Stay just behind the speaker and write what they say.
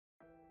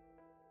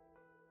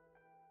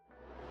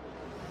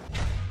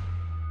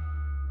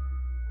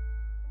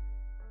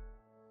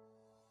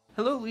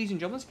Hello ladies and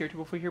gentlemen,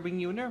 Scared2 here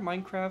bringing you another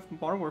Minecraft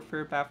Modern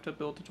Warfare bathtub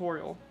build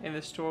tutorial. In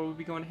this tutorial we'll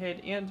be going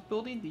ahead and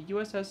building the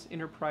USS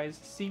Enterprise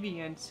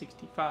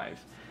CVN-65.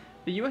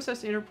 The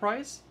USS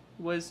Enterprise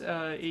was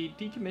a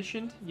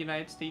decommissioned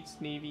United States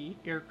Navy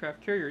aircraft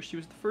carrier. She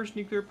was the first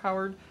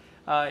nuclear-powered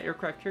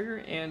aircraft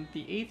carrier and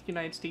the 8th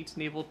United States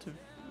naval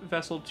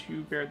vessel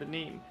to bear the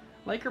name.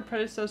 Like her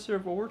predecessor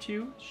of World War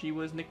II, she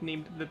was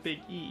nicknamed the Big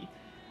E.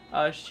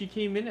 She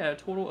came in at a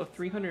total of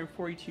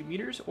 342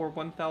 meters, or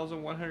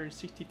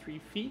 1,163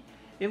 feet,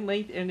 in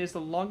length and is the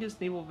longest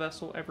naval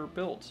vessel ever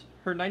built.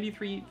 Her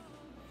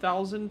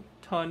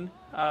 93,000-ton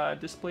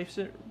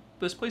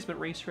displacement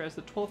ranks her as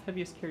the 12th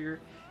heaviest carrier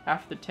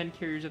after the 10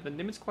 carriers of the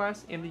Nimitz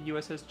class and the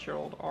USS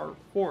Gerald R.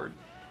 Ford.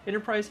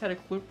 Enterprise had a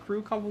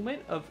crew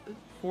complement of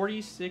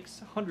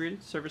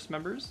 4,600 service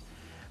members.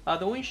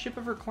 The only ship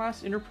of her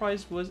class,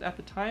 Enterprise, was at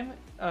the time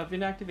of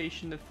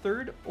inactivation the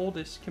third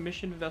oldest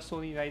commissioned vessel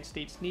in the United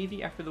States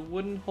Navy after the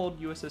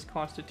wooden-hulled USS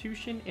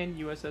Constitution and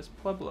USS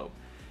Pueblo.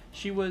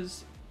 She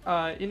was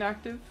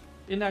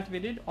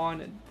inactivated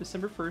on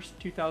December 1st,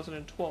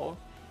 2012,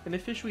 and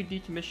officially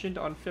decommissioned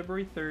on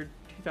February 3rd,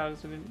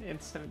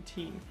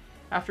 2017,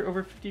 after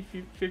over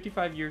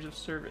 55 years of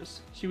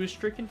service. She was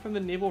stricken from the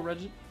Naval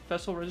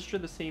Vessel Register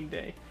the same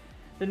day.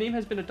 The name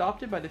has been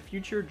adopted by the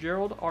future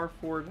Gerald R.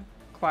 Ford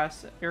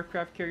class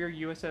aircraft carrier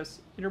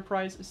USS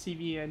Enterprise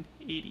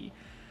CVN-80.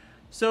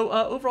 So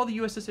overall, the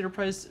USS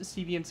Enterprise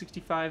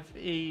CVN-65,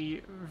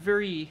 a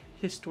very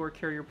historic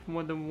carrier,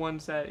 one of the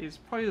ones that is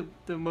probably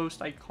the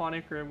most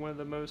iconic or one of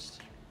the most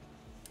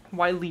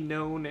widely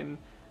known and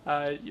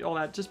all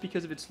that, just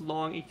because of its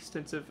long,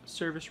 extensive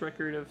service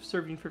record of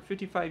serving for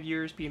 55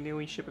 years, being the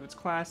only ship of its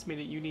class, made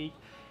it unique,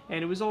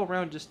 and it was all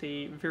around just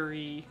a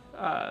very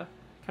kind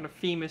of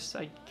famous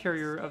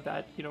carrier of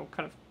that, kind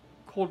of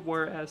Cold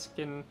War-esque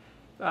and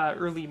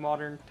early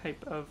modern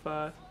type of,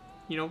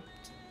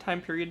 time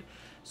period.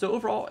 So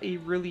overall, a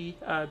really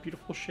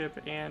beautiful ship,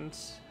 and,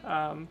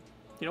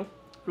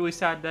 really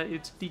sad that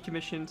it's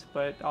decommissioned,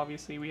 but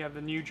obviously we have the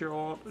new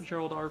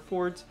Gerald R.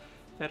 Fords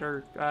that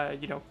are,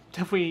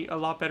 definitely a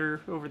lot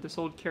better over this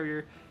old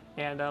carrier,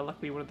 and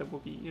luckily one of them will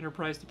be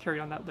Enterprise to carry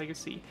on that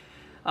legacy.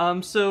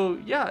 So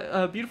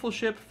yeah, a beautiful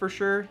ship for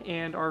sure,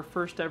 and our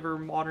first ever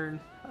modern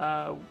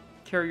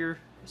carrier,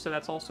 so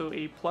that's also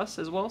a plus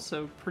as well,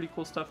 so pretty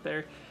cool stuff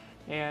there.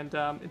 And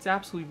it's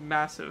absolutely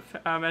massive.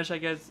 As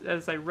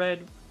I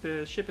read,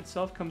 the ship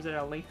itself comes at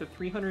a length of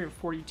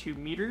 342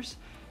 meters,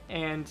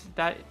 and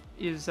that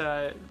is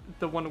the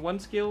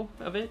 1-to-1 scale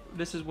of it.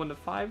 This is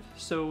 1-to-5,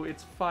 so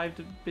it's 5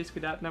 to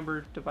basically that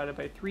number divided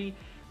by 3,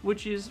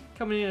 which is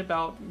coming in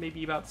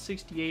maybe about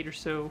 68 or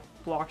so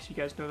blocks. You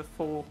guys know the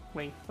full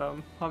length,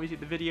 obviously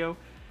the video,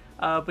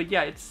 but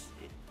yeah, it's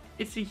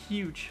a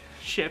huge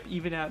ship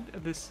even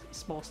at this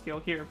small scale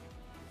here.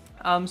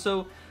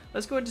 So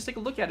let's go ahead and just take a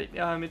look at it.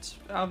 It's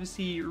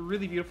obviously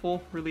really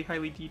beautiful, really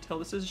highly detailed.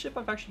 This is a ship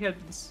I've actually had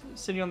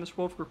sitting on this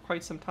world for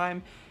quite some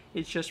time.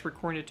 It's just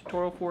recording a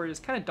tutorial for it. It's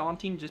kind of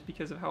daunting just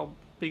because of how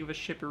big of a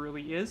ship it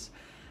really is.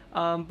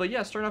 But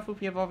yeah, starting off with,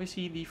 we have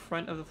obviously the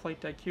front of the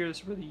flight deck here. This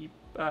is where the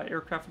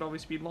aircraft would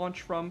always be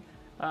launched from.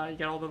 You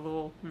got all the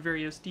little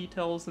various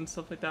details and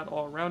stuff like that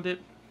all around it.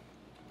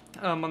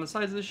 On the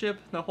sides of the ship,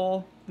 the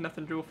hull,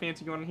 nothing real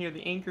fancy going on here.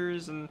 The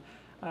anchors and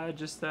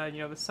just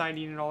the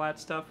siding and all that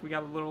stuff. We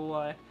got a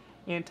little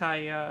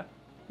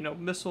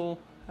missile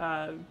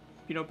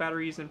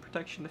batteries and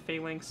protection, the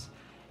phalanx,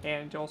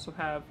 and you also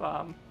have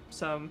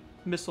some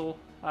missiles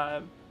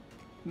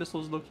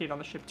located on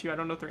the ship too. I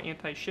don't know if they're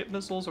anti-ship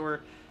missiles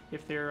or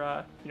if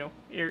they're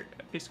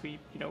basically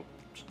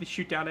they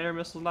shoot down air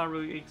missiles. Not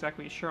really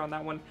exactly sure on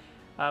that one,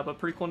 but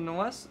pretty cool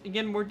nonetheless.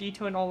 Again, more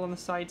detailing all on the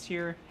sides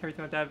here,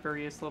 everything like that,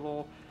 various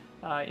little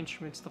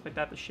instruments, stuff like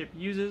that the ship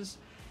uses.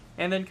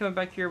 And then coming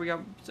back here, we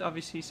got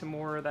obviously some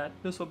more of that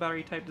missile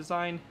battery type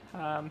design.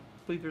 I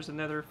believe there's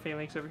another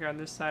phalanx over here on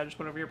this side, just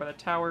one over here by the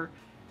tower.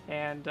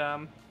 And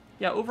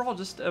yeah, overall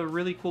just a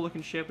really cool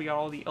looking ship. We got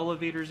all the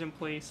elevators in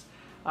place.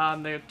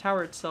 The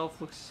tower itself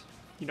looks,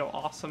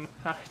 awesome.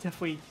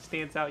 Definitely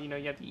stands out. You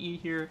have the E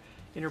here,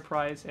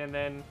 Enterprise, and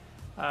then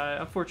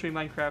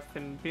unfortunately Minecraft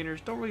and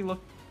banners don't really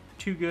look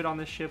too good on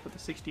this ship with the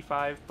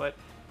 65, but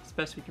it's the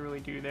best we can really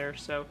do there.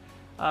 So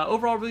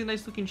overall, really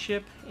nice looking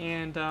ship,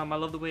 and I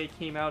love the way it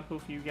came out.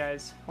 Hopefully you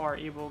guys are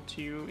able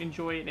to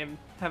enjoy it and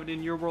have it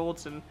in your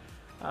worlds and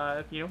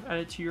add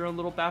it to your own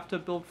little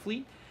bathtub build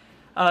fleet.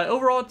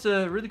 Overall, it's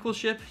a really cool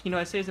ship.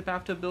 I say it's a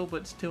bathtub build,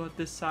 but still at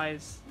this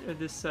size,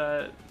 this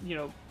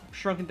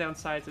shrunken down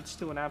size, it's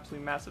still an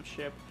absolutely massive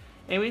ship.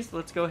 Anyways,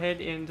 let's go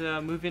ahead and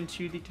move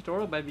into the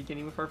tutorial by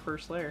beginning with our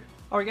first layer.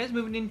 Alright guys,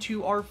 moving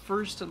into our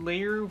first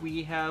layer,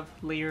 we have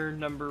layer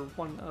number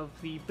 1 of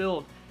the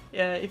build.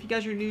 If you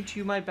guys are new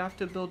to my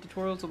bathtub build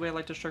tutorials, the way I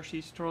like to structure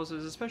these tutorials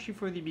is, especially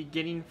for the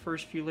beginning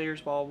first few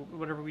layers, while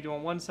whatever we do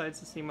on one side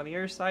is the same on the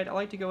other side, I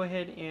like to go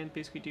ahead and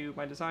basically do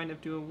my design of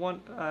doing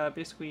one,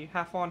 basically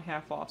half on,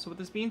 half off. So what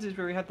this means is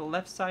where we have the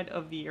left side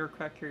of the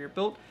aircraft carrier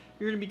built,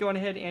 you're going to be going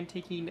ahead and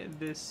taking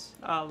this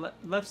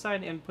left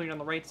side and putting it on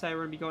the right side.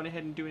 We're going to be going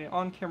ahead and doing it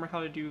on camera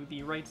how to do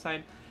the right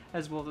side.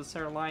 as well as the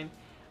center line.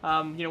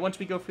 Once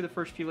we go through the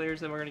first few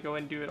layers, then we're going to go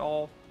ahead and do it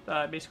all,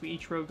 basically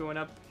each row going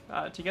up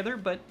together,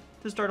 but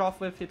to start off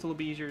with, it's a little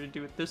bit easier to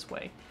do it this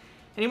way.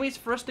 Anyways,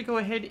 for us to go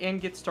ahead and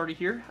get started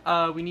here,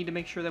 we need to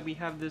make sure that we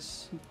have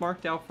this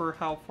marked out for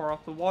how far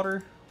off the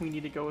water we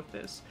need to go with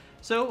this.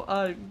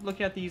 So,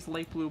 looking at these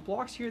light blue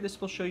blocks here, this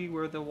will show you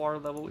where the water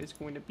level is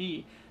going to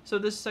be. So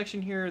this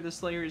section here,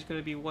 this layer is going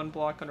to be 1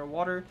 block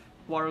underwater,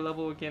 water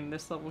level again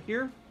this level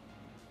here,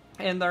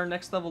 and our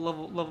next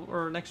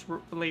next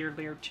layer,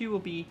 layer 2, will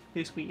be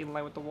basically in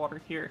line with the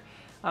water here.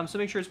 So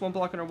make sure it's 1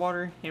 block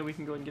underwater, and we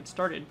can go ahead and get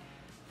started.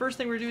 First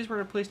thing we're going to do is we're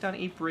going to place down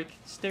a brick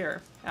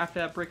stair. After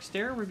that brick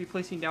stair, we're going to be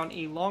placing down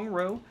a long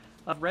row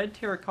of red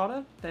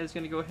terracotta that is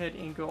going to go ahead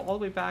and go all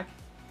the way back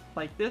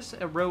like this,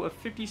 a row of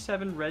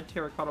 57 red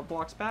terracotta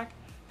blocks back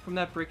from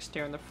that brick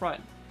stair in the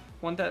front.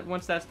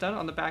 Once that's done,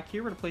 on the back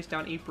here, we're going to place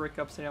down a brick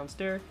upside down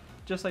stair,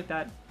 just like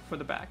that for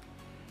the back.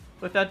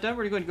 With that done,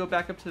 we're going to go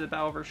back up to the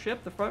bow of our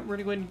ship, the front. We're going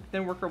to go ahead and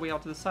then work our way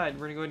out to the side.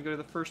 We're going to go ahead and go to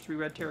the first 3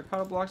 red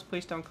terracotta blocks,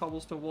 place down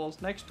cobblestone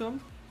walls next to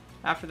them.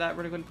 After that,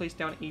 we're going to go ahead and place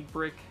down a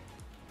brick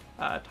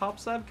top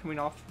slab coming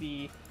off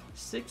the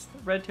 6th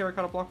red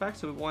terracotta block back.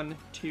 So 1,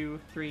 2,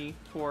 3,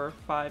 4,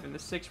 5, and the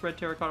 6th red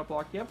terracotta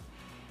block, yep.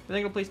 We're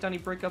then going to place down a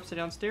brick upside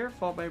down stair,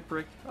 followed by a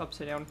brick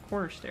upside down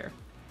corner stair.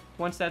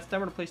 Once that's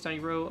done, we're going to place down a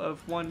row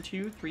of 1,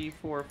 2, 3,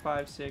 4,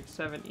 5, 6,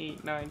 7,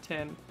 8, 9,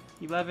 10,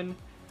 11,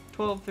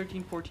 12,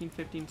 13, 14,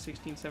 15,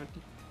 16,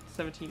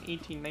 17,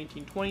 18,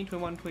 19, 20,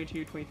 21,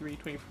 22, 23,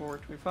 24,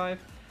 25,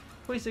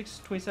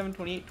 26, 27,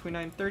 28,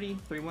 29, 30,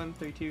 31,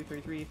 32,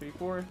 33,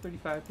 34,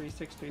 35,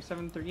 36,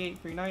 37, 38,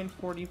 39,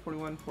 40,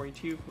 41,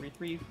 42,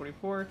 43,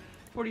 44,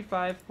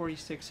 45,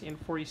 46, and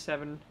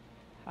 47,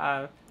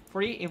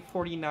 48 and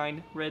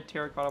 49 red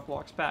terracotta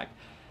blocks back.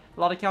 A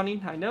lot of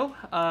counting, I know,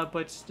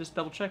 but just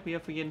double check, we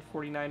have again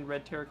 49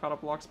 red terracotta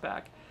blocks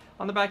back.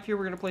 On the back here,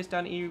 we're going to place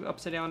down a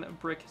upside down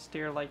brick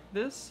stair like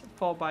this,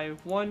 followed by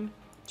 1,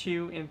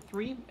 2, and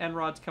 3 end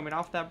rods coming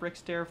off that brick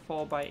stair,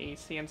 followed by a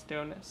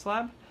sandstone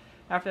slab.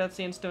 After that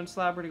sandstone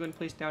slab, we're going to go and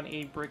place down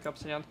a brick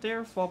upside down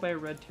stair, followed by a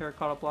red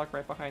terracotta block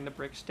right behind the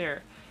brick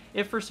stair.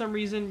 If for some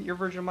reason your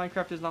version of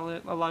Minecraft does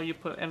not allow you to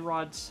put end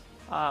rods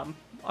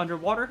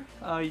underwater,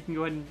 you can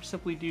go ahead and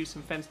simply do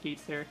some fence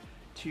gates there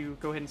to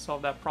go ahead and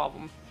solve that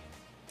problem.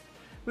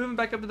 Moving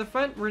back up to the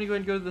front, we're going to go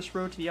ahead and go to this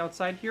row to the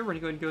outside here. We're going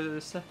to go ahead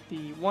and go to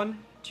the 1,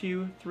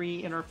 2,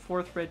 3, and our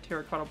 4th red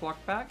terracotta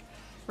block back.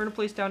 We're going to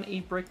place down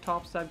a brick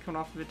top slab coming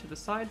off of it to the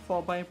side,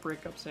 followed by a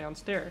brick upside down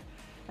stair.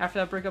 After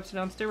that brick upside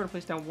down stair, we're going to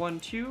place down 1,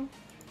 2,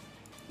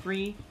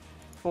 3,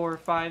 4,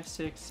 5,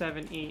 6,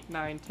 7, 8,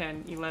 9,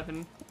 10,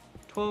 11,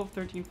 12,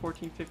 13,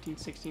 14, 15,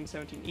 16,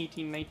 17,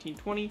 18, 19,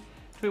 20,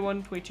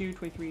 21, 22,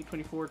 23,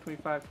 24,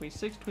 25,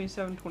 26,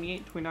 27,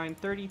 28, 29,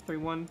 30,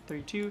 31,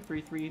 32,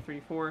 33,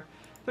 34,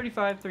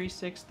 35,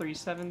 36,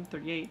 37,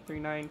 38,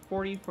 39,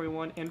 40,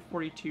 41, and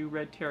 42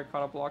 red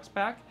terracotta blocks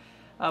back.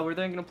 We're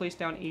then going to place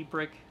down a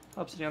brick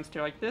upside down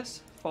stair like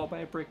this, followed by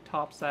a brick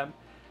top slab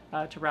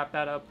to wrap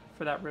that up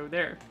for that row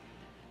there.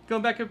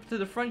 Going back up to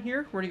the front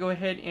here, we're going to go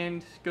ahead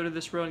and go to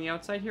this row on the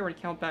outside here. We're going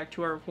to count back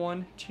to our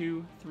 1,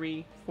 2,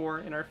 3, 4,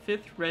 and our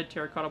 5th red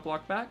terracotta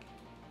block back.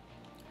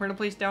 We're going to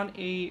place down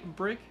a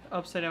brick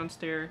upside down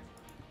stair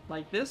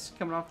like this,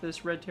 coming off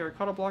this red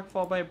terracotta block,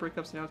 followed by a brick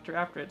upside down stair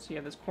after it. So you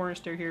have this corner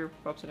stair here,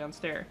 upside down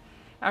stair.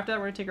 After that,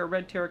 we're going to take our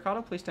red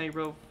terracotta, place down a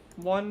row of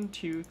 1,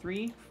 2,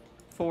 3,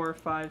 4,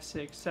 5,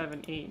 6,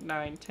 7, 8,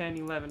 9, 10,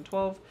 11,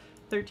 12,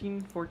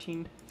 13,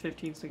 14,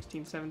 15,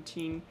 16,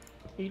 17,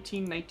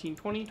 18, 19,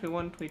 20,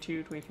 21,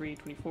 22, 23,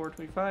 24,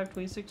 25,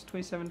 26,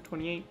 27,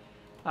 28,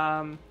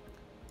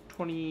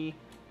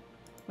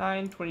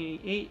 29,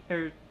 28,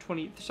 or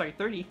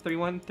 30,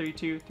 31,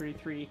 32,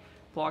 33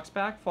 blocks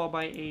back, followed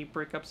by a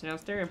brick upside down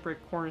stair and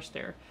brick corner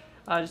stair.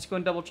 Just go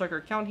and double check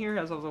our count here,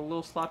 as I was a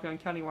little sloppy on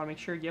counting. I want to make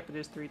sure, yep, it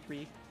is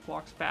 33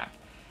 blocks back.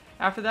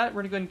 After that,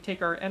 we're going to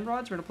take our end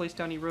rods. We're going to place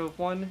down a row of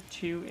 1,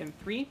 2, and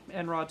 3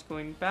 end rods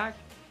going back.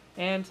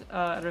 And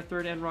at our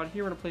 3rd end rod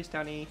here, we're going to place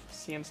down a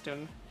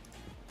sandstone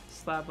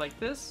slab like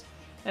this.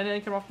 And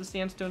then come off the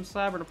sandstone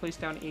slab, we're going to place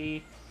down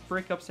a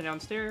brick upside down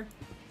stair,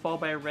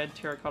 followed by a red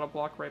terracotta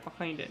block right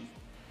behind it.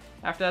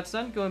 After that's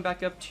done, going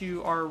back up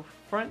to our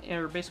front,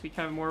 or basically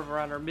kind of more of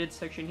around our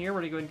midsection here,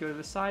 we're going to go and go to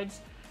the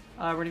sides.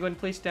 We're going to go and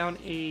place down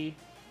a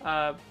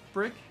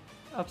brick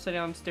upside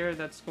down stair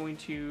that's going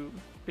to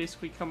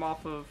basically come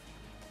off of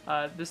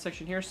this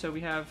section here. So we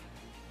have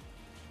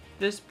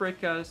this brick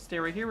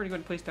stair right here. We're going to go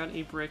and place down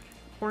a brick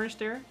corner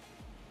stair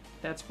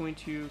that's going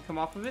to come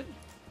off of it.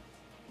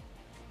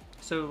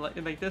 So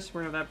like this,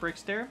 we're going to have that brick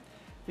stair.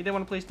 We then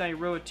want to place down a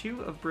row of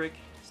 2 of brick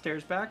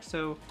stairs back.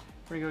 So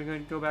we're going to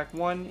go back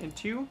 1 and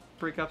 2,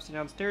 brick upside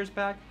down stairs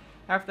back.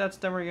 After that's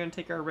done, we're going to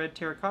take our red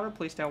terracotta,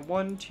 place down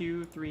 1,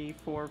 2, 3,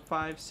 4,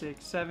 5,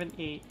 6, 7,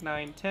 8,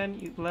 9,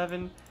 10,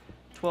 11,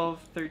 12,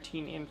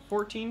 13, and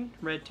 14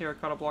 red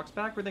terracotta blocks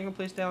back. We're then going to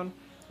place down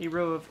a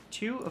row of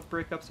 2 of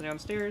brick upside down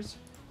stairs,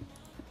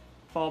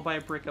 followed by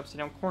a brick upside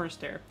down corner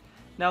stair.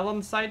 Now along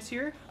the sides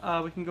here,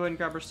 we can go ahead and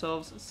grab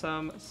ourselves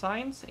some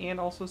signs and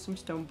also some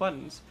stone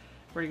buttons.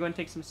 We're going to go and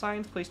take some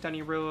signs, place down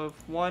a row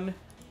of 1,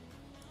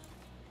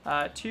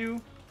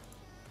 2,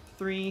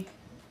 3,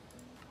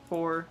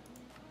 4,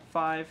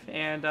 5,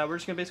 and we're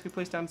just going to basically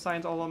place down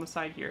signs all on the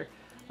side here.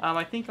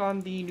 I think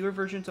on the newer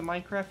versions of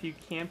Minecraft you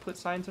can put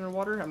signs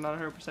underwater. I'm not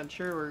 100%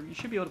 sure, or you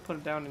should be able to put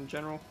them down in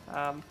general.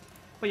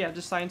 But yeah,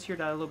 just signs here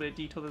to add a little bit of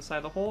detail to the side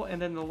of the hole.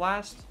 And then the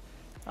last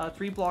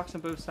 3 blocks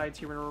on both sides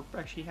here, we're going to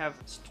actually have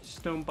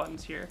stone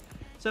buttons here.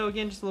 So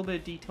again, just a little bit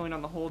of detailing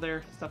on the hole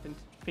there. It's nothing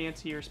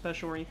fancy or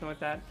special or anything like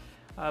that,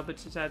 but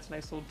just adds a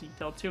nice little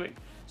detail to it.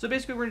 So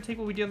basically we're going to take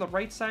what we did on the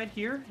right side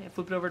here and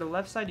flip it over to the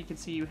left side. You can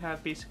see you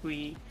have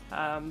basically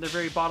the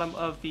very bottom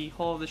of the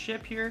hull of the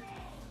ship here.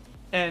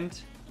 And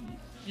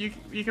you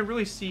can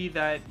really see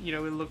that, you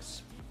know, it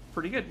looks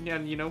pretty good.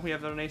 And, you know, we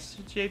have a nice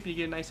shape. You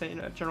get a nice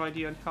general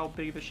idea on how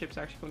big the ship's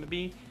actually going to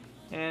be.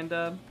 And,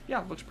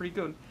 yeah, it looks pretty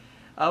good.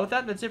 With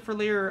that, that's it for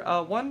layer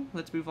 1.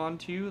 Let's move on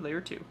to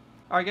layer 2.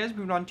 Alright guys,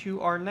 moving on to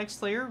our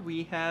next layer,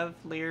 we have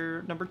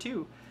layer number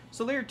 2.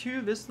 So layer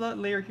 2, this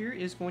layer here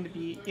is going to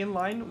be in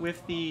line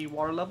with the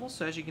water level.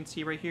 So as you can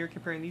see right here,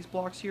 comparing these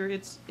blocks here,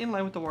 it's in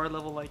line with the water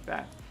level like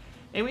that.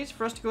 Anyways,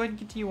 for us to go ahead and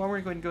continue on,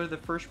 we're going to go to the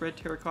first red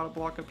terracotta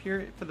block up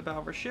here for the bow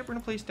of our ship. We're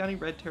going to place down a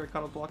red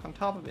terracotta block on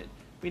top of it.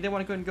 We then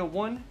want to go ahead and go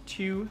 1,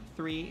 2,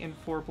 3, and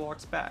 4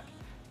 blocks back.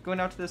 Going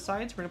out to the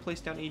sides, we're going to place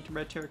down a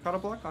red terracotta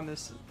block on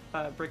this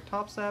brick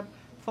top slab,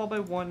 followed by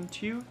 1,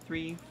 2,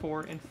 3,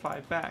 4, and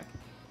 5 back.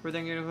 We're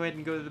then going to go ahead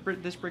and go to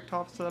this brick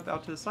top slab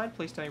out to the side,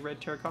 place down a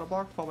red terracotta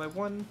block, followed by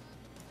 1,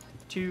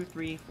 2,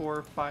 3,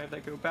 4, 5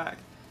 that go back.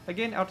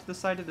 Again, out to the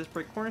side of this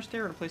brick corner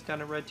stair, we're going to place down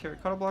a red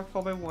terracotta block,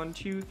 followed by 1,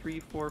 2, 3,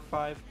 4,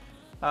 5,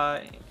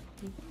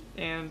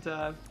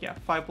 yeah,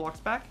 5 blocks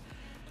back.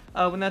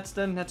 When that's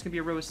done, that's going to be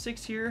a row of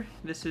 6 here.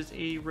 This is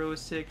a row of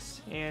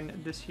 6, and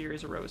this here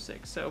is a row of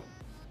 6. So,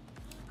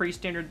 pretty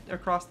standard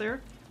across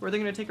there. We're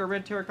then going to take our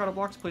red terracotta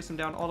blocks, place them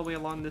down all the way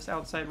along this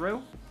outside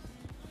row.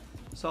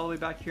 So all the way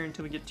back here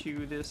until we get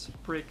to this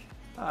brick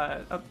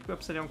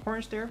upside down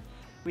corner stair.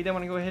 We then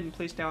want to go ahead and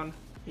place down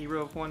a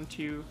row of 1,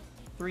 2,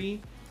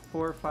 3,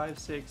 4, 5,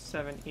 6,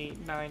 7,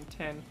 8, 9,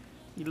 10,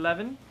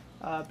 11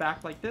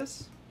 back like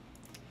this.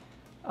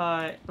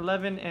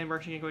 11, and we're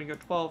actually going to go ahead and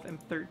go 12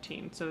 and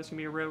 13. So this is going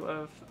to be a row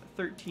of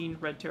 13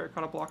 red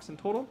terracotta blocks in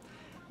total.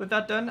 With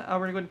that done, we're going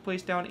to go ahead and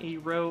place down a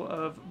row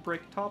of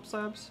brick top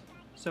slabs.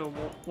 So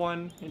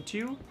 1 and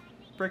 2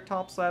 brick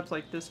top slabs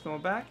like this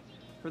going back.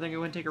 We're then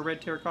going to take our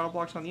red terracotta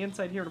blocks on the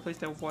inside here to place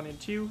down 1 and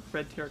 2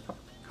 red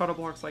terracotta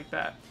blocks like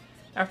that.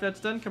 After that's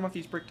done, come off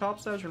these brick top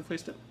slabs, we're going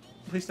to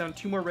place down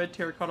 2 more red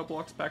terracotta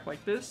blocks back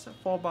like this,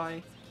 followed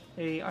by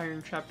a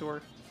iron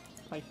trapdoor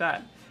like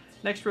that.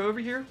 Next row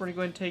over here, we're going to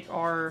go ahead and take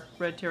our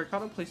red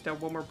terracotta, place down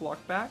 1 more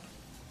block back.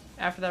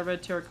 After that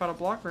red terracotta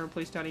block, we're going to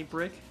place down a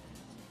brick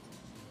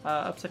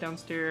upside down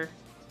stair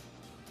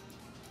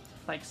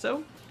like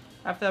so.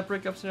 After that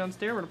brick upside down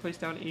stair, we're going to place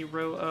down a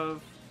row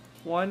of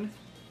 1,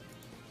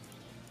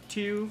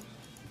 2,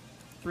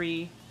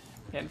 3,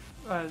 and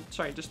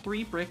just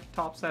 3 brick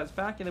top slabs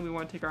back, and then we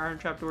want to take our iron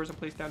trapdoors and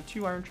place down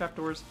 2 iron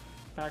trapdoors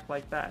back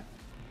like that.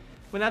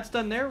 When that's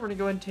done there, we're going to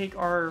go ahead and take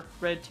our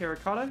red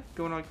terracotta,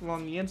 going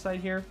along the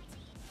inside here.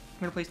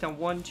 We're going to place down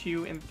 1,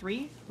 2, and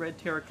 3 red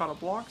terracotta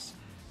blocks.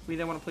 We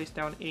then want to place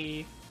down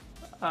a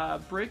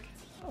brick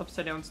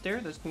upside down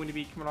stair that's going to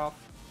be coming off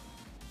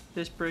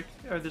this brick,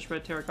 or this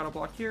red terracotta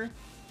block here.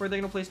 We're then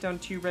going to place down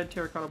 2 red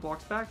terracotta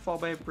blocks back,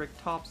 followed by a brick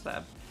top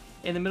slab.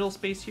 In the middle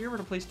space here, we're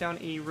going to place down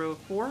a row of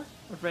 4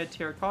 of red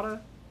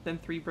terracotta, then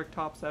 3 brick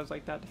top slabs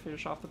like that to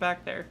finish off the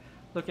back there.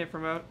 Looking at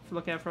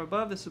it from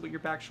above, this is what your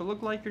back should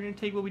look like. You're going to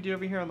take what we did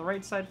over here on the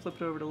right side, flip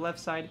it over to the left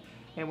side,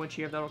 and once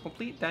you have that all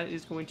complete, that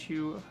is going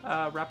to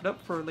wrap it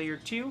up for layer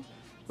 2.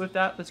 With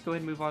that, let's go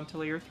ahead and move on to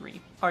layer 3.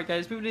 Alright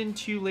guys, moving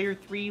into layer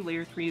 3.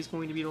 Layer 3 is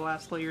going to be the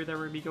last layer that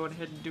we're going to be going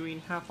ahead and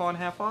doing half on,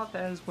 half off,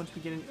 as once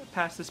we get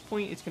past this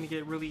point, it's going to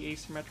get really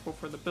asymmetrical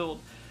for the build.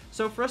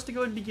 So for us to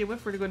go ahead and begin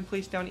with, we're going to go ahead and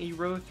place down a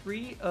row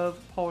 3 of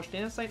polished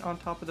andesite on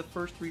top of the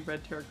first 3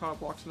 red terracotta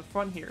blocks in the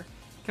front here.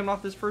 Coming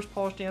off this first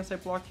polished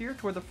andesite block here,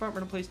 toward the front,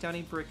 we're going to place down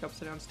a brick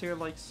upside down stair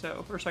like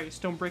so, or sorry,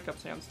 stone brick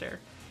upside down stair.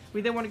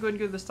 We then want to go ahead and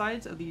go to the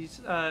sides of these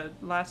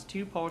last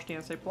 2 polished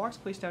andesite blocks,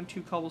 place down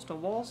 2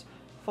 cobblestone walls,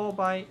 followed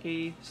by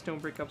a stone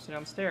brick upside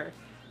down stair.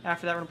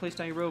 After that, we're going to place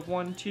down a row of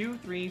 1, 2,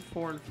 3,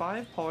 4, and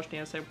 5 polished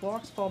andesite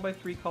blocks, followed by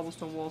 3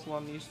 cobblestone walls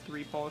along these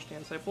 3 polished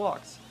andesite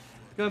blocks.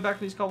 Going back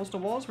to these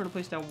cobblestone walls, we're going to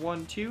place down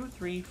 1, 2,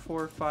 3,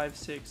 4, 5,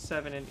 6,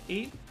 7, and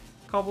 8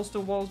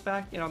 cobblestone walls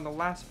back, and on the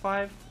last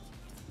 5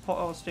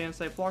 polished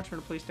andesite blocks, we're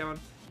going to place down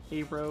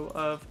a row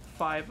of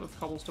 5 of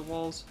cobblestone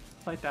walls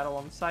like that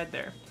along the side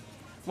there.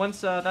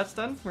 Once that's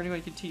done, we're going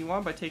to continue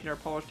on by taking our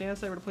polished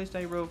andesite. We're going to place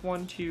down a row of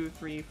 1, 2,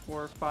 3,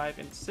 4, 5,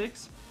 and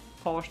 6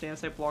 polished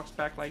andesite blocks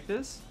back like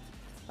this.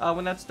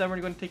 When that's done, we're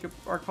going to take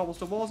our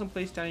cobblestone walls and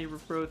place down a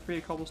row of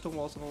 3 cobblestone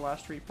walls on the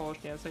last 3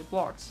 polished andesite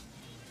blocks.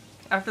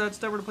 After that's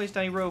done, we're going to place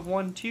down a row of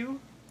 1, 2,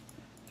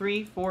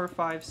 3, 4,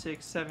 5,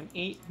 6, 7,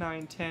 8,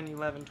 9, 10,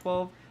 11,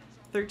 12,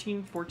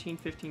 13, 14,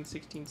 15,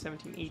 16,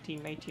 17,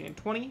 18, 19, and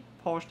 20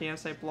 polished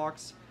andesite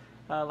blocks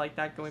like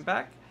that going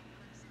back.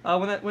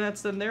 When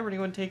that's done there, we're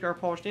going to take our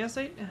polished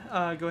andesite,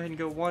 go ahead and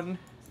go 1,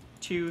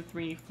 2,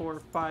 3, 4,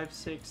 5,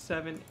 6,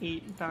 7,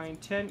 8, 9,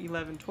 10,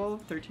 11,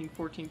 12, 13,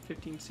 14,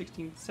 15,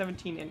 16,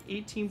 17, and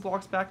 18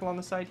 blocks back along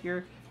the side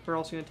here. We're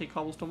also going to take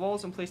cobblestone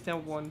walls and place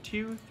down 1,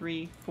 2,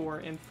 3, 4,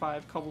 and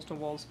 5 cobblestone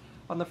walls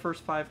on the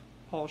first 5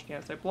 polished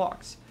andesite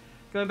blocks.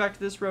 Going back to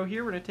this row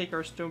here, we're going to take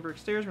our stone brick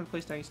stairs. We're going to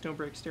place down a stone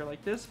brick stair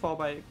like this, followed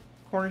by a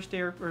corner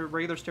stair, or a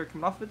regular stair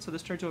coming off of it. So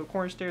this turns into a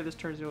corner stair, this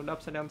turns into an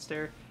upside down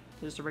stair.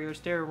 This is a regular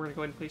stair. We're going to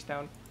go ahead and place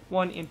down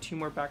 1 and 2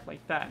 more back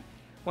like that.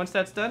 Once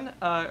that's done,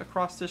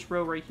 across this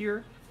row right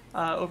here,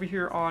 over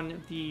here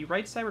on the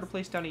right side, we're going to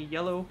place down a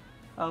yellow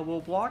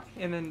wool block,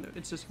 and then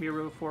it's just going to be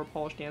a row for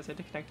polished andesite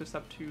to connect us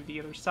up to the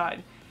other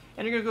side.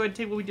 And you're going to go ahead and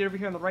take what we did over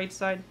here on the right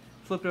side,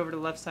 flip it over to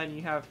the left side, and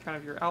you have kind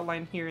of your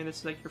outline here, and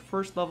this is like your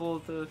first level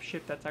of the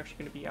ship that's actually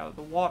going to be out of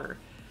the water.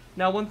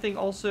 Now, one thing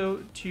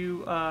also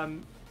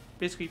to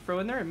basically throw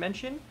in there and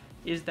mention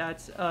is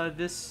that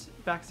this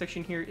back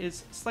section here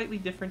is slightly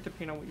different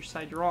depending on which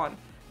side you're on.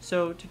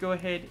 So to go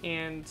ahead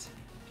and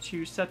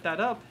to set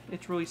that up,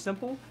 it's really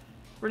simple.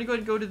 We're going to go ahead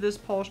and go to this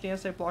polished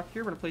andesite block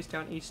here. We're going to place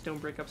down a stone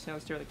brick upside down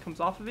stair that comes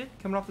off of it.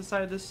 Coming off the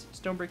side of this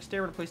stone brick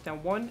stair, we're going to place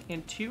down 1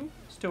 and 2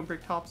 stone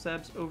brick top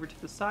slabs over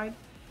to the side.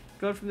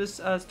 Going from this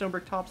stone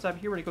brick top slab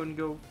here, we're going to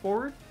go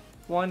forward.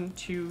 1,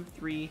 2,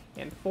 3,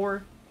 and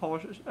 4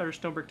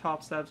 stone brick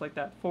top slabs like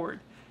that forward.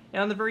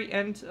 And on the very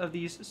end of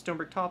these stone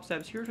brick top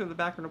slabs here to the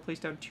back, we're going to place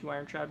down 2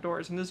 iron trap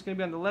doors. And this is going to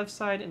be on the left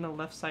side and the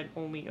left side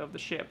only of the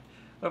ship.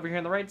 Over here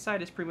on the right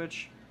side is pretty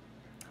much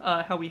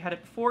how we had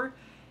it before.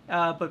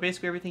 But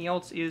basically everything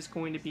else is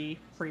going to be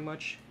pretty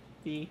much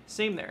the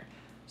same there.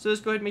 So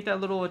let's go ahead and make that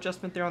little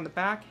adjustment there on the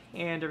back,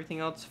 and everything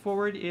else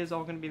forward is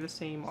all going to be the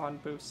same on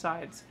both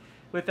sides.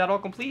 With that all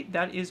complete,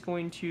 that is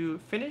going to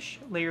finish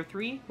layer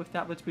 3. With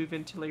that, let's move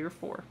into layer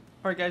 4.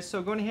 Alright guys,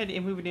 so going ahead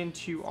and moving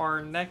into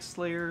our next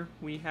layer,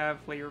 we have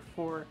layer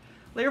 4.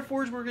 Layer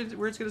 4 is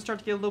where it's going to start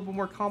to get a little bit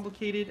more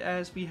complicated,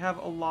 as we have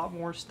a lot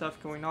more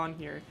stuff going on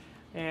here.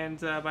 And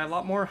by a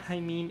lot more, I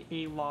mean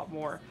a lot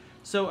more.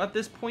 So at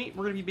this point,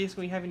 we're going to be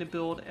basically having to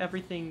build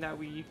everything that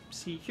we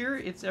see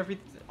here.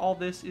 All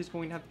this is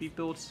going to have to be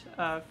built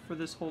for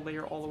this whole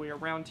layer all the way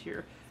around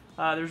here.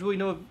 There's really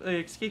no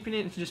escaping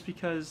it, just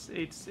because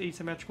it's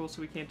asymmetrical,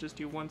 so we can't just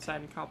do one side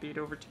and copy it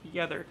over to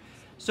the other.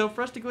 So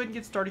for us to go ahead and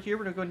get started here,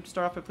 we're going to go ahead and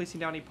start off by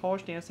placing down a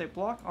polished andesite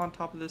block on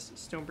top of this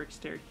stone brick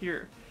stair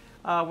here.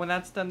 When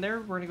that's done there,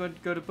 we're going to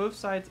go to both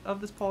sides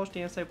of this polished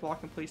andesite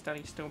block and place down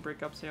a stone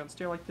brick upside down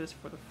stair like this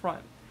for the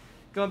front.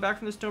 Going back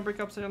from the stone brick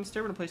upside down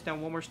stair, we're going to place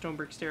down 1 more stone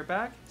brick stair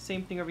back.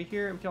 Same thing over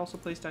here, and we can also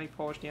place down a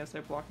polished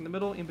andesite block in the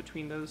middle in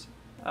between those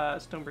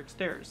stone brick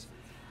stairs.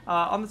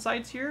 On the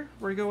sides here,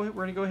 we're going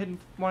to go ahead and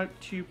want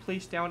to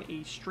place down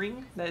a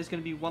string that is going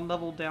to be 1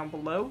 level down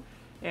below,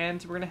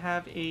 and we're going to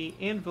have an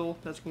anvil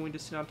that's going to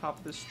sit on top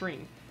of this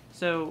string.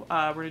 So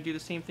we're going to do the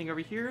same thing over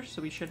here,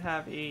 so we should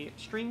have a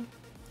string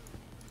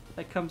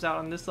that comes out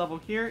on this level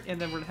here, and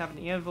then we're going to have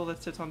an anvil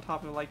that sits on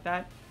top of it like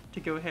that to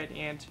go ahead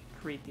and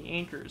create the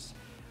anchors.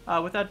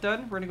 With that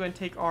done, we're going to go ahead and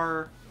take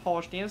our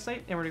polished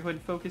andesite, and we're going to go ahead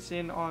and focus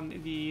in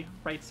on the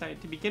right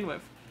side to begin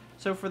with.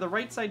 So for the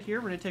right side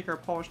here, we're going to take our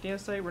polished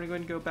andesite, we're going to go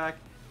ahead and go back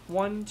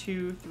 1,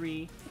 2,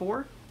 3,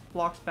 4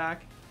 blocks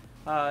back.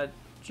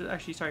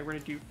 Actually, sorry, we're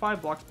going to do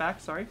 5 blocks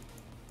back, sorry.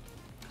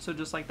 So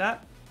just like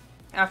that.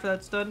 After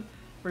that's done,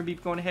 we're going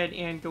to be going ahead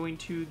and going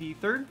to the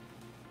third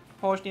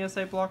polished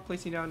andesite block,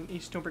 placing down a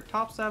stone brick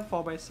top slab,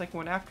 followed by a second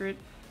one after it.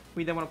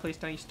 We then want to place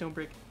down a stone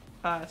brick,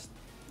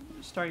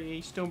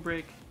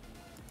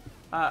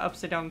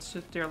 upside down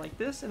stair like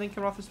this, and then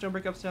coming off the stone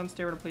brick upside down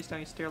stair, we're going to place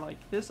down a stair like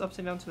this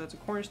upside down, so that's a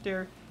corner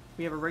stair.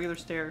 We have a regular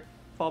stair,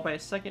 followed by a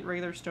second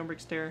regular stone brick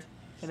stair,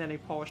 and then a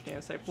polished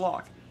andesite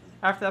block.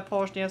 After that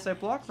polished andesite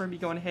block, we're going to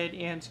be going ahead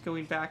and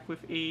going back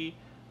with a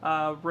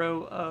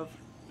row of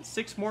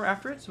 6 more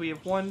after it. So we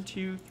have 1,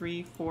 2,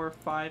 3, 4,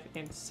 5,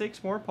 and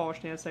 6 more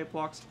polished andesite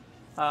blocks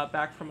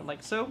back from it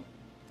like so.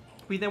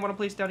 We then want to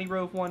place down a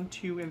row of 1,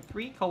 2, and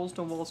 3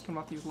 cobblestone walls coming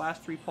off these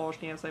last 3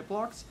 polished andesite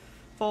blocks,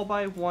 followed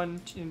by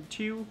 1 and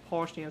 2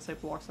 polished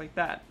andesite blocks like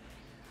that.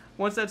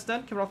 Once that's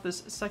done, coming off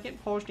this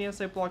second polished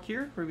andesite block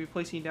here, we're going to be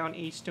placing down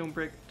a stone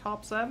brick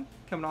top slab,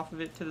 coming off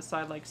of it to the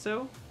side like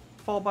so,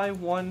 followed by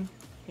 1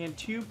 and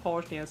 2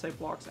 polished andesite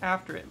blocks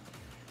after it.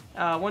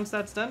 Once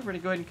that's done, we're going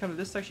to go ahead and come to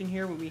this section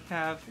here where we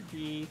have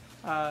the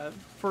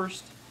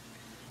first,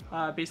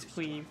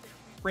 basically,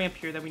 ramp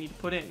here that we need to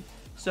put in.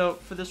 So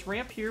for this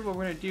ramp here, what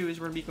we're going to do is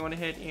we're going to be going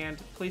ahead and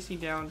placing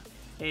down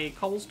a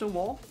cobblestone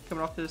wall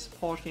coming off this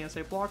polished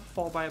andesite block,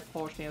 followed by a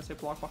polished andesite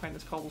block behind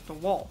this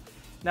cobblestone wall.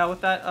 Now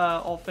with that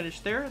all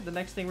finished there, the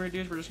next thing we're going to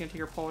do is we're just going to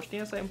take our polished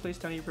andesite and place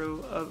down a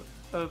row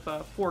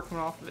of 4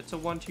 coming off of it. So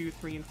 1, 2,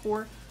 3, and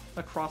 4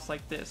 across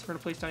like this. We're going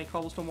to place down a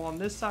cobblestone wall on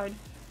this side,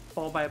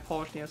 followed by a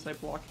polished andesite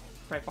block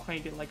right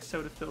behind it like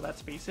so to fill that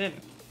space in.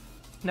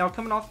 Now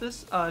coming off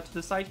this to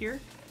the side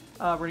here,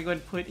 we're going to go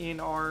ahead and put in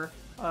our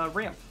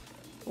ramp,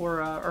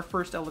 or our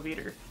first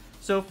elevator.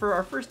 So for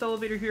our first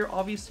elevator here,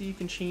 obviously you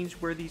can change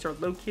where these are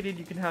located.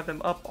 You can have them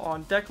up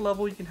on deck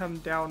level, you can have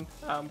them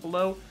down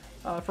below.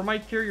 For my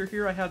carrier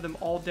here, I have them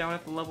all down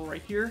at the level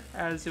right here,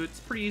 as it's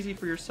pretty easy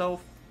for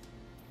yourself.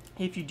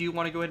 If you do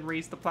want to go ahead and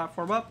raise the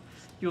platform up,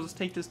 you'll just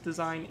take this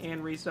design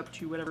and raise it up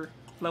to whatever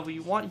level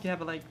you want. You can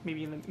have it like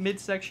maybe in the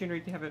midsection, or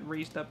you can have it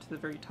raised up to the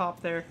very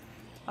top there.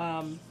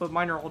 But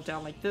mine are all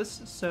down like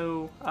this,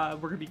 so we're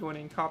going to be going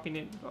in and copying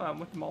it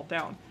with them all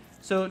down.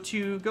 So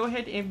to go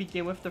ahead and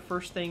begin with, the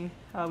first thing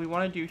we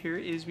want to do here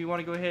is we want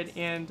to go ahead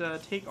and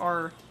take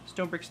our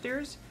stone brick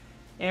stairs,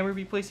 and we'll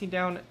be placing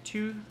down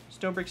 2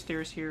 stone brick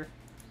stairs here,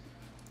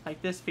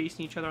 like this,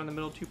 facing each other on the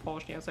middle, 2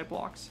 polished andesite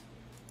blocks.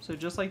 So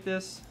just like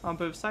this on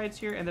both sides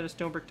here, and then a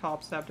stone brick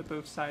top slab to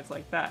both sides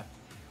like that.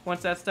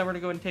 Once that's done, we're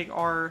going to go ahead and take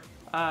our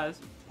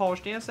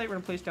polished andesite. We're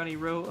going to place down a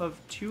row of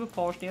 2 of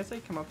polished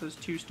andesite, come up those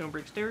 2 stone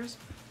brick stairs,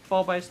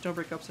 followed by a stone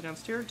brick upside down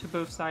stair to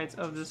both sides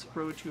of this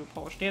row of 2 of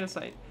polished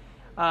andesite.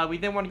 We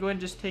then want to go ahead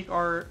and just take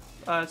our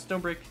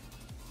stone brick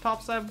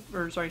top slab,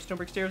 or sorry, stone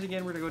brick stairs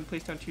again. We're going to go ahead and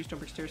place down 2 stone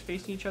brick stairs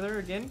facing each other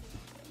again,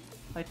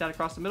 like that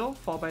across the middle,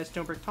 followed by a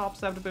stone brick top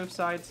slab to both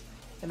sides.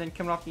 And then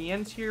coming off the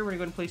ends here, we're going to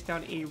go ahead and place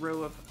down a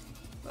row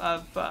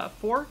of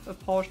 4 of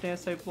polished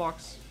andesite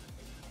blocks,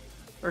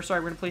 or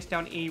sorry, we're going to place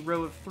down a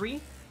row of 3.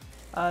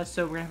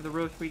 So we're going to have the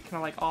row of 3 kind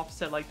of like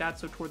offset like that,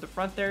 so toward the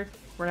front there.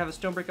 We're going to have a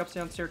stone brick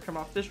upside down stair come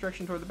off this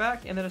direction toward the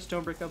back, and then a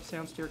stone brick upside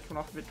down stair coming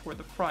off of it toward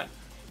the front.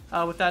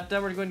 With that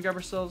done, we're going to grab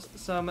ourselves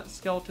some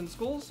skeleton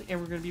skulls, and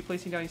we're going to be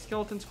placing down a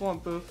skeleton skull on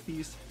both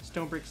these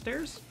stone brick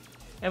stairs.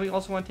 And we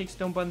also want to take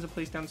stone buttons and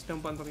place down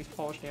stone buttons on these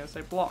polished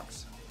andesite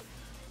blocks.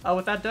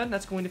 With that done,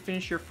 that's going to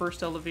finish your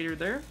first elevator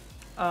there.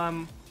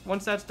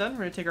 Once that's done, we're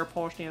going to take our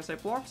polished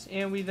andesite blocks,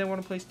 and we then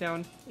want to place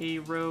down a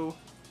row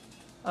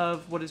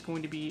of what is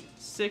going to be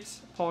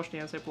 6 polished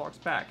andesite blocks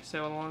back.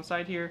 So along the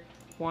side here,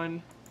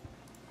 1,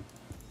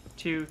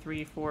 2,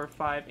 3, 4,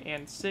 5,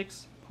 and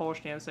 6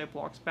 polished andesite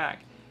blocks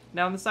back.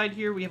 Now on the side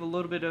here, we have a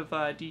little bit of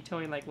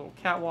detailing, like little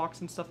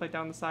catwalks and stuff like that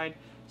on the side.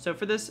 So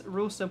for this,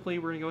 real simply,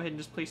 we're going to go ahead and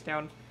just place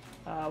down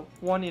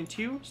 1 and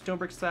 2 stone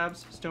brick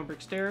slabs, stone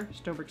brick stair,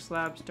 stone brick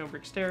slab, stone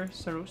brick stair,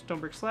 stone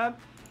brick slab.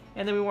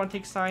 And then we want to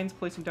take signs,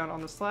 place them down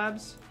on the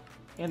slabs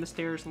and the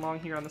stairs along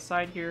here on the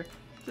side here,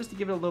 just to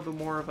give it a little bit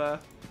more of a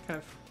kind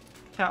of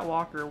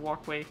catwalk or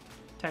walkway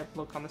type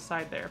look on the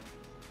side there.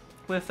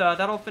 With that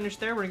all finished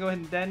there, we're going to go ahead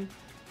and then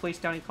place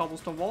down a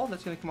cobblestone wall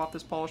that's going to come off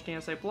this polished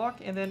andesite block,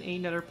 and then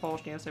another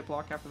polished andesite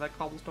block after that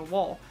cobblestone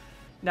wall.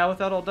 Now with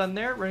that all done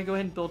there, we're going to go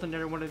ahead and build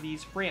another one of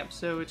these ramps.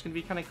 So it's going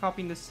to be kind of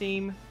copying the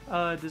same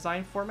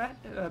design format,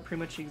 pretty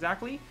much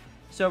exactly.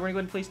 So we're going to go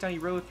ahead and place down a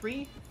row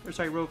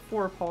of row of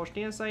 4 polished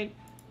andesite,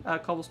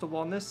 cobblestone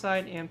wall on this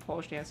side, and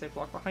polished andesite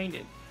block behind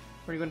it.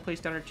 We're going to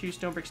place down our 2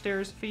 stone brick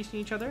stairs facing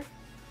each other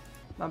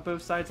on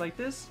both sides like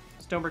this,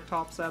 stone brick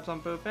top slabs on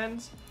both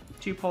ends,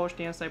 2 polished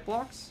andesite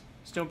blocks,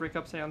 stone brick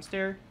upside down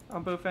stair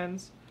on both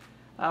ends.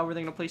 We're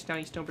then going to place down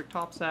a stone brick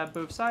top slab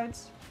both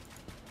sides,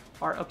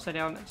 our upside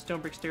down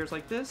stone brick stairs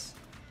like this,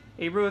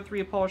 a row of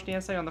 3 of polished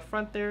andesite on the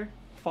front there,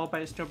 followed by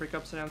a stone brick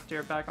upside down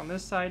stair back on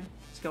this side,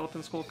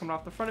 skeleton skull coming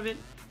off the front of it,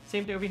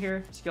 same thing over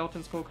here,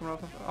 skeleton skull coming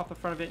off the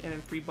front of it, and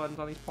then 3 buttons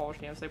on these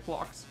polished andesite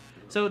blocks.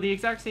 So the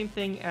exact same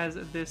thing as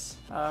this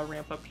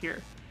ramp up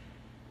here.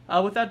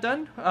 With that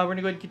done, we're going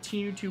to go ahead and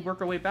continue to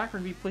work our way back. We're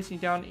going to be placing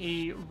down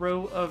a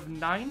row of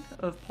 9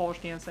 of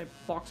polished andesite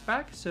blocks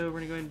back. So we're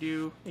going to go ahead and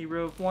do a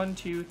row of 1,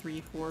 2,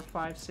 3, 4,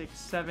 5, 6,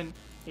 7,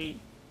 8,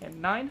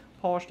 and 9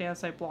 polished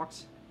andesite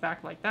blocks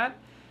back like that.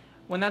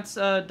 When that's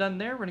done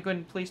there, we're going to go ahead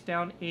and place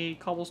down a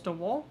cobblestone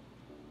wall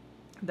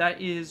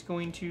that is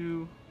going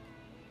to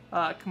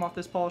come off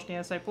this polished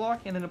andesite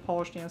block, and then a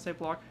polished andesite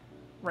block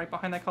right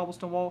behind that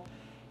cobblestone wall.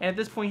 And at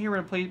this point here,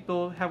 we're going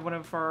to have one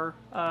of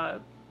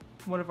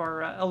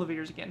our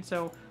elevators again.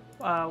 So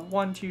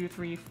 1, 2,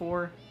 3,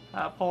 4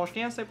 polished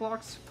andesite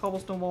blocks,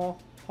 cobblestone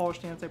wall,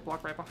 polished andesite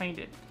block right behind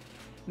it.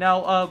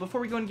 Now, before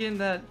we go and get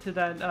into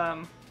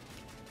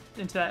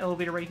that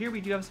elevator right here, we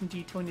do have some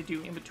detailing to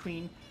do in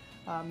between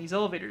these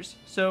elevators.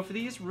 So for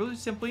these, really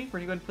simply,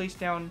 we're going to go and place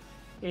down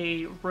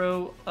a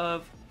row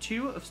of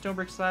 2 of stone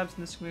brick slabs,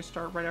 and this is going to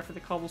start right after the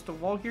cobblestone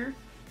wall here.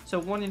 So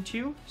 1 and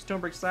 2 stone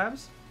brick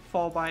slabs,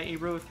 followed by a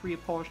row of 3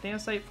 of polished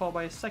andesite, followed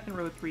by a second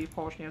row of 3 of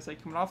polished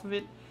andesite coming off of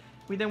it.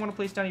 We then want to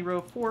place down a row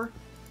of 4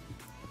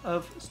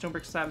 of stone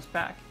brick slabs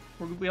back.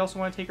 We also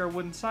want to take our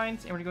wooden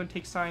signs, and we're going to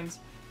take signs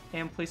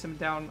and place them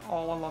down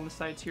all along the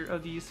sides here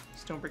of these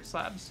stone brick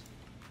slabs.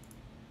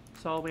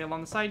 So all the way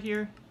along the side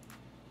here,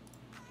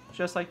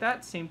 just like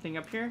that. Same thing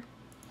up here,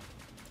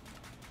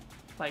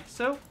 like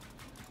so.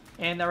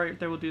 And that right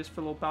there will do this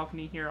for a little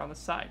balcony here on the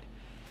side.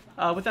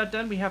 With that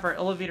done, we have our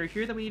elevator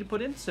here that we need to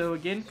put in. So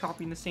again,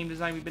 copying the same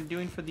design we've been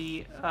doing for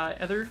the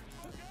other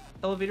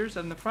elevators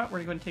on the front, we're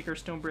going to go and take our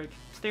stone brick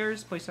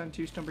stairs, place down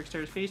 2 stone brick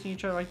stairs facing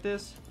each other like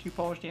this, 2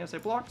 polished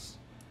andesite blocks,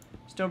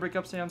 stone brick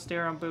upside down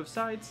stair on both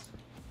sides,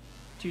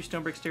 2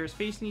 stone brick stairs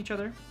facing each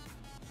other,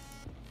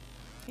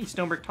 a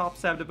stone brick top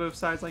slab to both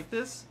sides like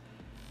this,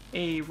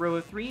 a row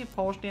of 3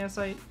 polished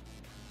andesite,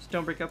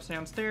 stone brick upside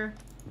down stair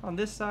on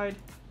this side,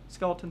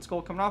 skeleton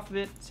skull coming off of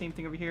it, same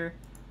thing over here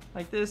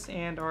like this,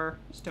 and our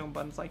stone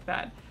buttons like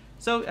that.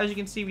 So as you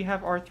can see, we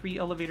have our 3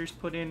 elevators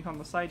put in on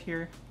the side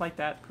here, like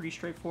that. Pretty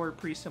straightforward,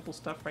 pretty simple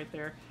stuff right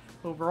there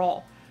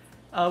overall.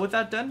 With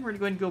that done, we're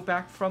going to go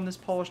back from this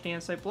polished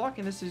andesite block,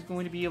 and this is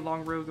going to be a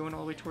long row going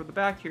all the way toward the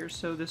back here.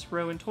 So this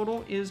row in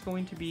total is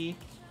going to be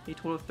a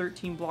total of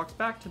 13 blocks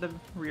back to the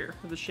rear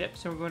of the ship.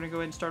 So we're going to go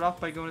ahead and start off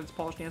by going to this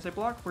polished andesite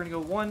block. We're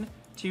going to go 1,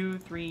 2,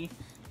 3,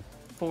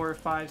 4,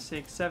 5,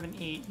 6, 7,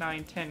 8,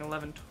 9, 10,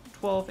 11,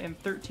 12, and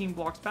 13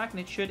 blocks back, and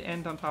it should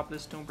end on top of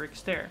this stone brick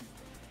stair.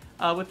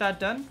 With that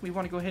done, we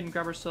want to go ahead and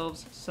grab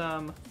ourselves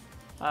some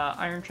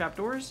iron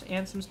trapdoors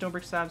and some stone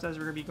brick slabs, as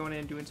we're going to be going in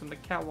and doing some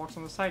of the catwalks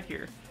on the side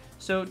here.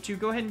 So to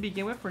go ahead and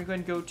begin with, we're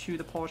going to go ahead and go to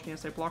the polished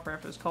andesite block right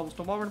after this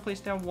cobblestone wall. We're going to place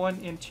down 1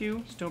 and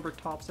 2 stone brick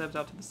top slabs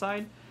out to the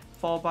side,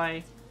 followed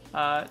by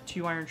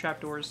 2 iron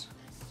trapdoors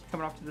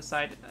coming off to the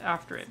side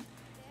after it.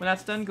 When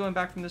that's done, going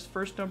back from this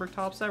first stone brick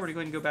top slab, we're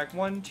going to go ahead and go back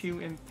 1,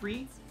 2, and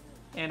 3,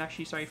 and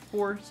actually, sorry,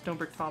 4 stone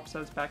brick top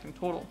slabs back in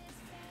total.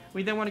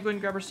 We then want to go ahead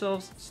and grab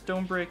ourselves a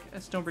stone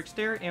brick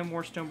stair and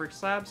more stone brick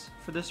slabs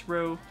for this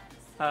row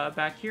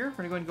back here.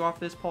 We're going to go ahead and go off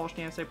this polished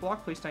andesite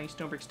block, place down a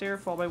stone brick stair,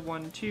 followed by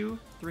 1, 2,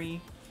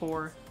 3,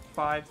 4,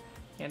 5,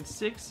 and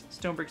 6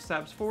 stone brick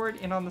slabs forward.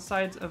 And on the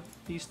sides of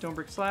these stone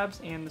brick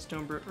slabs and the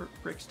stone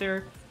brick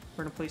stair,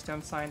 we're going to place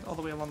down signs all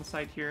the way along the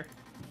side here,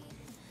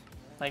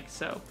 like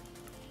so.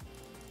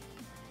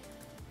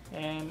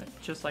 And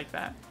just like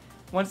that.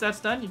 Once that's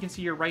done, you can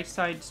see your right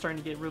side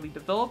starting to get really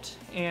developed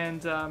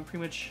and pretty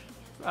much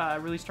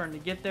really starting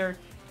to get there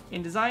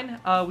in design.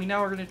 We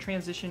now are going to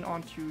transition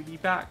onto the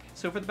back.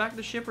 So for the back of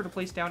the ship, we're going to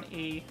place down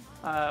a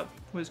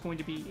what is going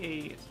to be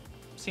a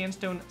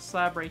sandstone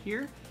slab right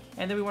here,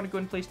 and then we want to go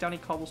and place down a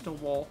cobblestone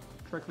wall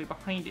directly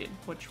behind it,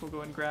 which we'll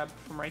go and grab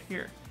from right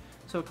here.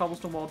 So a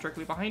cobblestone wall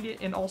directly behind it,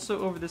 and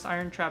also over this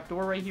iron trap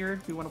door right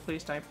here, we want to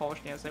place down a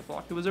polished andesite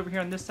block. It was over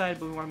here on this side,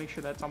 but we want to make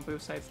sure that's on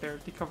both sides there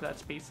to cover that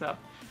space up.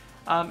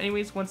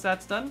 Anyways, once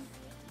that's done,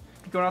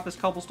 going off this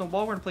cobblestone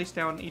wall, we're going to place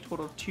down a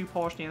total of 2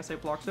 polished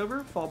andesite blocks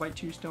over, followed by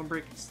 2 stone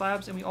brick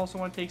slabs, and we also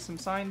want to take some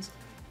signs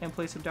and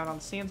place them down on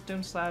the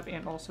sandstone slab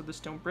and also the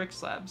stone brick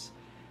slabs.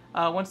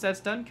 Once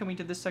that's done, coming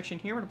to this section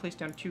here, we're going to place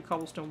down 2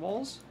 cobblestone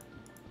walls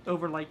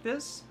over like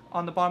this.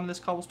 On the bottom of this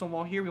cobblestone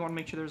wall here, we want to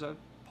make sure there's a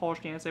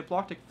polished andesite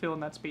block to fill in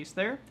that space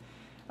there.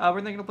 We're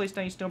then going to place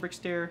down a stone brick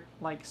stair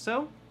like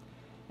so,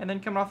 and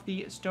then coming off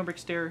the stone brick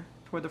stair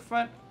toward the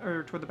front,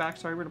 or toward the back,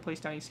 sorry, we're going to place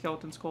down a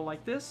skeleton skull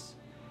like this.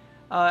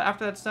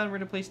 After that's done, we're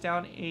going to place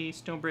down a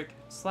stone brick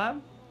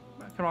slab,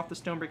 coming off the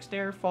stone brick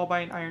stair, followed by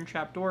an iron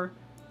trap door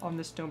on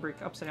this stone brick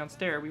upside down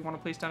stair. We want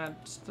to place down a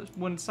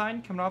wooden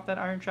sign coming off that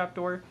iron trap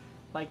door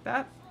like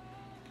that.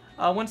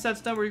 Once that's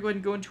done, we're going to go ahead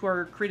and go into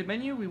our creative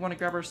menu. We want to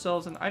grab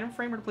ourselves an item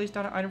frame. We're going to place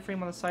down an item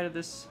frame on the side of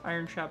this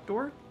iron trap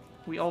door.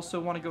 We also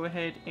want to go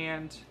ahead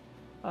and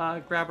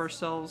grab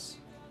ourselves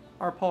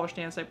our polished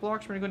andesite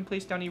blocks. We're going to go ahead and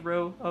place down a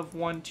row of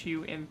 1,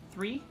 2, and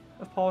 3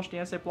 of polished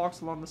andesite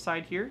blocks along the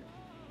side here.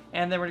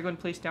 And then we're going to go ahead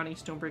and place down a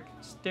stone brick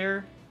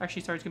stair.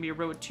 Actually, sorry, it's going to be a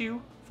row of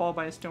 2, followed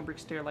by a stone brick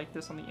stair like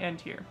this on the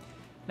end here.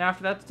 Now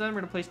after that's done,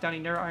 we're going to place down a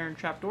narrow iron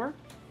trapdoor,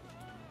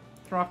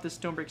 turn off this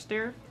stone brick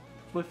stair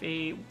with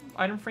a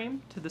item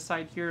frame to the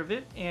side here of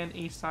it, and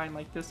a sign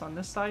like this on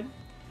this side.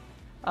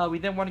 We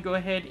then want to go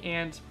ahead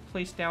and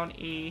place down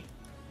a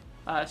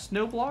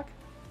snow block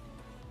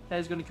that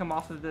is going to come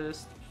off of the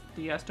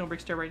stone brick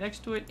stair right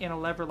next to it, and a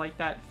lever like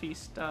that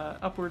faced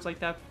upwards like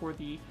that for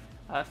the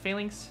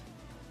phalanx,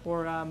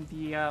 or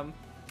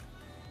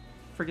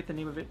forget the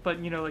name of it, but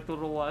you know, like the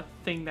little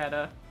thing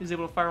that is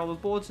able to fire all those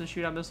bullets and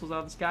shoot out missiles out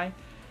of the sky.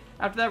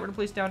 After that, we're going to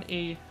place down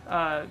a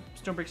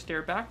stone brick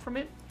stair back from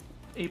it,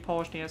 a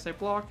polished andesite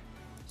block,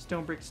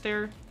 stone brick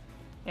stair,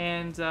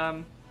 and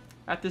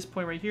at this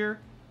point right here,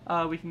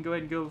 we can go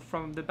ahead and go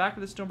from the back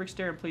of the stone brick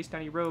stair and place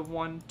down a row of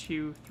 1,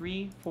 2,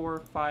 3, 4,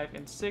 5,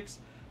 and 6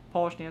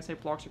 polished andesite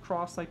blocks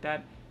across like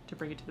that to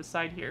bring it to the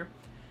side here.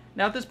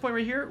 Now at this point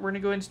right here, we're going to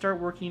go ahead and start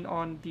working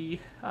on the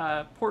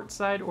port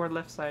side or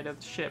left side of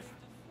the ship.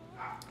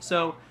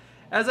 So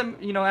as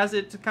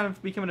it's kind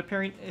of becoming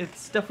apparent,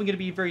 it's definitely going to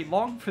be very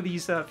long for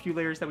these few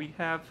layers that we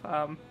have,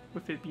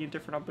 with it being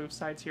different on both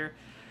sides here.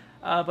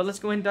 But let's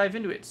go ahead and dive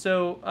into it.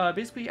 So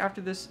basically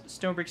after this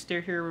stone brick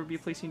stair here, we'll be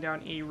placing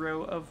down a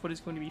row of what is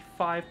going to be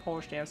 5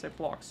 polished andesite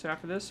blocks. So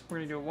after this, we're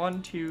going to do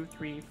 1, 2,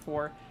 3,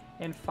 4,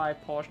 and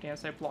 5 polished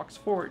andesite blocks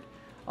forward.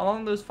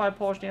 Along those 5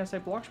 polished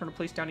andesite blocks, we're going to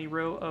place down a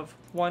row of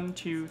 1,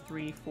 2,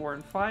 3, 4,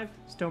 and 5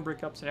 stone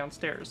brick upside down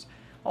stairs.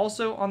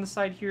 Also on the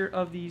side here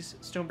of these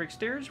stone brick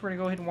stairs, we're going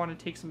to go ahead and want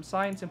to take some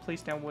signs and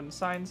place down wooden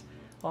signs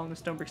along the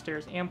stone brick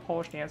stairs and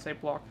polished andesite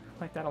block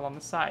like that along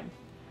the side.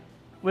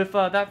 With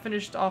that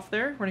finished off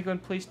there, we're going to go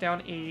and place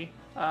down a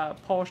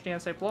polished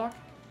andesite block.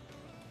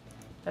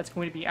 That's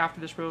going to be after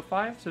this row of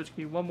 5, so it's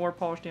going to be one more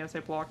polished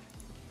andesite block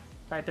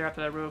right there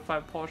after that row of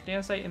 5 polished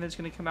andesite, and then it's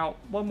going to come out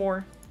one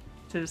more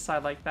to the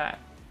side like that.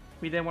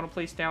 We then want to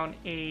place down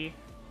a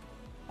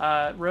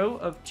row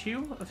of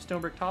 2 of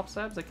stone brick top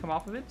slabs that come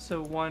off of it,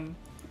 so 1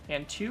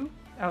 and 2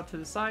 out to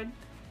the side.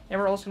 And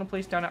we're also going to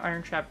place down an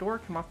iron trap door,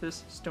 come off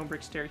this stone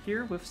brick stair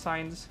here with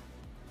signs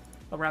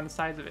around the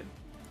sides of it.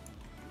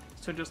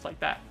 So just like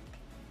that.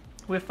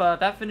 With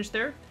that finished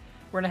there,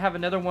 we're going to have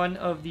another one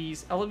of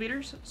these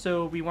elevators.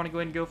 So we want to go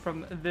ahead and go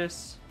from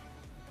this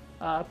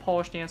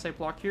polished andesite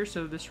block here.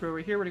 So this row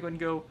right here, we're going to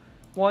go ahead and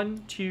go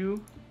 1,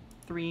 2,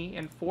 3,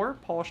 and 4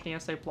 polished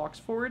andesite blocks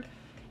forward.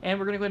 And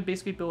we're going to go ahead and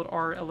basically build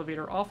our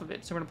elevator off of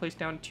it. So we're going to place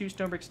down 2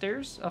 stone brick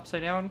stairs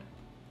upside down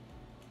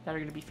that are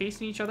going to be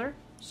facing each other.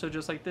 So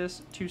just like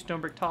this, 2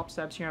 stone brick top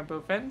slabs here on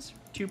both ends,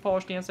 2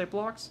 polished andesite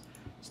blocks,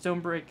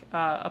 stone brick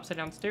upside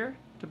down stair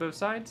to both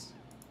sides.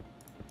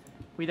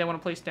 We then want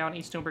to place down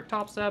a stone brick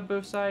top slab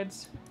both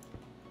sides,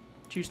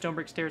 2 stone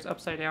brick stairs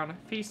upside down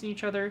facing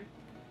each other,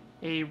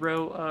 a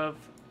row of,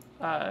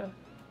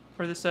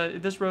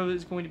 this row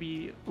is going to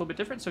be a little bit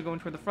different, so going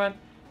toward the front,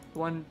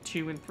 1,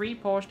 2, and 3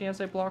 polished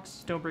andesite blocks,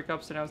 stone brick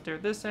upside down stair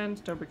at this end,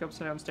 stone brick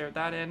upside down stair at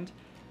that end.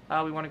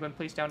 We want to go and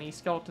place down a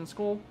skeleton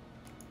skull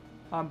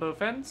on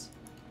both ends.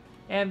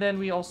 And then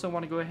we also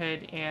want to go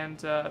ahead and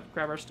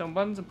grab our stone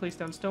buttons and place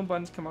down stone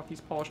buttons, come off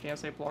these polished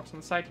andesite blocks on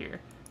the side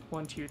here.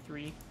 1, 2,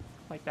 3,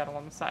 like that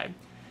along the side.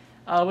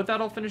 With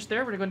that all finished there,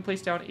 we're going to go and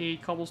place down a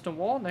cobblestone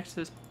wall next to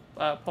this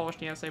polished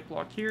andesite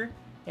block here.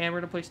 And we're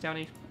going to place down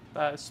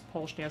a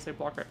polished andesite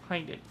block right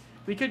behind it.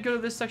 We could go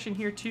to this section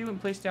here too and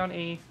place down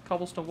a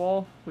cobblestone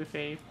wall with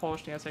a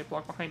polished andesite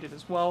block behind it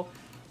as well.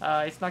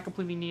 It's not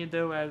completely needed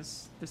though,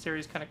 as this area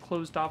is kind of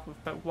closed off with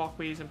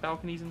walkways and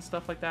balconies and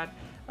stuff like that.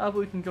 But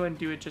we can go ahead and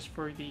do it just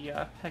for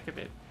the heck of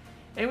it.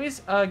 Anyways,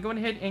 going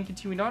ahead and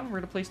continuing on, we're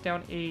going to place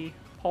down a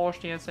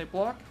polished andesite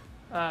block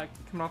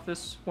coming off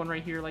this one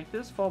right here like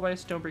this, followed by a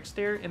stone brick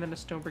stair, and then a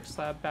stone brick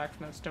slab back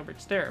from that stone brick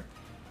stair.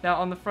 Now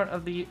on the front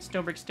of the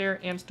stone brick stair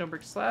and stone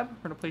brick slab,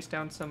 we're going to place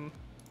down some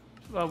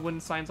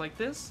wooden signs like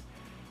this.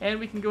 And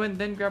we can go ahead and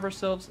then grab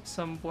ourselves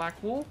some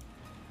black wool.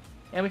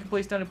 And we can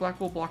place down a black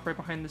wool block right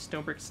behind the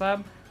stone brick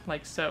slab,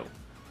 like so.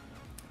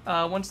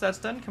 Once that's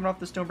done, coming off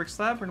the stone brick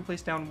slab, we're going to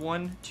place down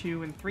 1,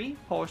 2, and 3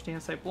 polished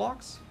andesite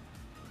blocks.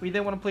 We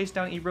then want to place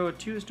down a row of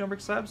 2 stone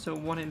brick slabs, so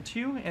 1 and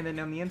 2. And then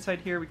on the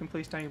inside here, we can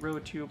place down a row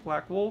of 2 of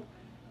black wool.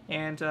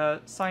 And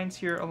signs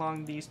here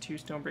along these 2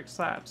 stone brick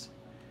slabs.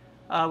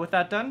 With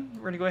that done,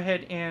 we're going to go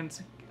ahead and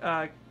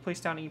place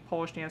down a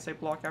polished andesite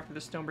block after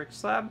the stone brick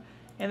slab.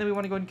 And then we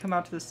want to go ahead and come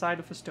out to the side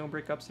with a stone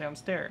brick upside down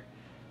stair.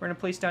 We're going to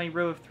place down a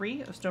row of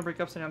 3 of stone brick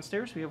upside down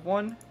stairs. We have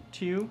 1,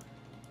 2,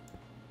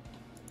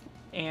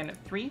 and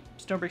 3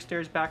 stone brick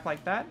stairs back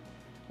like that.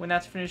 When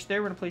that's finished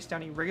there, we're going to place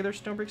down a regular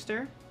stone brick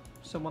stair.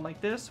 So one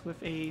like this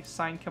with a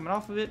sign coming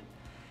off of it.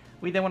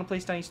 We then want to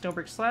place down a stone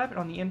brick slab. And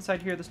on the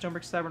inside here of the stone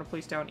brick slab, we're going to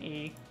place down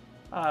a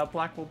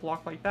black wool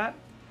block like that.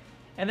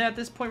 And then at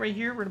this point right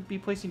here, we're going to be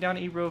placing down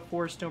a row of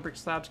 4 stone brick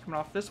slabs coming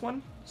off this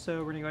one.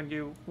 So we're going to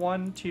do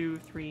 1, 2,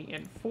 3,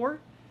 and 4.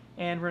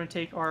 And we're going to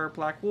take our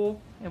black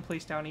wool and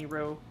place down a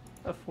row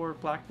of 4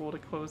 black wool to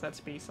close that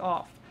space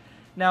off.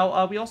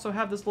 Now, we also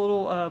have this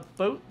little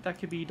boat that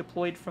could be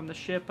deployed from the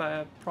ship,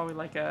 probably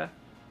like a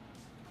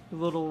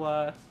little,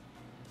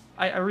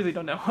 I really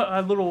don't know,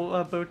 a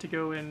little boat to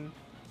go and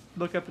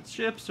look up at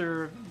ships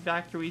or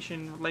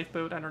evacuation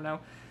lifeboat, I don't know.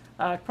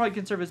 Probably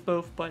can serve as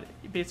both, but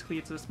basically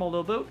it's a small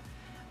little boat.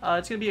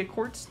 It's going to be a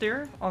quartz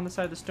stair on the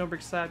side of the stone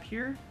brick slab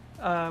here.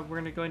 We're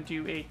going to go and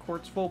do a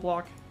quartz full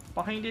block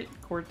behind it,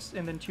 quartz,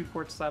 and then 2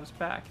 quartz slabs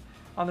back.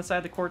 On the side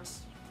of the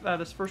quartz,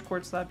 this first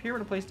quartz slab here, we're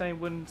going to place down a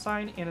wooden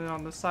sign, and then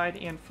on the side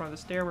and front of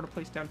the stair, we're going to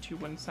place down 2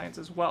 wooden signs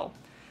as well.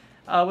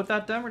 With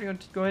that done, we're going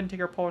to go ahead and take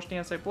our polished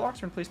andesite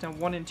blocks. We're going to place down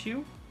 1 and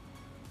 2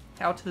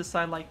 out to the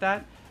side like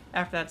that.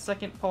 After that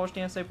second polished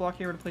andesite block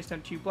here, we're going to place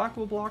down 2 black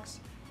wool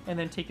blocks, and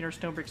then taking our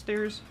stone brick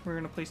stairs, we're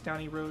going to place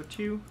down a row of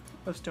 2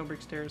 of stone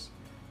brick stairs,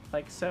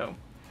 like so.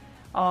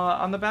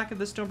 On the back of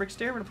this stone brick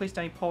stair, we're going to place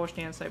down a polished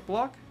andesite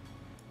block.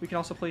 We can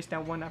also place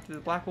down 1 after the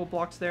black wool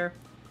blocks there.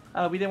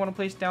 We then want to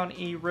place down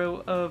a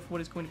row of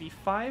what is going to be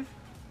 5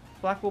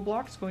 black wool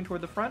blocks going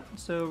toward the front.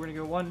 So we're going to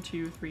go 1,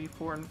 2, 3,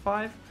 4, and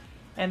 5.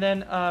 And then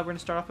we're going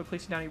to start off by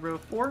placing down a row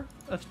of 4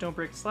 of stone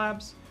brick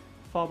slabs,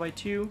 followed by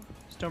 2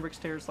 stone brick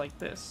stairs like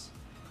this.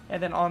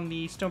 And then on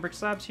the stone brick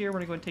slabs here, we're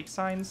going to go and take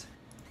signs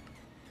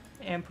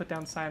and put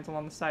down signs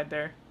along the side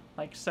there,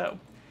 like so.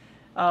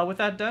 With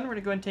that done, we're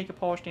going to go and take a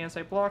polished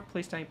andesite block,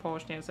 place down a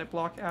polished andesite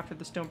block after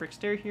the stone brick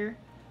stair here.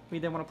 We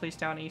then want to place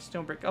down a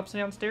stone brick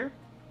upside down stair,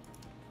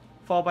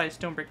 followed by a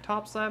stone brick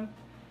top slab.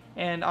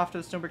 And after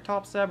the stone brick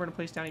top slab, we're going to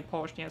place down a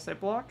polished andesite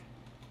block,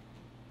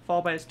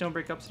 followed by a stone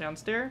brick upside down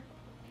stair.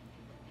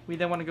 We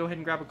then want to go ahead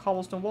and grab a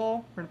cobblestone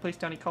wall. We're going to place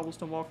down a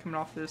cobblestone wall coming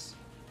off this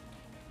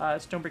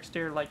stone brick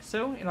stair like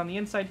so. And on the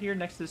inside here,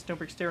 next to the stone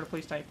brick stair, we're going to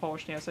place down a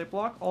polished andesite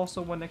block.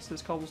 Also one next to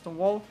this cobblestone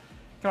wall.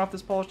 Coming off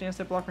this polished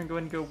andesite block, we're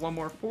going to go ahead and go 1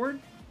 more forward.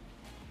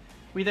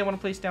 We then want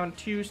to place down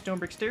 2 stone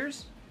brick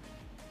stairs,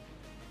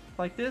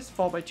 like this,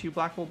 followed by 2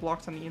 black wool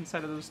blocks on the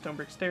inside of those stone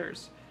brick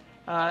stairs.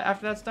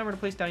 After that's done, we're going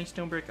to place down a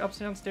stone brick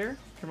upside down stair,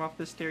 come off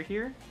this stair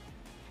here,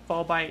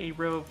 followed by a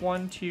row of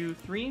 1, 2,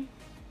 3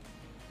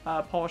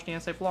 polished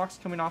andesite blocks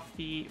coming off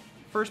the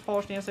first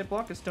polished andesite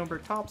block, a stone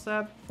brick top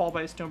slab, followed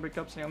by a stone brick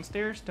upside down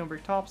stair, stone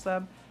brick top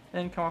slab,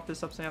 and then come off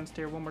this upside down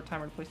stair one more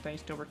time. We're going to place down a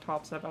stone brick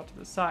top slab out to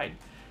the side.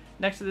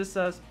 Next to this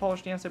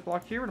polished andesite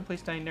block here, we're going to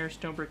place down another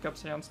stone brick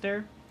upside down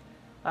stair,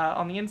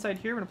 On the inside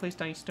here, we're going to place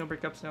down a stone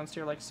brick upside down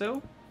stair like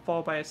so,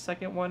 followed by a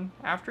second one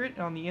after it.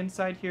 And on the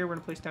inside here, we're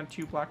going to place down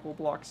 2 black wool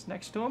blocks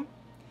next to them.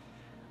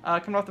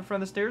 Coming off the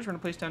front of the stairs, we're going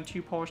to place down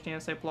 2 polished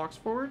andesite blocks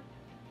forward,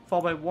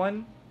 followed by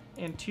 1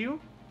 and 2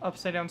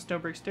 upside down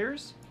stone brick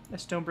stairs, a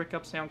stone brick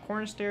upside down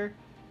corner stair,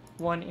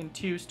 1 and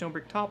 2 stone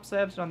brick top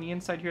slabs. And on the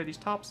inside here, these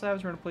top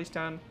slabs, we're going to place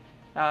down,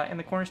 in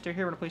the corner stair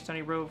here, we're going to place down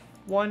a row of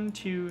 1,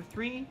 2,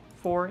 3,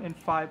 4, and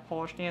 5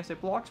 polished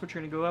andesite blocks, which are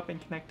going to go up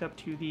and connect up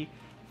to the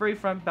very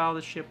front bow of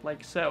the ship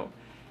like so.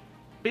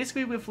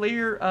 Basically, with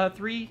layer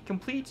 3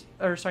 complete,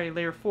 or sorry,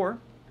 layer 4,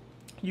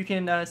 you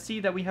can see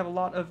that we have a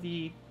lot of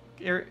the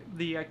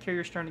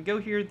carrier starting to go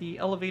here, the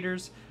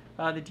elevators,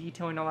 the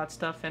detailing, all that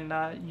stuff, and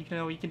you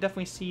can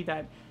definitely see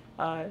that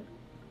a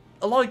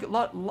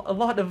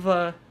lot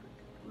of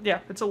yeah,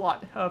 it's a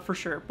lot for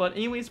sure. But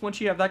anyways,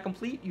 once you have that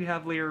complete, you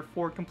have layer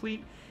 4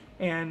 complete,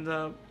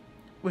 and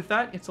with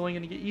that, it's only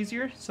going to get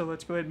easier. So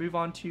let's go ahead and move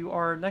on to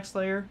our next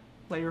layer,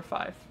 layer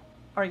 5.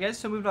 Alright guys,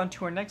 so moving on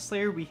to our next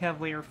layer, we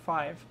have layer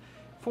 5.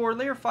 For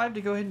layer 5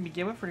 to go ahead and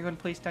begin with, we're going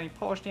to place down a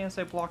polished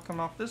andesite block coming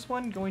off this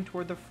one, going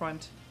toward the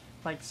front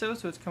like so,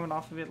 so it's coming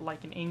off of it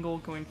like an angle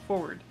going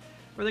forward.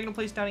 We're then going to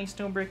place down a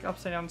stone brick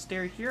upside down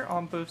stair here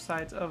on both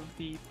sides of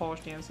the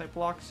polished andesite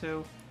block,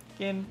 so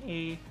again,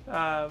 a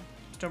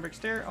stone brick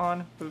stair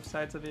on both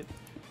sides of it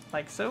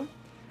like so.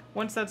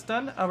 Once that's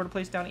done, we're going to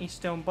place down a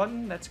stone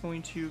button that's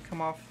going to come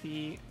off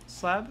the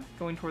slab,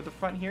 going toward the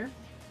front here.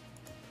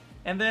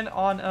 And then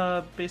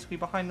on basically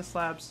behind the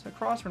slabs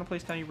across, we're going to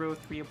place down a row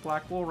 3 of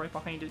black wool right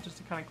behind it just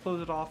to kind of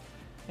close it off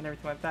and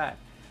everything like that.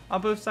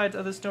 On both sides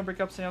of the stone brick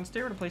upside down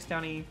stair, we're going to place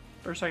down a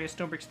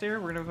stone brick stair.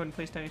 We're going to go ahead and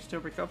place down a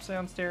stone brick upside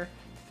down stair,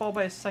 followed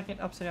by a second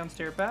upside down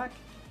stair back.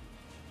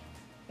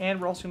 And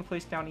we're also going to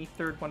place down a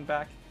third one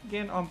back,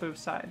 again on both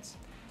sides.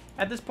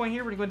 At this point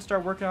here, we're going to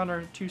start working on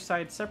our 2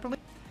 sides separately.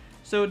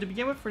 So to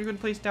begin with, we're going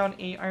to place down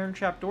a iron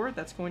trap door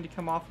that's going to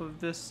come off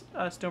of this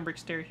stone brick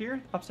stair here,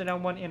 upside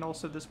down one, and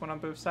also this one on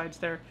both sides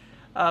there.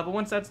 But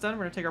once that's done,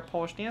 we're going to take our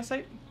polished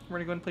andesite. We're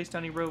going to go and place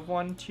down a row of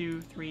 1,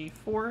 2, 3,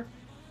 4,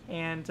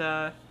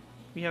 and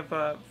we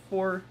have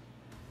 4.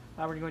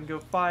 We're going to go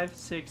 5,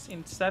 6,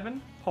 and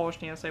 7 polished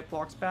andesite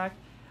blocks back.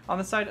 On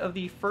the side of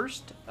the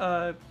first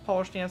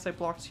polished andesite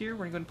blocks here,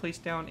 we're going to place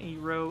down a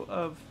row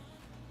of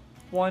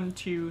 1,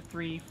 2,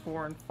 3,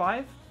 4, and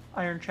 5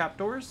 iron trap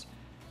doors.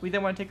 We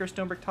then want to take our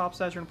stone brick top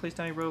slabs. We're going to place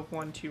down a row of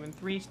 1, 2, and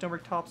 3 stone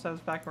brick top slabs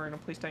back. We're going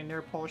to place down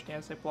another polished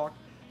andesite block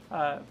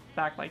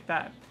back like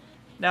that.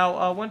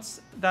 Now,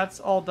 once that's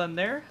all done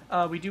there,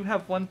 we do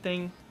have one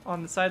thing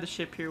on the side of the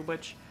ship here,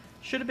 which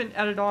should have been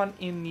added on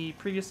in the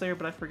previous layer,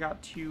 but I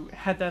forgot to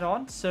add that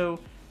on. So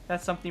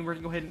that's something we're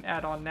going to go ahead and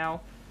add on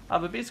now.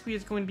 But basically,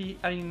 it's going to be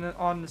adding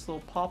on this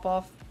little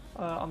pop-off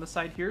on the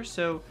side here.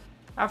 So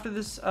after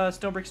this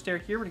stone brick stair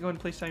here, we're going to go ahead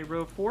and place down a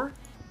row of 4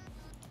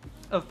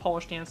 of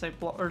polished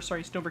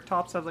andesite stone brick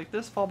top slabs like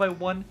this, followed by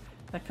one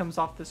that comes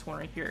off this one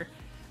right here.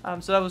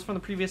 So that was from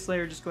the previous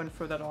layer, just going to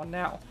throw that on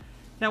now.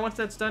 Now once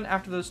that's done,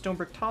 after those stone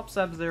brick top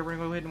slabs there, we're going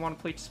to go ahead and want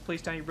to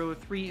place down a row of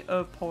 3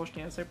 of polished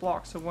andesite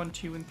blocks. So 1,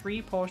 2, and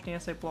 3 polished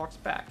andesite blocks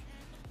back.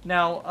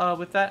 Now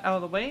with that out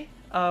of the way,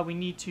 we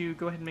need to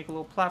go ahead and make a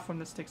little platform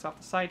that sticks off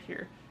the side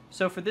here.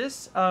 So for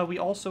this, we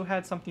also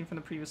had something from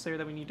the previous layer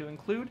that we need to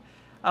include.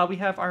 We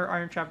have our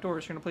iron trap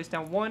doors. We're going to place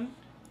down one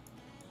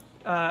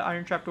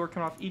iron trap door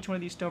coming off each one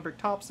of these stone brick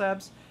top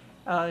slabs,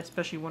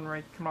 especially one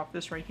right coming off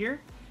this right here.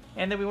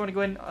 And then we want to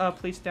go ahead and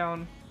place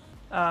down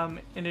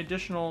an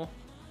additional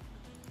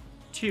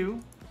 2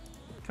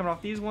 coming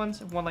off these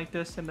ones, one like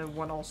this, and then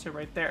one also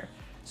right there.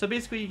 So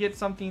basically you get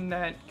something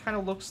that kind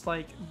of looks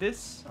like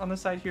this on the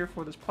side here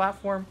for this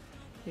platform.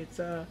 It's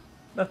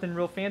nothing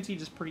real fancy,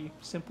 just pretty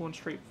simple and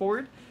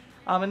straightforward.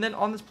 And then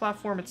on this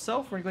platform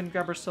itself, we're going to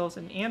grab ourselves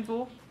an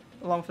anvil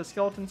along with a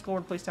skeleton skull.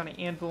 We're going to place down an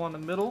anvil on the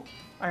middle,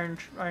 iron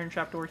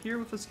trapdoor here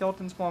with a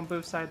skeleton skull on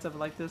both sides of it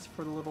like this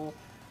for the little,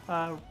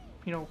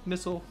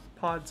 missile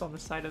pods on the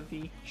side of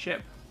the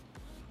ship.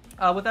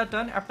 With that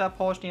done, after that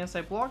polished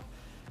andesite block,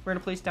 we're going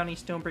to place down a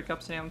stone brick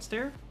upside down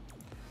stair,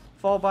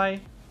 followed by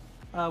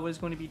what is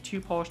going to be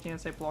 2 polished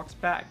andesite blocks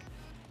back.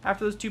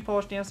 After those 2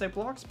 polished andesite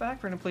blocks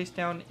back, we're going to place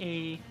down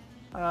a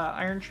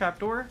iron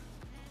trapdoor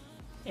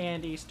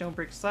and a stone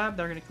brick slab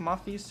that are going to come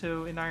off these.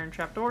 So an iron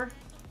trapdoor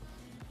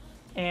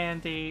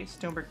and a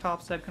stone brick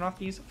top slab come off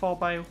these, followed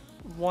by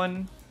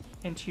 1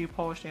 and 2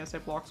 polished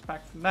andesite blocks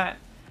back from that.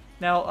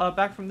 Now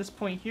back from this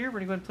point here, we're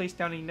going to go and place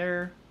down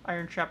another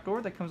iron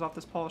trapdoor that comes off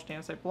this polished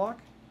andesite block,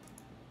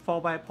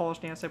 followed by a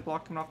polished andesite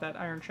block coming off that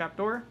iron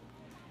trapdoor,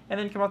 and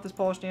then come off this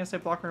polished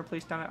andesite block, we're going to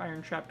place down an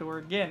iron trapdoor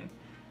again.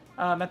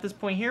 At this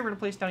point here, we're going to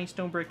place down a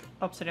stone brick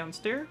upside down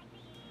stair.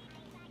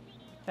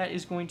 That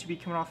is going to be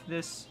coming off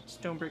this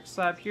stone brick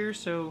slab here,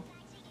 so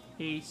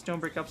a stone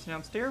brick upside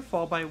down stair,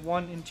 followed by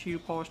 1 and 2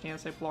 polished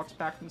andesite blocks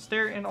back from the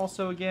stair, and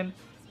also again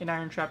an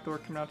iron trapdoor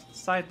coming out to the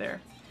side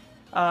there.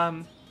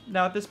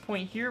 Now at this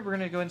point here, we're going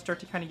to go and start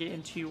to kind of get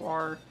into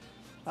our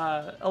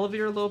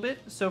elevator a little bit.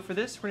 So for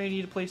this, we're going to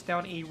need to place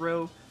down a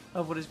row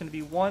of what is going to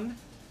be 1,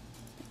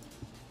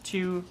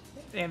 2,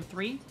 and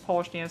 3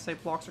 polished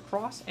andesite blocks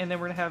across, and then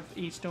we're going to have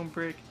a stone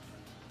brick,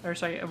 or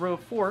sorry, a row of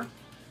 4,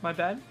 my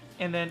bad,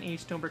 and then a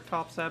stone brick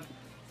top slab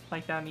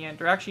like that in the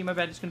end. Or actually, my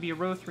bad, it's going to be a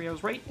row of 3, I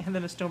was right, and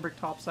then a stone brick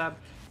top slab.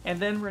 And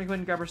then we're going to go ahead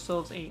and grab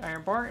ourselves a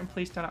iron bar and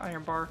place down an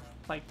iron bar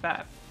like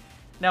that.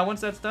 Now,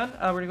 once that's done,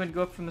 we're going to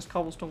go up from this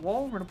cobblestone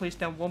wall. We're going to place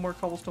down one more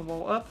cobblestone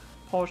wall up,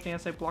 polished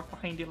andesite block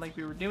behind it like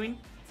we were doing.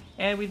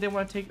 And we then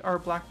want to take our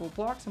black wool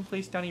blocks and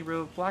place down a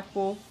row of black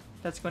wool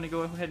that's going to go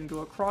ahead and go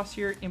across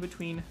here in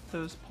between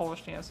those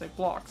polished andesite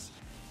blocks.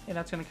 And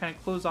that's going to kind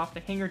of close off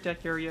the hangar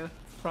deck area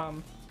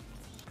from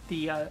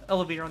the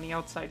elevator on the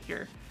outside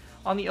here.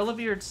 On the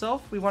elevator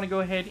itself, we want to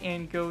go ahead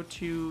and go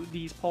to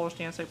these polished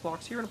andesite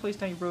blocks here. We're going to place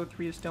down a row of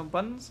 3 of stone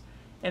buttons.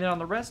 And then on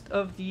the rest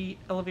of the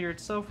elevator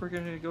itself, we're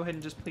going to go ahead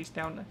and just place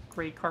down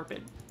gray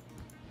carpet.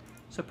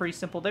 So pretty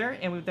simple there.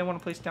 And we then want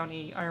to place down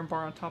a iron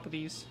bar on top of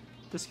these.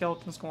 The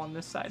skeletons go on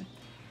this side.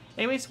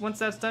 Anyways, once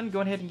that's done,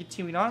 go ahead and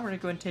continuing on. We're going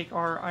to go ahead and take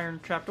our iron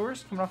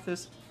trapdoors coming off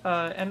this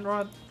end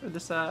rod, or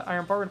this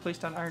iron bar. We're going to place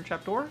down iron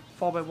trapdoor,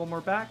 followed by one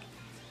more back.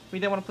 We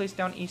then want to place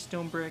down a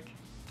stone brick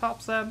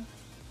top slab.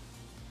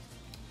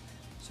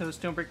 So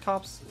stone brick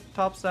top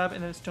slab,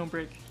 and then a stone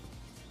brick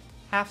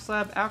half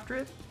slab after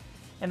it.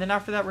 And then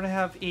after that, we're going to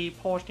have a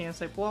polished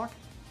andesite block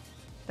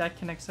that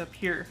connects up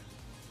here.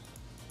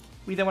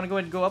 We then want to go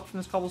ahead and go up from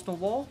this cobblestone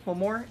wall, one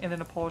more, and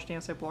then a polished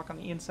andesite block on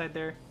the inside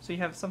there. So you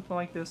have something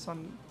like this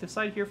on this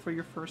side here for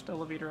your first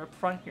elevator up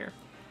front here.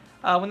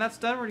 When that's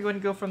done, we're going to go ahead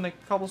and go from the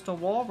cobblestone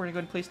wall. We're going to go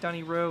ahead and place down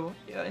a row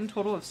in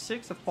total of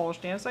 6 of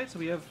polished andesite. So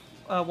we have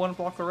one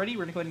block already.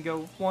 We're going to go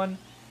ahead and go 1,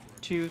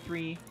 2,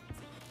 3,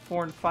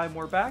 4, and 5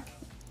 more back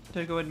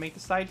to go ahead and make the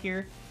side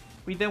here.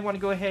 We then want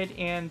to go ahead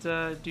and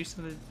do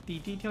some of the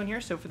detailing here.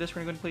 So for this,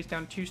 we're going to go ahead and place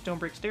down 2 stone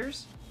brick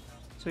stairs.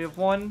 So we have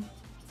 1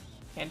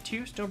 and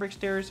 2 stone brick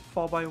stairs,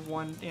 followed by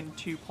 1 and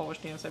 2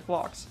 polished andesite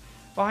blocks.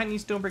 Behind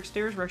these stone brick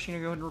stairs, we're actually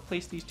going to go ahead and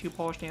replace these 2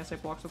 polished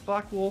andesite blocks with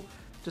black wool,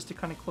 just to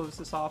kind of close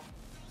this off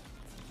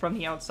from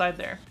the outside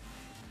there.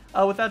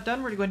 With that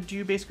done, we're going to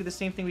do basically the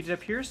same thing we did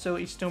up here. So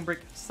a stone brick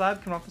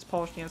slab coming off this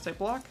polished andesite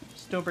block,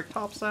 stone brick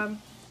top slab.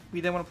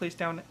 We then want to place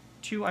down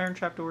 2 iron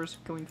trapdoors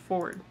going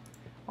forward.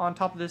 On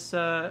top of this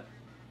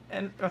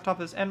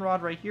end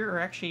rod right here, or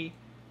actually,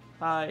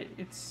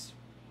 it's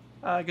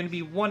going to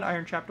be 1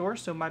 iron trapdoor,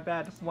 so my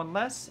bad, 1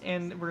 less,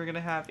 and we're going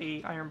to have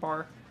a iron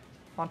bar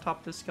on top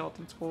of this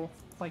skeleton skull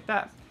like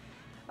that.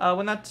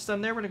 When that's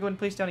done there, we're going to go ahead and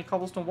place down a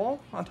cobblestone wall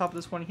on top of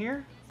this one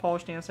here,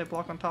 polished andesite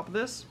block on top of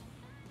this.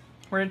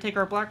 We're going to take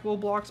our black wool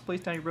blocks,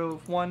 place down a row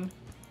of 1,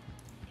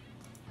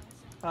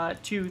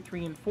 2,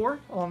 3, and 4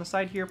 along the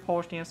side here,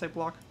 polished andesite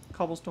block,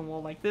 cobblestone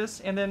wall like this,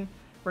 and then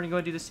we're going to go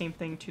and do the same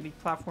thing to the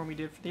platform we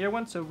did for the other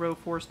one, so row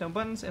 4 stone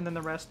buttons, and then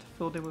the rest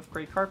filled in with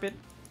gray carpet,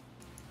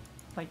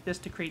 like this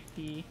to create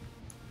the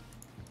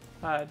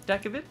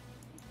deck of it.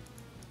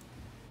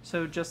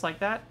 So just like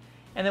that.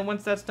 And then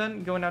once that's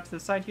done, going out to the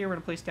side here, we're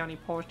going to place down a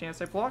polished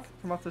andesite block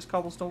from off this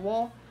cobblestone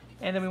wall,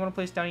 and then we want to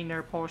place down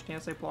another polished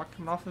andesite block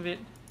coming off of it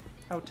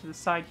out to the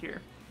side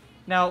here.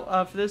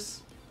 Now, for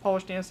this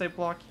polished andesite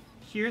block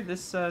here,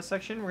 this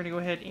section, we're going to go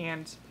ahead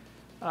and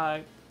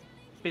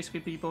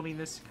basically be building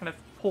this kind of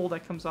pole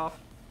that comes off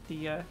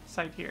the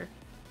side here.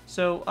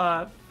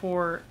 So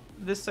for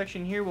this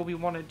section here, what we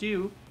want to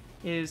do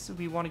is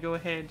we want to go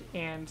ahead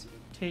and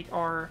take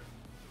our,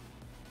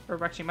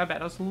 or actually my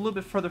bad, I was a little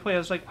bit further away. I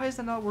was like, why is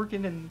that not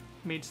working? And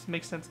it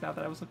makes sense now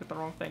that I was looking at the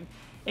wrong thing.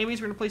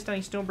 Anyways, we're going to place down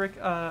a stone brick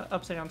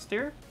upside down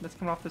stair that's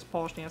coming off this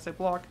polished andesite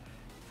block,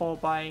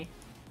 followed by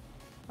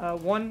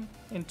 1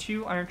 and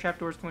 2 iron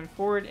trapdoors going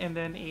forward, and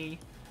then a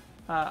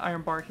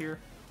iron bar here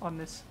on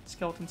this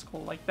skeleton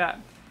skull like that.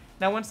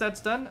 Now once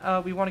that's done,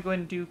 we want to go ahead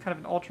and do kind of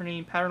an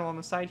alternating pattern along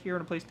the side here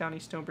and place down a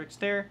stone brick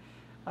stair.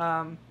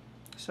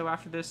 So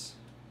after this,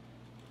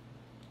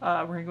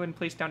 we're going to go ahead and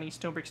place down a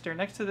stone brick stair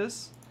next to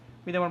this.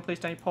 We then want to place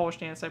down a polished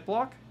andesite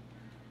block,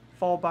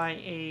 followed by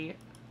a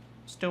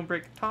stone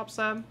brick top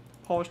slab,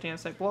 polished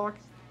andesite block,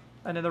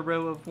 another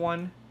row of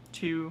 1,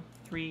 2,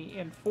 3,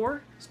 and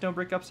 4 stone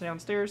brick upside down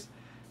stairs.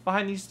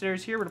 Behind these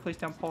stairs here, we're going to place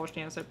down polished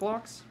andesite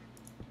blocks.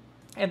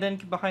 And then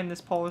behind this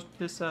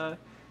stone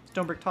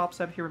brick top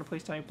slab here, we're going to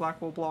place down a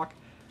black wool block,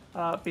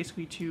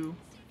 basically to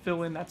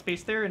fill in that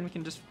space there, and we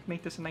can just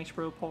make this a nice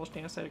row of polished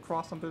andesite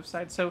across on both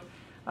sides. So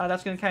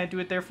that's going to kind of do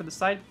it there for the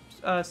side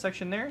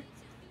section there.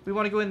 We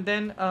want to go ahead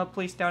and then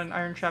place down an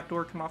iron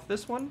trapdoor come off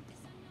this one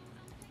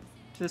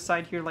to the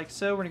side here like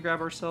so. We're going to grab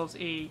ourselves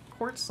a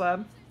quartz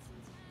slab,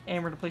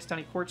 and we're going to place down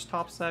a quartz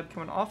top slab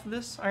coming off of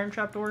this iron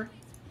trapdoor,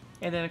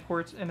 and then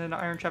an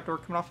iron trapdoor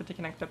coming off it to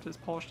connect up to this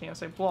polished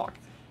andesite block.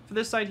 For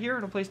this side here,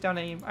 we're going to place down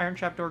an iron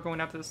trapdoor going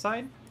out to the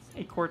side,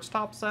 a quartz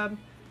top slab.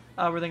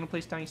 We're then going to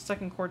place down a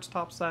second quartz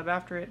top slab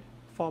after it,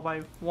 followed by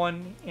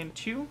 1 and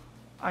 2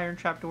 iron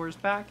trapdoors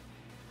back.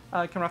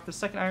 Coming off the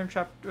second iron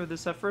trapdoor,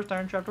 this first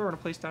iron trapdoor, we're going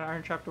to place down an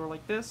iron trapdoor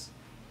like this,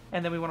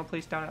 and then we want to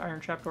place down an iron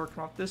trapdoor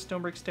coming off this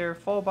stone brick stair,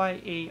 followed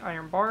by a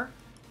iron bar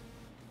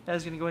that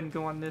is going to go ahead and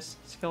go on this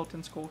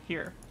skeleton skull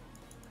here.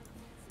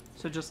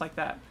 So just like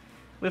that.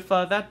 With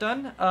that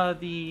done,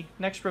 the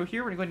next row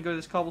here, we're going to go to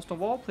this cobblestone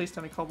wall, place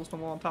down a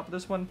cobblestone wall on top of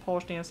this one,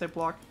 polished andesite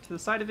block to the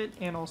side of it,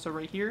 and also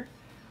right here.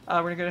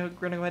 We're going to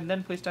go ahead and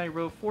then place down a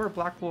row of 4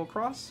 black wool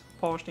across,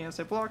 polished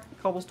andesite block,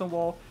 cobblestone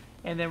wall,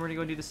 and then we're going to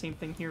go and do the same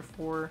thing here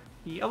for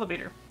the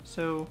elevator.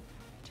 So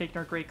taking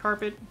our gray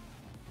carpet,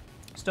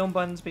 stone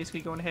buttons,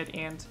 basically going ahead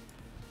and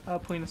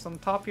putting this on the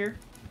top here.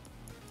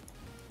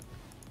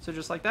 So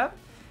just like that.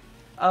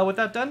 With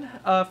that done,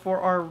 for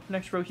our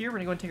next row here, we're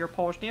going to go and take our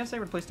polished andesite. We're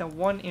going to place down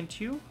 1 and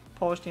 2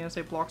 polished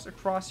andesite blocks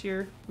across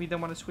here. We then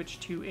want to switch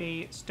to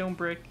a stone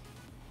brick,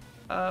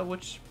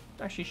 which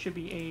actually should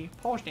be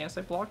a polished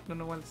andesite block. Don't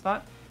know when it's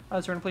not. So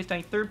we're going to place down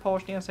a third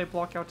polished andesite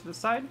block out to the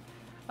side.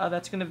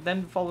 That's going to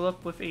then follow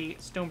up with a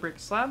stone brick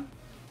slab.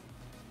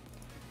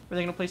 We're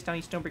then going to place down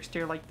a stone brick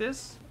stair like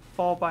this,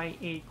 followed by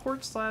a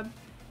quartz slab.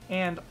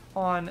 And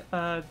on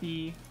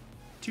the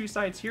 2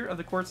 sides here of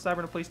the quartz slab,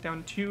 we're going to place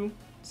down 2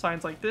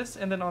 signs like this,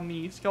 and then on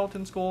the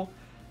skeleton skull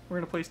we're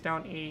going to place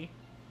down a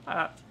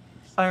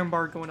iron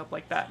bar going up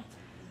like that.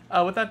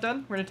 With that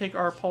done, we're going to take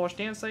our polished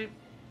andesite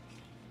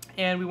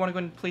and we want to go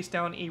and place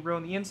down a row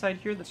on the inside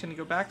here that's going to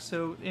go back.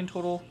 So in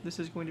total this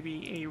is going to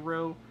be a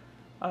row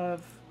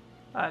of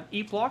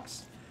 8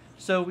 blocks.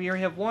 So we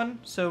already have 1,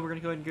 so we're going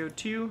to go ahead and go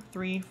 2,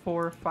 3,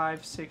 4,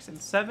 5, 6, and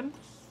 7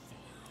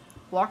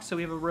 blocks. So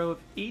we have a row of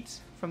 8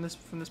 from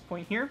this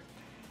point here,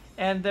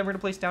 and then we're going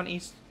to place down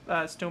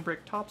a stone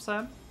brick top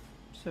slab.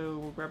 So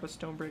we'll grab a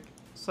stone brick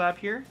slab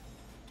here,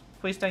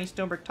 place down a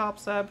stone brick top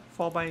slab,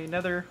 followed by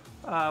another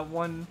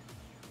 1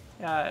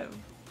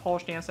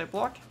 polished andesite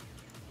block.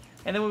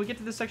 And then when we get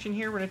to this section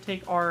here, we're going to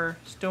take our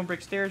stone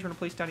brick stairs. We're going to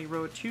place down a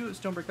row of 2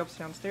 stone brick upside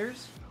down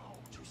stairs.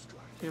 So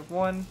we have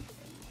 1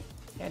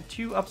 and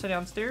 2 upside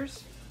down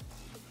stairs.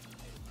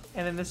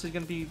 And then this is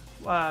going to be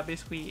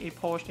basically a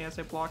polished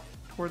andesite block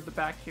toward the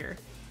back here.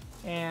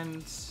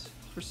 And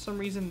for some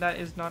reason that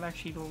is not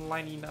actually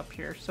lining up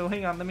here. So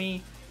hang on, let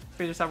me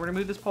figure this out. We're going to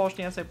move this polished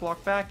andesite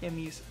block back and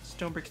these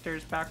stone brick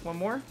stairs back 1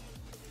 more.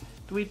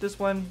 Delete this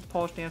one,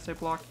 polished andesite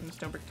block, and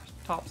stone brick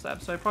top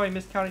slab. So I probably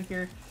miscounted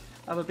here,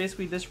 but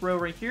basically this row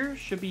right here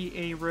should be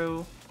a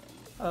row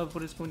of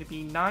what is going to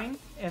be 9.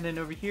 And then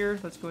over here,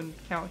 let's go and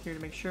count here to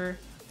make sure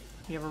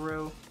we have a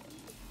row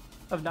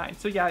of 9.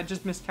 So yeah, I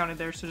just miscounted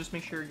there, so just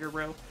make sure your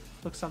row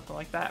looks something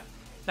like that.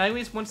 Now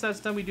anyways, once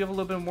that's done, we do have a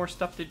little bit more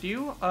stuff to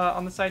do.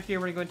 On the side here,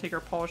 we're going to go and take our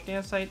polished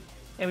andesite,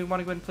 and we want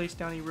to go ahead and place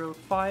down a row of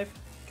 5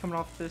 coming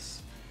off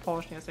this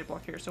polished andesite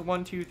block here. So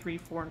 1, 2, 3,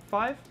 4, and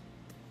 5.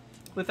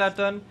 With that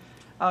done,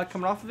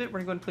 coming off of it,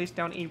 we're going to go and place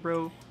down a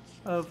row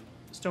of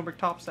stone brick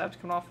top slabs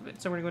coming off of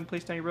it. So we're going to go and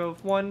place down a row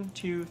of 1,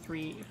 2,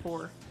 3,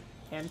 4,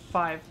 and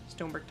 5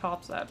 stone brick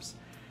top slabs.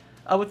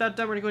 With that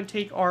done, we're going to go and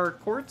take our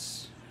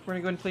quartz. We're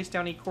going to go and place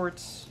down a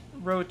quartz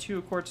row of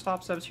 2 quartz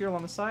top slabs here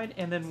along the side,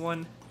 and then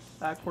 1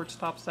 quartz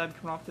top slab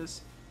coming off this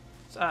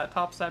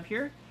top slab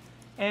here.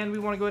 And we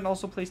want to go ahead and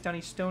also place down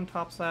a stone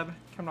top slab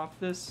coming off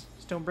this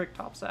stone brick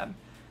top slab.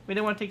 We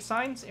then want to take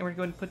signs, and we're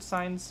going to put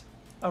signs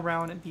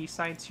around the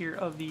sides here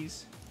of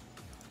these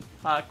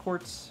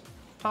quartz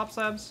top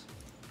slabs.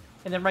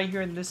 And then right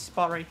here in this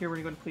spot right here,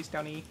 we're going to place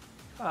down a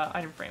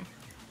item frame.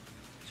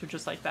 So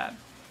just like that.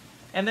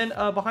 And then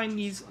behind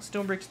these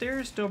stone brick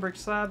stairs, stone brick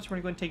slabs, we're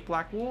going to go and take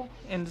black wool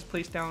and just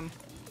place down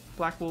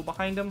black wool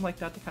behind them like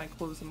that to kind of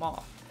close them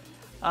off.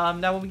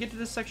 Now when we get to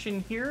this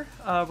section here,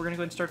 we're going to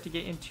go and start to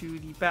get into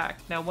the back.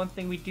 Now one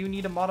thing we do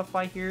need to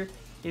modify here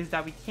is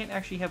that we can't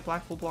actually have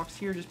black wool blocks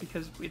here just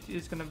because it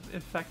is going to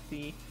affect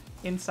the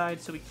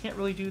inside, so we can't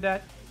really do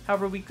that.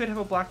 However, we could have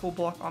a black wool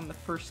block on the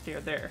first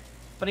stair there.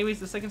 But anyways,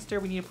 the second stair,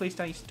 we need to place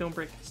down a stone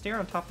brick stair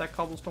on top of that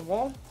cobblestone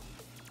wall,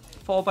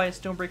 followed by a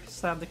stone brick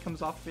slab that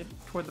comes off of it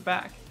toward the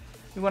back.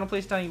 We want to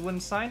place down a wooden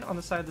sign on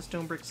the side of the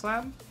stone brick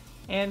slab,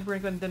 and we're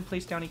going to then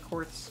place down a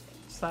quartz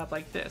slab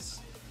like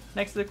this.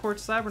 Next to the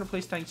quartz slab, we're going to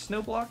place down a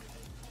snow block,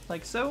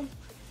 like so.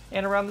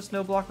 And around the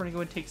snow block, we're going to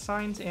go and take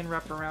signs and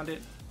wrap it around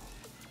it,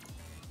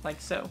 like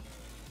so.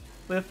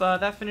 With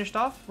that finished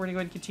off, we're going to go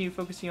ahead and continue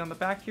focusing on the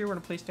back here. We're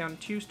going to place down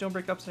 2 stone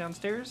brick upside down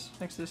stairs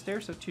next to the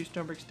stairs, so 2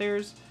 stone brick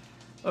stairs.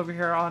 Over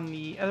here on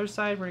the other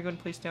side, we're going to go ahead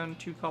and place down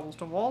 2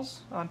 cobblestone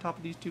walls on top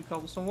of these 2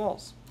 cobblestone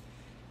walls.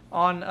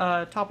 On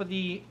top of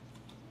the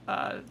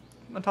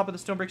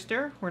stone brick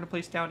stair, we're going to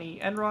place down a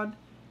end rod,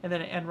 and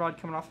then an end rod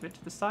coming off of it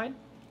to the side.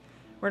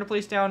 We're going to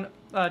place down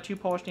 2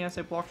 polished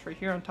andesite blocks right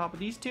here on top of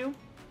these 2.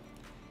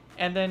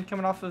 And then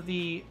coming off of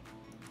the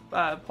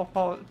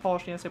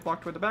polished andesite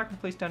block toward the back, we'll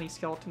place down a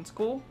skeleton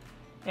skull.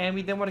 And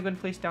we then want to go and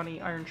place down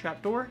an iron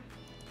trap door.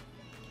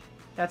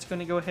 That's going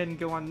to go ahead and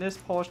go on this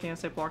polished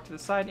andesite block to the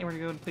side, and we're going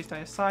to go and place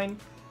down a sign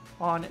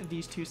on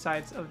these 2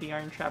 sides of the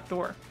iron trap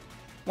door.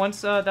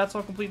 Once that's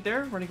all complete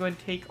there, we're going to go ahead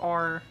and take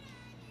our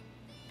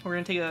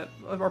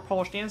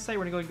polished andesite.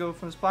 We're going to go and go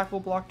from this black wool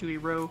block to a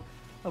row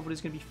of what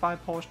is going to be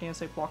 5 polished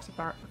andesite blocks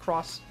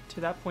across to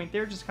that point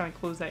there, just kind of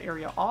close that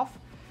area off.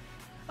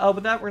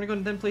 With that, we're going to go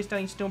and then place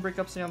down a stone brick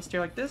upside down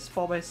stair like this,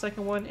 followed by a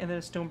second one, and then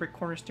a stone brick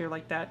corner stair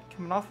like that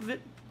coming off of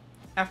it.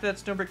 After that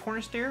stone brick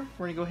corner stair,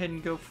 we're going to go ahead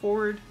and go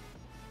forward.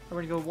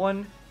 We're going to go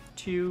 1,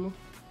 2,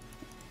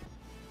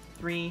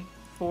 3,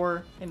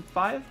 4, and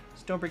 5.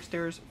 Stone brick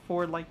stairs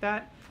forward like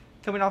that.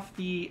 Coming off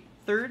the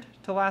third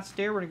to last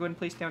stair, we're going to go ahead and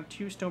place down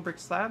 2 stone brick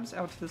slabs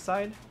out to the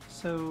side.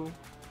 So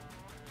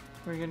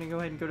we're going to go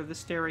ahead and go to this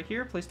stair right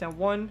here, place down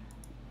 1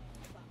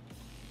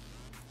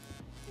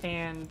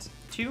 and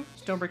 2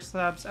 stone brick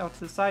slabs out to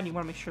the side. You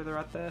want to make sure they're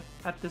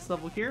at this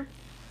level here.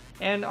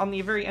 And on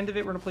the very end of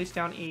it, we're going to place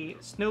down a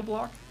snow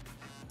block.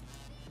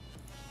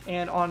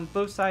 And on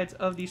both sides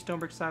of these stone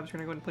brick slabs, we're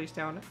going to go ahead and place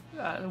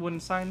down wooden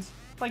signs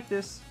like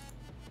this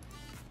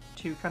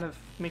to kind of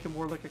make it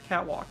more like a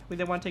catwalk. We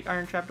then want to take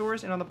iron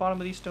trapdoors, and on the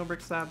bottom of these stone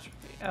brick slabs,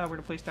 we're going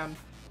to place down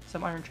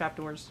some iron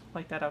trapdoors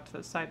like that out to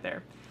the side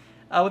there.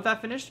 With that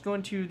finished, go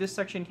into this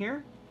section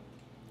here.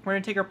 We're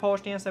going to take our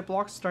polished andesite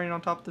blocks, starting on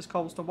top of this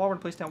cobblestone wall. We're going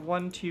to place down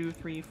 1, 2,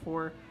 3,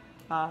 4,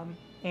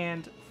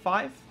 and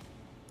 5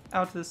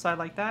 out to the side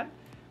like that.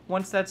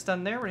 Once that's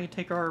done there, we're going to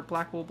take our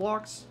black wool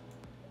blocks.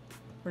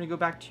 We're going to go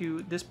back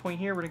to this point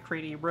here. We're going to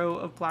create a row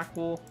of black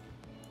wool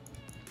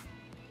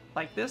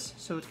like this.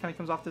 So it kind of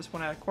comes off this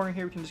one at a corner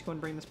here. We can just go and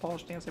bring this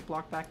polished andesite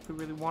block back if we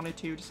really wanted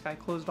to. Just kind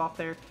of close it off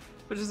there.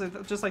 But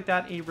just like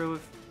that, a row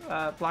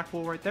of black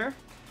wool right there.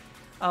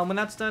 When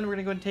that's done, we're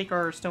going to go and take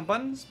our stone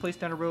buttons, place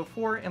down a row of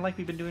 4, and like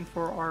we've been doing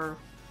for our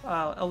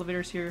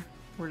elevators here,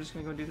 we're just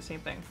going to go and do the same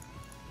thing.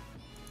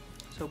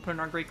 So putting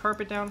our gray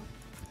carpet down,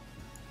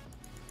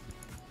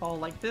 all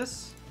like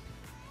this,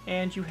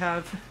 and you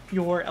have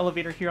your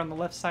elevator here on the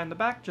left side and the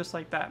back, just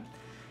like that.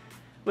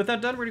 With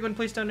that done, we're going to go and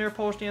place down our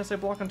polished andesite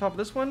block on top of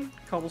this one,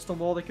 cobblestone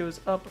wall that goes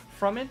up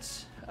from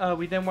it.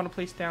 We then want to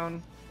place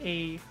down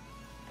a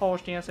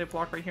polished andesite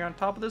block right here on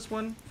top of this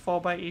one,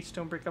 followed by a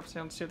stone brick upside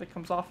down stair that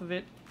comes off of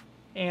it.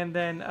 And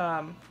then,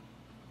 or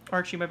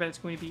actually, my bad, it's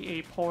going to be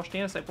a polished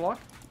andesite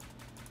block.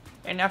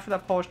 And after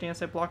that polished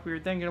andesite block, we are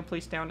then going to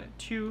place down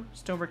 2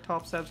 stone brick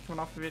top slabs coming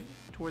off of it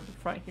toward the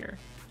front here.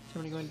 So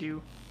we're going to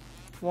do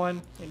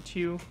 1 and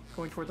 2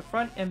 going toward the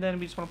front, and then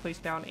we just want to place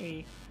down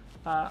a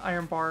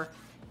iron bar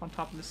on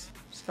top of this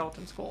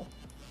skeleton skull.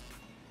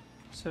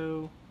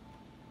 So,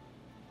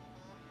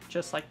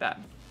 just like that.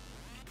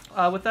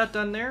 With that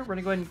done there, we're going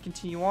to go ahead and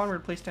continue on. We're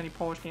going to place down a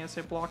polished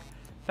andesite block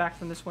back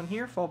from this one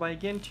here, followed by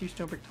again 2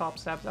 stone brick top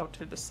slabs out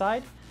to the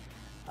side.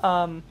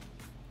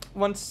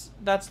 Once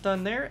that's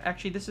done there,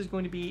 actually this is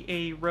going to be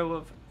a row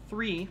of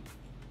 3.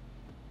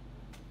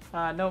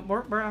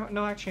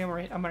 No, actually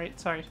I'm right,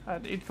 sorry.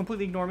 It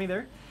completely ignore me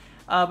there.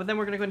 But then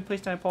we're going to go ahead and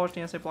place down a polished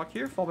andesite block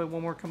here, followed by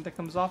one more that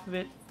comes off of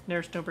it.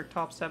 There's stone brick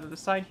top slab to the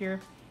side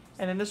here.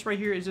 And then this right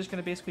here is just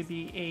going to basically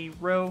be a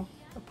row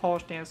of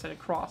polished andesite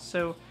across.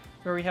 So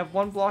where we have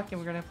 1 block, and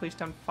we're going to place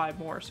down 5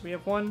 more. So we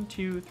have 1,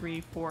 2,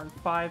 3, 4, and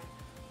 5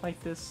 like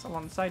this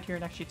along the side here,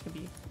 and actually it's going to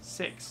be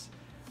 6.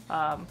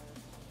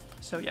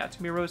 So yeah, it's going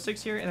to be a row of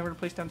 6 here, and then we're going to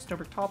place down stone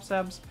brick top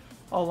slabs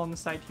all along the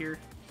side here,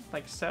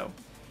 like so.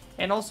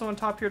 And also on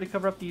top here, to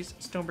cover up these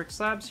stone brick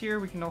slabs here,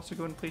 we can also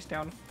go and place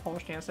down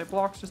polished andesite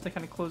blocks just to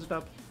kind of close it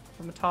up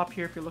from the top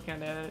here. If you're looking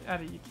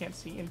at it, you can't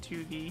see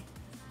into the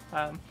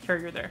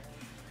carrier there.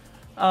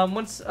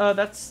 Once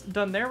that's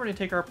done there, we're going to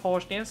take our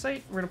polished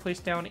andesite. We're going to place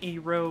down a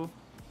row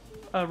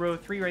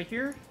 3 right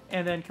here,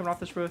 and then coming off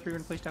this row 3, we're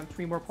going to place down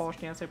 3 more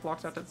polished andesite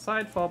blocks out to the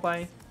side, followed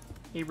by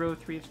a row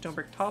 3 of stone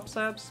brick top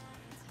slabs.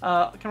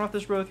 Coming off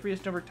this row 3 of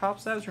stone brick top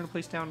slabs, we're going to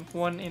place down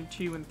 1 and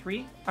 2 and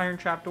 3 iron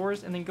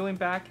trapdoors, and then going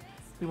back,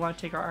 we want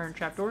to take our iron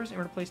trapdoors, and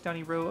we're going to place down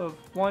a row of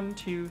 1,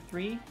 2,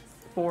 3,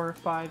 4,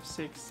 5,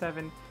 6,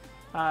 7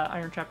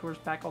 iron trapdoors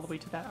back all the way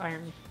to that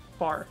iron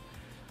bar.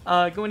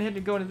 Going ahead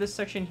and go into this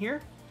section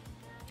here,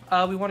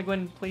 we want to go ahead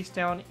and place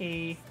down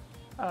a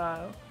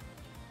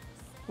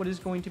what is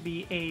going to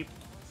be a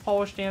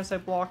polished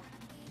andesite block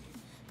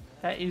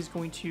that is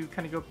going to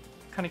kind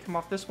of come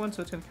off this one,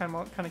 so it's going to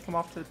kind of come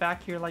off to the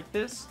back here like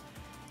this.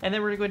 And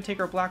then we're going to go ahead and take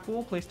our black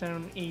wool, place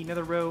down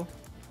another row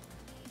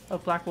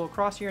of black wool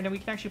across here, and then we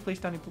can actually place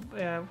down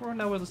well,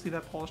 no, let's leave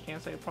that polished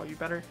andesite, it'll probably be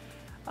better.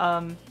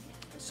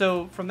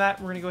 So from that,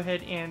 we're going to go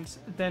ahead and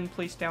then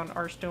place down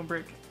our stone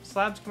brick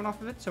slabs coming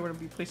off of it. So we're going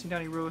to be placing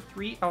down a row of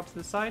 3 out to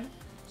the side.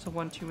 So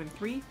 1, 2, and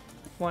 3,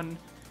 1,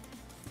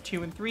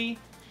 2, and 3,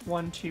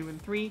 1, 2,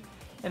 and 3.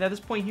 And at this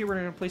point here, we're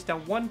going to place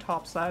down 1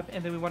 top slab,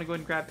 and then we want to go ahead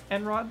and grab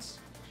end rods.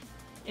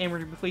 And we're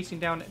going to be placing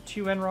down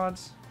 2 end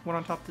rods, 1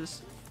 on top of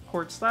this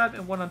quartz slab,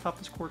 and 1 on top of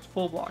this quartz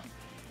full block.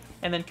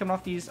 And then coming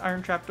off these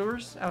iron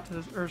trapdoors out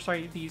to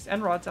these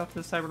end rods out to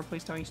the side, we're going to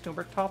place down a stone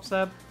brick top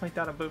slab, like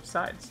that on both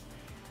sides.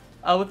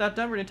 With that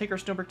done, we're going to take our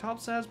stone brick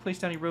top slabs, place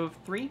down a row of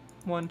 3,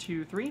 1,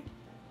 2, 3.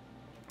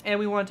 And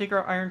we want to take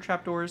our iron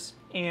trapdoors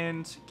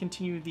and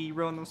continue the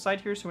row on the side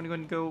here. So we're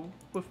going to go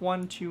with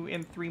 1, 2,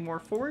 and 3 more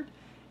forward.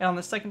 And on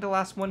the second to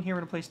last one here,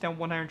 we're going to place down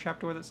 1 iron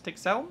trapdoor that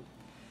sticks out.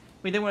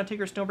 We then want to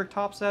take our stone brick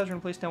top slabs, we're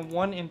going to place down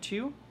 1 and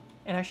 2,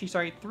 and actually,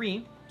 sorry,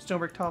 3 stone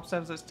brick top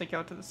slabs that stick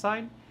out to the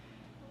side.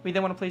 We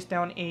then want to place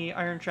down a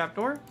iron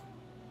trapdoor.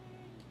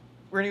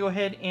 We're going to go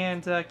ahead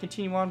and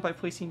continue on by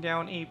placing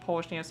down a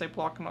polished andesite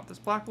block coming off this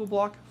black wool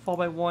block, followed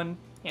by 1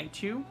 and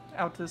 2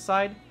 out to the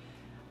side.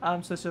 So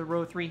this is a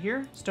row 3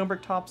 here, stone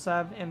brick top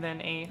slab, and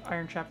then a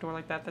iron trapdoor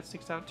like that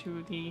sticks out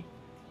to the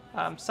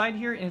side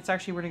here. And it's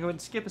actually, we're going to go ahead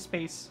and skip a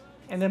space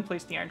and then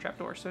place the iron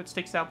trapdoor so it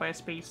sticks out by a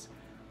space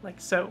like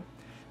so.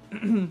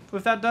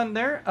 With that done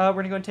there, we're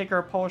going to go and take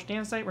our polished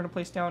andesite. We're going to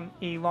place down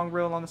a long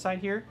row along the side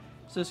here.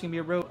 So this is going to be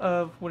a row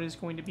of what is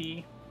going to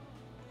be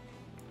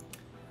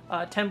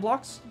 10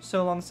 blocks.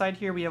 So along the side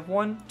here we have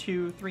 1,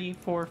 2, 3,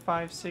 4,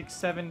 5, 6,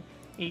 7,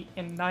 8,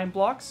 and 9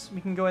 blocks.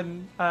 We can go ahead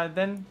and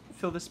then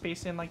fill this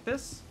space in like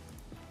this.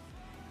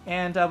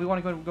 And we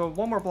want to go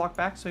one more block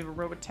back, so we have a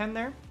row of 10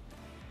 there.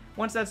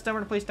 Once that's done,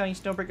 we're going to place down a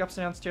stone brick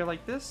upside down stair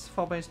like this,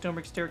 followed by a stone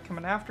brick stair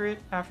coming after it.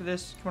 After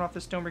this, coming off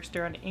the stone brick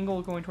stair at an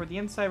angle going toward the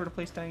inside, we're going to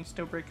place down a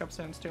stone brick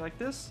upside down stair like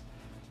this,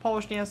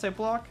 polished andesite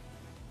block,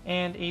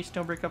 and a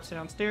stone brick upside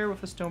down stair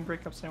with a stone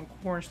brick upside down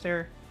corner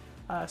stair.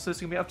 So this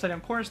is going to be upside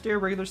down corner stair,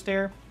 regular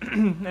stair,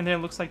 and then it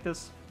looks like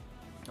this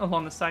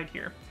along the side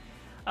here.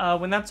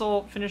 When that's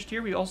all finished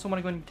here, we also want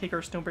to go ahead and take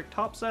our stone brick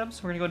top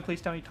slabs. We're going to go ahead and place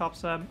down a top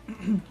slab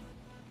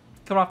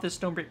coming off this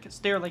stone brick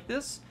stair like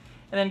this.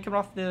 And then coming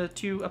off the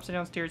 2 upside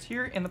down stairs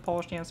here and the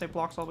polished andesite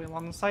blocks all the way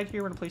along the side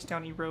here, we're going to place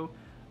down a row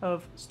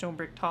of stone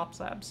brick top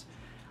slabs.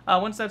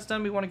 Once that's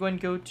done, we want to go ahead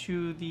and go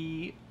to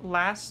the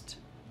last,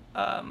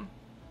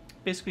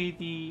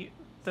 basically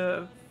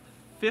the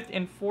 5th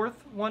and 4th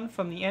one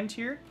from the end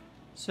here.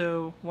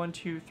 So 1,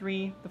 2,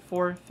 3, the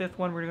 4th, 5th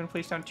one, we're going to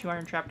place down 2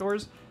 iron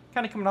trapdoors,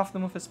 kind of coming off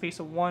them with a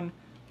space of 1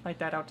 like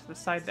that out to the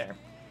side there.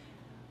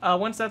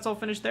 Once that's all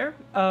finished there,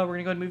 we're going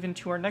to go ahead and move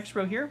into our next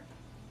row here.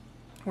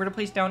 We're going to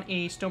place down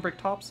a stone brick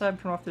top slab,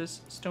 turn off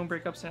this stone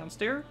brick upside down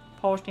stair,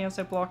 polished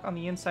andesite block on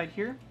the inside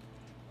here.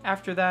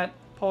 After that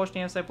polished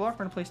andesite block,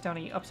 we're going to place down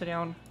a upside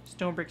down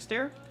stone brick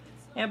stair,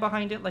 and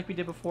behind it, like we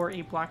did before,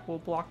 a black wool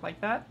block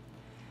like that.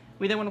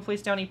 We then want to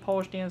place down a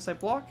polished andesite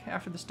block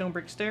after the stone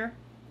brick stair.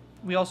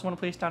 We also want to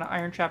place down an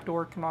iron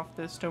trapdoor coming off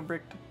the stone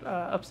brick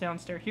upside down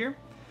stair here.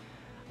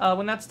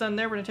 When that's done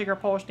there, we're going to take our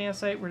polished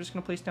andesite, we're just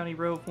going to place down a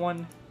row of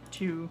 1,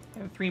 2,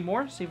 and 3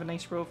 more, so you have a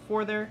nice row of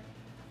 4 there.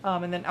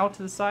 And then out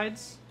to the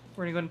sides,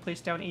 we're going to go ahead and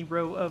place down a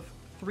row of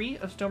 3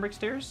 of stone brick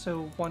stairs,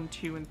 so 1,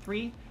 2, and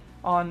 3.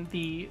 On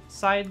the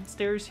side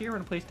stairs here, we're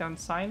going to place down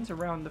signs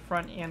around the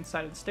front and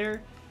side of the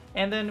stair.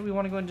 And then we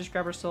want to go ahead and just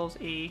grab ourselves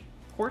a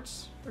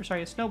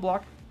snow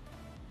block,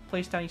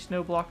 place down a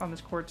snow block on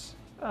this quartz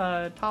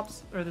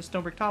tops, or the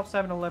stone brick top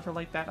slab, and a lever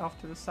like that off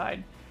to the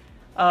side.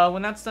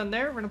 When that's done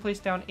there, we're going to place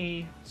down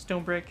a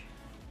stone brick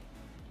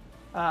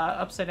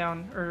upside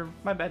down, or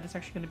my bad, it's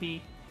actually going to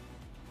be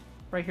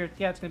right here.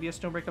 Yeah, it's going to be a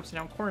stone brick upside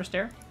down corner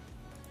stair.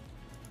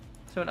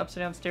 So an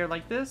upside down stair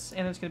like this,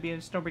 and it's going to be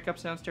a stone brick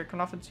upside down stair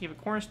coming off it. So you have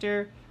a corner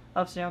stair,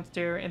 upside down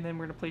stair, and then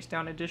we're going to place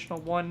down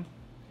additional 1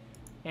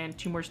 and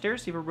 2 more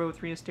stairs. So you have a row of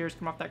 3 of stairs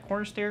coming off that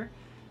corner stair.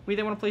 We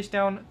then want to place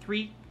down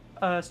 3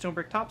 stone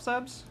brick top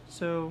slabs.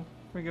 So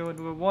we're going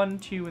to go 1,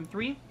 2, and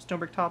 3 stone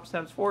brick top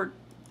slabs forward,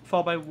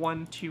 followed by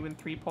 1, 2, and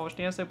 3 polished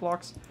andesite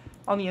blocks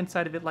on the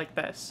inside of it like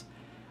this.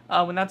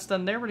 When that's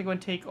done there, we're going to go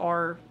and take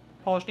our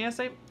polished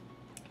andesite,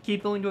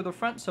 keep building toward the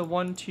front, so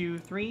 1, 2,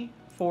 3,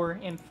 4,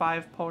 and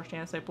 5 polished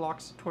andesite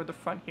blocks toward the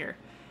front here.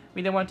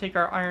 We then want to take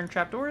our iron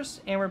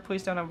trapdoors, and we're going to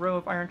place down a row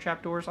of iron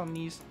trapdoors on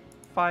these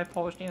 5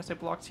 polished andesite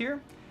blocks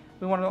here.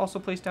 We want to also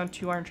place down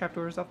 2 iron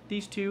trapdoors off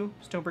these 2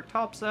 stone brick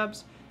top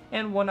slabs,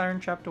 and 1 iron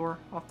trapdoor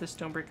off this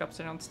stone brick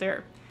upside down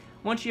stair.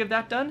 Once you have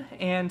that done,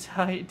 and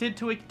it did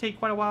take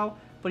quite a while,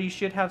 but you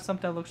should have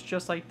something that looks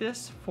just like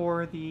this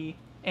for the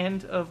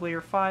end of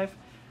layer 5.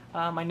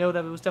 I know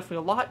that it was definitely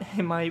a lot,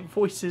 and my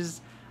voice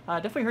is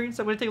definitely hurting,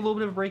 so I'm going to take a little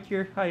bit of a break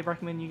here. I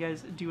recommend you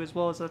guys do as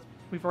well, as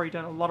we've already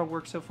done a lot of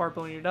work so far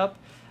building it up.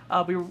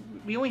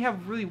 We only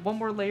have really one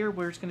more layer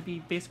where it's going to be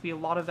basically a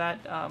lot of that,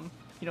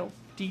 you know,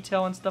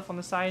 detail and stuff on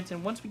the sides,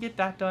 and once we get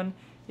that done,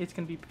 it's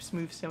going to be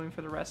smooth sailing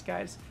for the rest,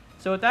 guys.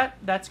 So with that,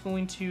 that's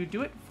going to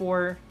do it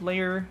for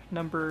layer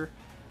number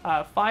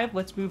 5.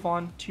 Let's move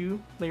on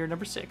to layer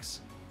number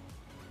 6.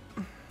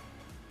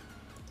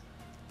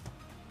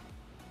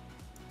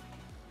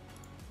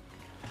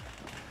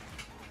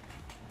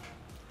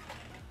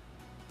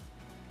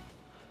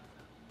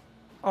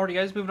 Alright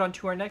guys, moving on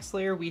to our next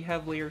layer, we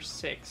have layer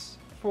 6.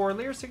 For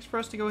layer 6, for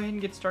us to go ahead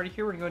and get started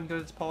here, we're going to go ahead and go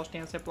to this polished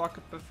andesite block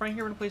up in front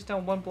here. We're going to place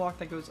down 1 block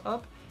that goes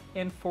up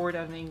and forward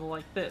at an angle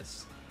like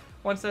this.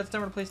 Once that's done,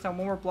 we're going to place down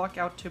 1 more block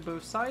out to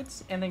both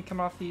sides, and then come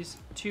off these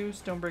 2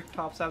 stone brick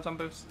top slabs on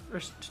both,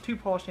 or 2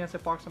 polished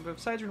andesite blocks on both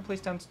sides. We're going to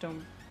place down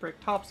stone brick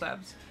top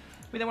slabs.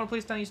 We then want to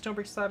place down these stone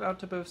brick slab out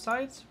to both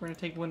sides. We're going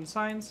to take wooden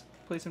signs,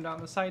 place them down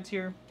on the sides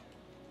here,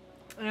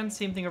 and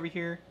same thing over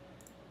here.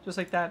 Just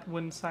like that,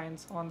 wooden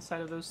signs on the side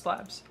of those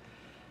slabs.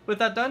 With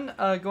that done,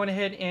 going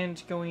ahead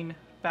and going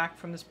back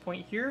from this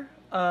point here,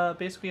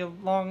 basically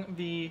along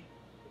the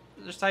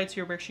sides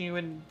here, we're actually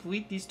going to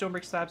delete these stone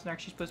brick slabs, and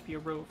actually supposed to be a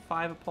row of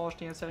 5 of polished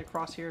andesite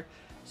across here,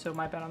 so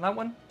my bad on that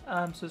one.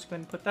 So let's go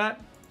ahead and put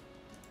that.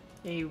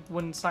 A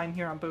wooden sign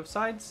here on both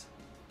sides.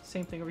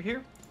 Same thing over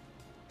here.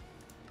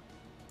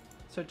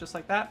 So just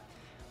like that.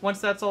 Once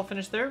that's all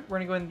finished there, we're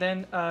going to go ahead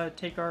and then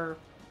take our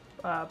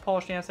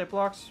polished andesite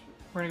blocks.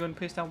 We're going to go ahead and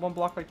place down 1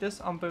 block like this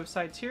on both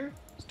sides here.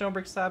 Stone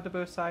brick slab to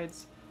both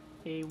sides.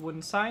 A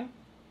wooden sign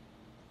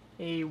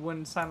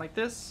like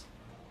this.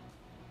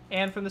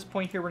 And from this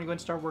point here, we're going to go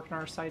and start working on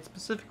our side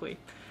specifically.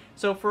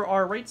 So for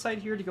our right side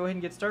here, to go ahead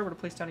and get started, we're going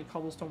to place down a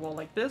cobblestone wall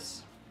like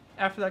this.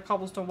 After that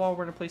cobblestone wall,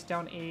 we're going to place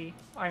down a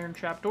iron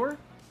trapdoor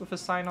with a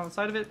sign on the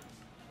side of it.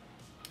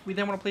 We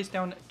then want to place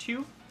down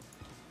 2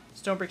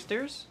 stone brick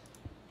stairs.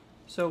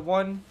 So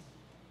 1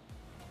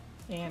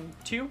 and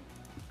 2.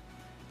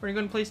 We're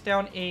going to place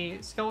down a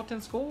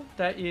skeleton skull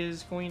that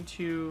is going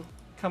to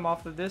come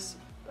off of this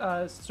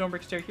stone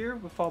brick stair here,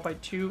 followed by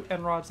 2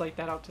 end rods like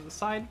that out to the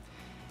side.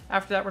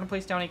 After that, we're going to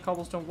place down a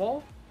cobblestone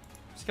wall,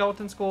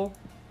 skeleton skull,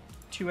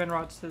 2 end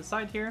rods to the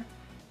side here.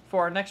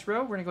 For our next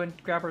row, we're going to go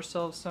and grab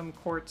ourselves some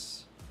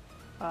quartz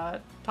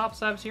top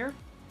slabs here.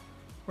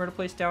 We're going to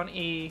place down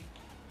a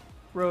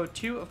row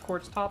 2 of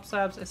quartz top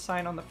slabs, a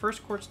sign on the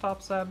first quartz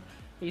top slab,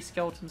 a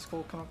skeleton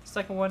skull coming off the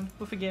second one,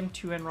 with again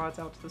 2 end rods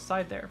out to the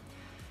side there.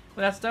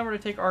 When that's done, we're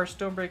going to take our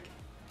stone brick,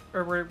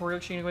 or we're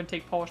actually going to go and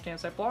take polished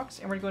andesite blocks,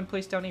 and we're going to go and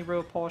place down a row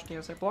of polished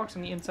andesite blocks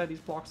on the inside of these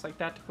blocks like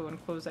that to go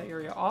and close that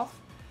area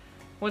off.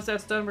 Once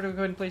that's done, we're going to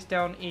go ahead and place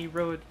down a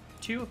row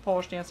 2 of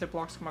polished andesite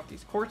blocks coming off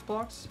these quartz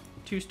blocks,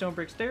 2 stone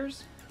brick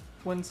stairs,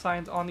 wooden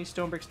signs on these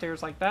stone brick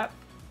stairs like that.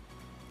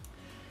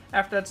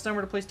 After that's done,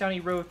 we're going to place down a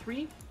row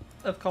 3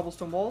 of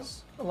cobblestone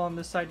walls along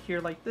this side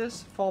here like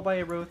this, followed by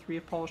a row 3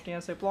 of polished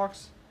andesite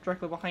blocks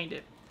directly behind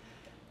it.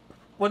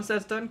 Once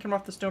that's done, coming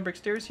off the stone brick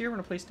stairs here, we're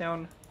going to place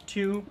down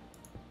 2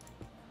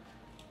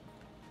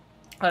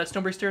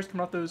 stone brick stairs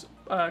coming off those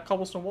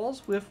cobblestone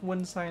walls with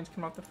wooden signs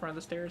coming off the front of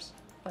the stairs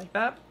like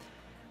that.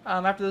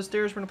 After those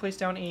stairs, we're going to place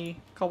down a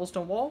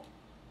cobblestone wall,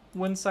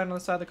 wooden sign on the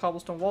side of the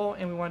cobblestone wall,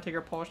 and we want to take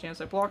our polished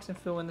andesite blocks and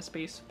fill in the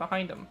space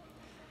behind them.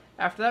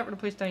 After that, we're going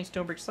to place down a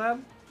stone brick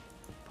slab,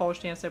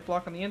 polished andesite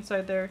block on the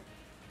inside there.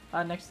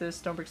 Next to this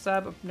stone brick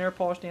slab, another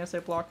polished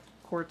andesite block,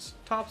 quartz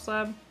top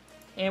slab,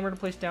 and we're going to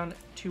place down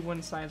 2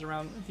 wooden signs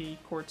around the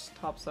quartz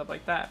top slab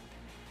like that.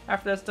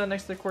 After that's done,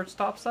 next to the quartz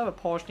top slab, a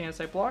polished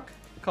andesite block,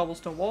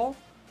 cobblestone wall,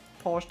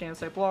 polished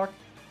andesite block,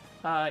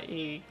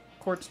 a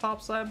quartz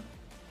top slab,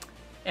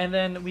 and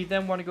then we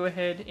want to go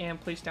ahead and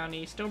place down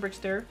a stone brick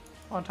stair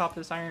on top of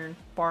this iron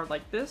bar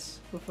like this,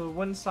 with a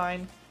wooden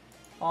sign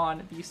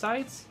on the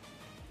sides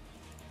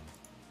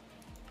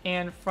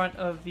and front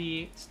of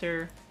the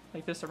stair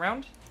like this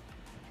around.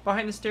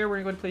 Behind the stair,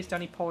 we're going to place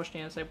down a polished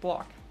andesite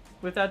block.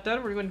 With that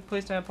done, we're going to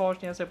place down a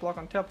polished andesite block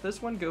on top of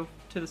this one, go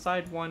to the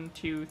side 1,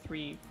 2,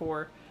 3,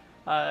 4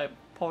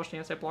 polished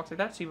andesite blocks like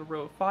that, so you have a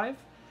row of 5.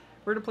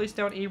 We're going to place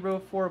down a row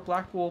of 4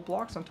 black wool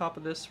blocks on top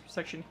of this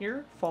section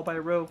here, followed by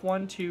a row of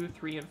 1, 2,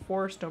 3, and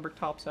 4 stone brick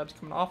top slabs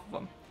coming off of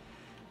them.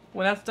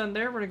 When that's done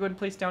there, we're going to go ahead and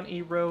place down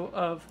a row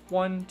of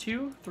 1,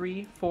 2,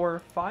 3, 4,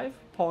 5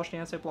 polished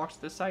andesite blocks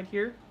to this side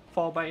here,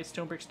 followed by a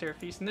stone brick stair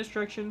facing this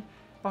direction.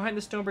 Behind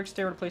the stone brick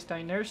stair, we're going to place down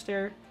another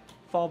stair,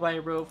 followed by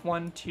a row of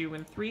 1, 2,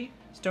 and 3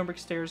 stone brick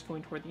stairs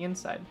going toward the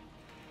inside.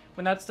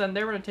 When that's done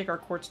there, we're going to take our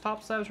quartz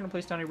top slabs, we're going to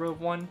place down a row of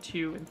 1,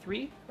 2, and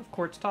 3 of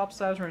quartz top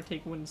slabs. We're going to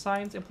take wooden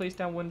signs and place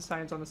down wooden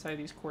signs on the side of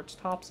these quartz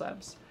top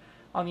slabs.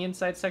 On the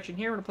inside section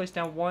here, we're going to place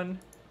down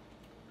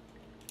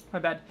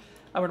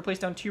I'm going to place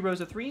down 2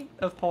 rows of 3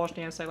 of polished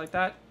andesite like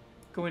that,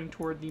 going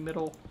toward the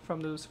middle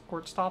from those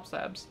quartz top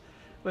slabs.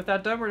 With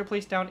that done, we're going to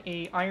place down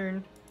a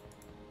iron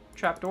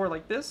trapdoor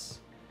like this,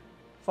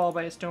 followed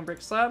by a stone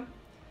brick slab,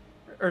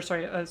 or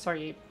sorry,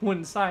 a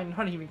wooden sign,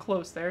 not even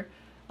close there,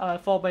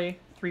 followed by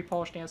 3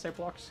 polished andesite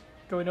blocks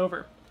going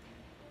over.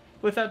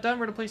 With that done,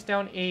 we're going to place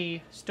down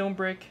a stone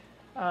brick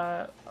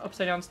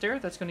upside down stair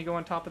that's going to go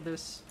on top of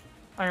this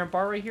iron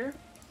bar right here.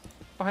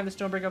 Behind the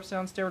stone brick upside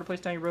down stair, we're going to place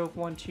down a row of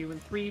 1, 2,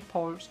 and 3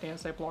 polished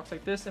andesite blocks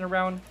like this, and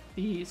around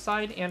the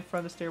side and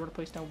front of the stair, we're going to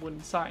place down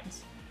wooden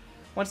signs.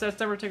 Once that's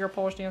done, we're going to take our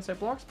polished andesite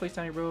blocks, place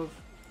down a row of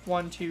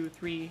 1, 2,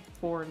 3,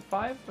 4, and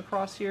 5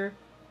 across here.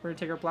 We're going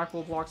to take our black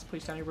wool blocks,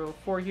 place down a row of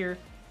 4 here,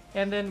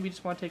 and then we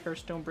just want to take our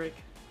stone brick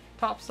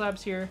top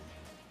slabs here,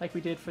 like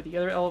we did for the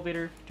other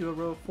elevator, do a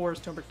row of 4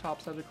 stone brick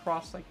top slabs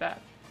across like that.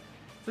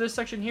 For this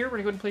section here,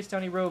 we're going to go ahead and place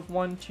down a row of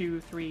 1,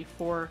 2, 3,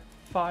 4,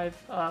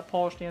 5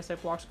 polished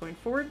andesite blocks going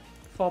forward,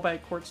 followed by a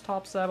quartz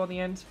top slab on the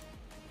end.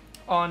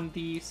 On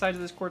the side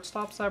of this quartz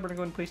top slab, we're going to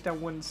go ahead and place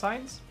down wooden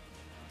signs.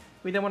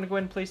 We then want to go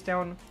ahead and place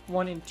down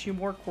 1 and 2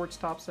 more quartz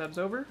top slabs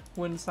over,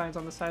 wooden signs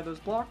on the side of those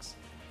blocks,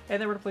 and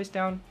then we're going to place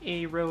down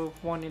a row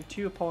of 1 and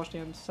 2 polished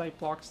andesite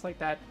blocks like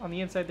that on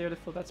the inside there to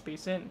fill that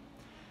space in.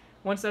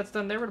 Once that's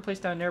done there, we're going to place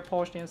down another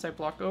polished andesite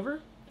block over,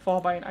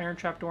 followed by an iron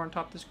trapdoor on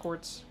top of this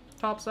quartz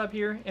top slab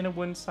here, and a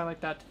wooden sign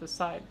like that to the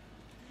side.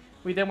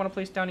 We then want to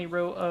place down a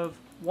row of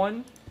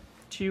 1,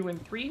 2,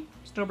 and 3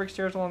 stone brick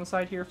stairs along the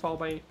side here,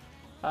 followed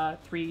by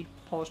 3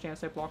 polished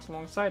andesite blocks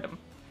alongside them.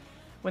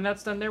 When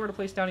that's done there, we're going to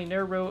place down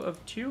another row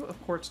of 2 of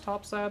quartz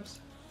top slabs,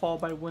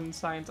 followed by wooden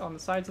signs on the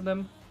sides of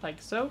them,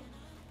 like so.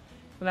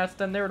 When that's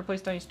done there, we're going to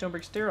place down a stone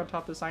brick stair on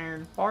top of this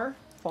iron bar,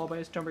 followed by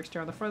a stone brick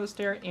stair on the front of the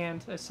stair,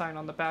 and a sign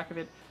on the back of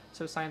it,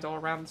 so signs all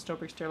around the stone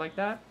brick stair like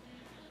that.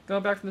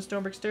 Going back from the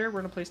stone brick stair,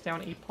 we're going to place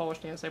down a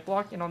polished andesite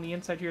block, and on the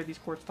inside here, these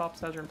quartz top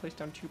slabs, we're going to place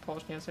down 2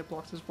 polished andesite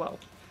blocks as well.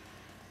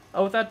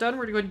 With that done,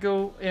 we're going to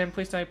go and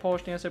place down a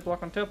polished andesite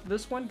block on top of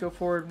this one, go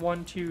forward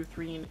 1, 2,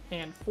 3,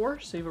 and 4,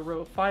 so you have a row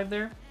of 5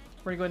 there.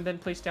 we're going to go ahead and then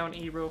place down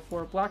a row of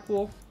 4 black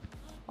wool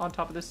on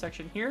top of this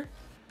section here,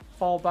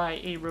 followed by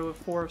a row of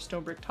 4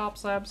 stone brick top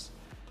slabs.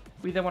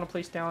 We then want to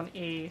place down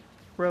a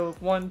row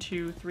of 1,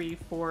 2, 3,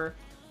 4,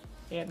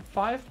 and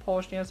 5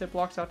 polished andesite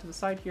blocks out to the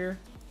side here,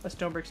 a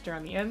stone brick stair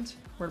on the end.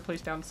 We're going to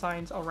place down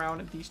signs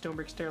around the stone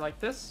brick stair like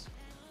this.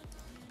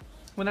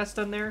 When that's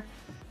done there,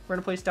 we're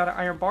going to place down an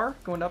iron bar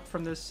going up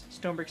from this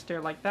stone brick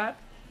stair like that.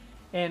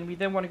 And we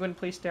then want to go ahead and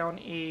place down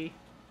a,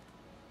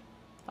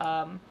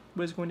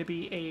 what is going to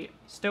be a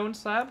stone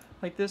slab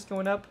like this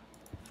going up,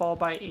 followed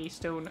by a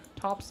stone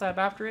top slab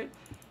after it.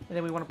 And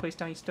then we want to place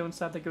down a stone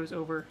slab that goes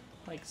over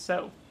like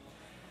so.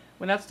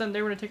 When that's done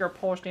there, we're going to take our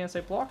polished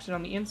andesite blocks, and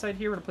on the inside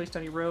here, we're going to place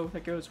down a row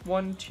that goes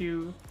 1,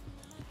 2,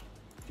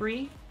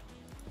 3,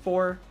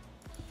 4,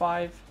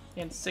 5,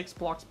 and 6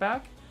 blocks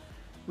back.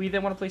 We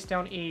then want to place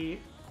down a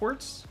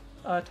quartz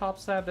top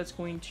slab that's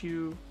going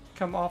to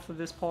come off of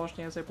this polished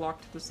andesite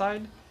block to the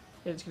side.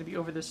 And it's going to be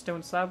over this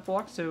stone slab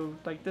block, so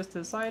like this to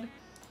the side,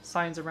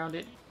 signs around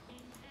it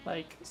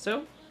like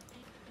so.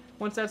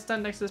 Once that's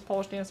done, next to this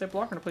polished andesite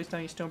block, we're going to place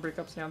down a stone brick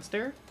upside down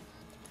stair,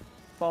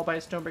 followed by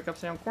a stone brick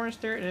upside down corner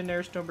stair, and then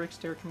there's a stone brick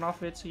stair coming off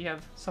of it, so you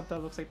have something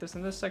that looks like this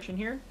in this section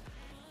here.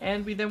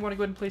 And we then want to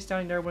go ahead and place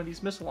down another one of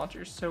these missile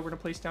launchers. So we're going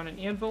to place down an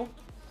anvil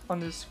on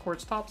this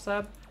quartz top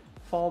slab,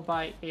 followed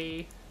by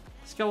a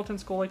skeleton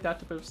skull like that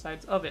to both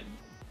sides of it.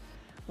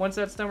 Once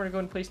that's done, we're going to go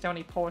ahead and place down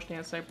a polished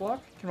andesite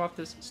block, coming off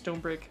this stone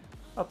brick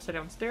upside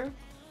down stair.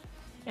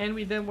 And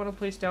we then want to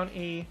place down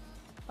a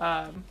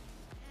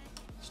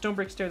stone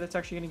brick stair that's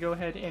actually going to go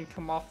ahead and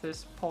come off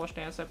this polished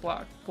andesite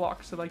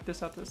block, so like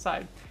this out to the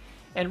side.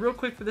 And real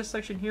quick for this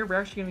section here, we're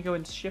actually going to go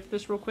and shift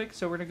this real quick.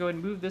 So we're going to go ahead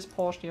and move this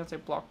polished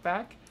andesite block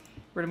back.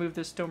 We're going to move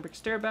this stone brick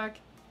stair back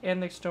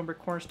and the stone brick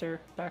corner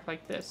stair back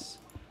like this.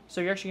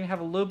 So you're actually going to have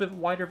a little bit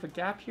wider of a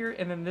gap here,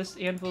 and then this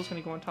anvil is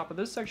going to go on top of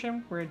this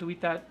section. We're going to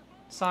delete that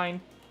sign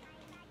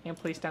and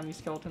place down these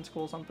skeleton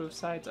skulls on both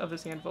sides of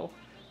this anvil.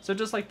 So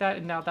just like that,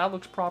 and now that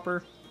looks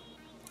proper.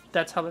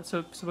 That's how that's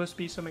supposed to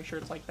be, so make sure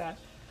it's like that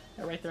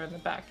right there in the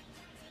back.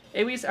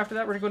 Anyways, after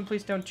that, we're going to go and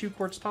place down 2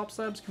 quartz top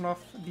slabs coming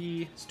off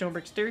the stone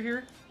brick stair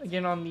here.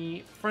 Again, on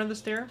the front of the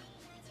stair,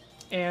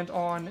 and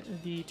on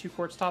the 2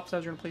 quartz top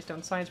slabs, we're going to place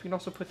down signs. We can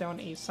also put down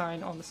a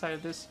sign on the side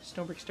of this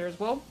stone brick stair as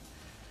well.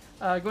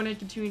 Going ahead and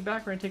continuing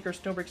back, we're going to take our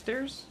stone brick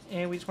stairs,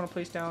 and we just want to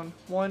place down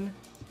 1,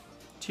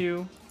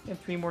 2, and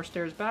 3 more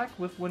stairs back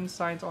with wooden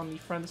signs on the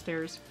front of the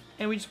stairs.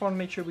 And we just want to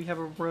make sure we have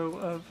a row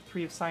of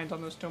 3 of signs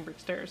on those stone brick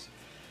stairs.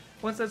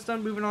 Once that's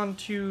done, moving on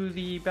to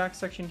the back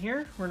section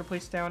here, we're going to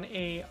place down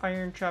a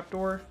iron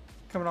trapdoor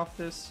coming off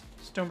this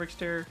stone brick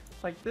stair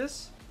like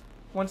this.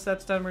 Once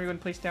that's done, we're going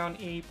to place down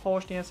a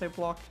polished andesite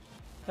block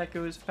that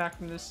goes back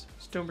from this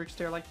stone brick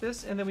stair like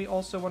this. And then we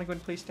also want to go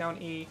and place down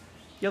a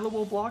yellow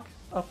wool block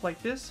up like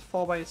this,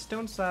 followed by a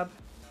stone slab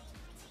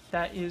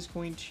that is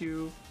going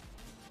to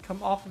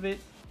come off of it.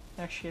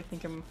 Actually, I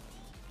think I'm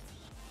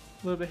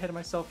a little bit ahead of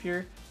myself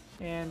here.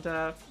 And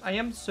I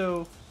am,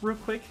 so real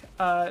quick,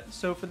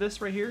 so for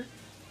this right here,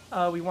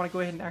 we want to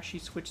go ahead and actually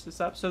switch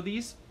this up. So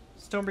these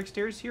stone brick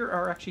stairs here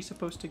are actually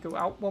supposed to go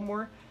out one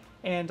more,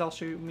 and I'll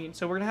show you what I mean.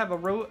 So we're going to have a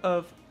row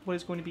of what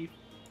is going to be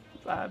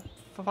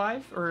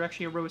 5, or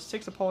actually a row of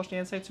 6 of polished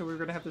andesite, so we're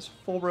going to have this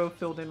full row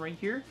filled in right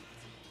here.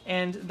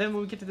 And then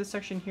when we get to this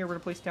section here, we're going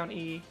to place down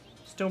a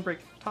stone brick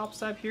top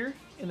slab here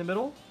in the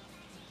middle,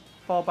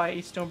 followed by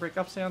a stone brick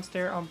upside down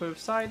stair on both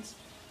sides,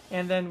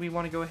 and then we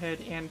want to go ahead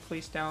and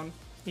place down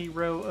a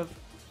row of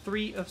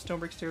 3 of stone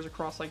brick stairs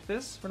across like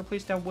this. We're going to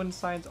place down wooden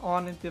signs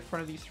on the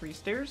front of these 3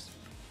 stairs.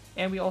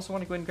 And we also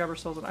want to go ahead and grab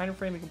ourselves an iron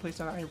frame. We can place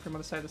down an iron frame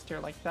on the side of the stair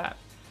like that.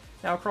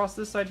 Now across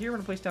this side here, we're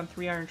going to place down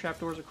 3 iron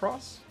trapdoors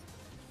across.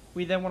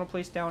 We then want to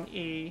place down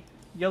a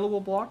yellow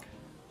wool block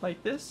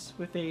like this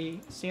with a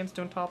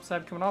sandstone top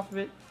slab coming off of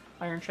it,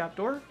 iron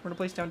trapdoor. We're going to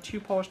place down 2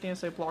 polished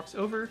andesite blocks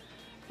over.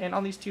 And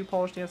on these 2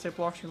 polished andesite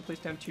blocks, we're going to place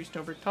down 2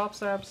 stone brick top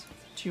slabs,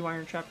 2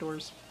 iron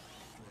trapdoors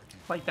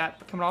like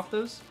that coming off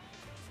those.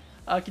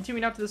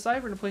 Continuing out to the side,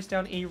 we're going to place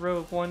down a row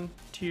of 1,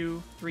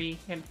 2, 3,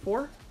 and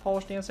 4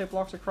 polished andesite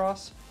blocks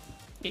across.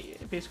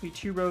 Basically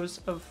 2 rows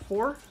of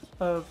 4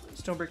 of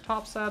stone brick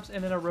top slabs,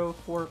 and then a row of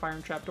 4 of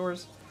iron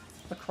trapdoors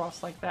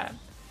across like that.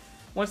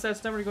 Once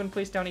that's done, we're going to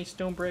place down a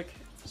stone brick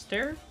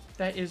stair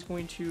that is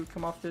going to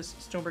come off this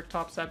stone brick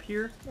top slab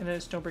here, and then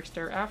a stone brick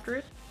stair after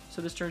it.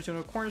 So this turns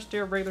into a corner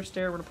stair, regular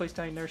stair. We're going to place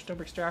down another stone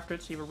brick stair after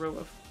it, so you have a row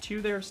of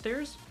 2 there of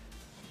stairs.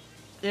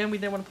 And we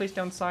then want to place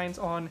down signs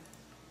on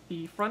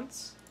the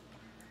fronts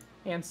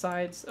and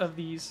sides of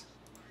these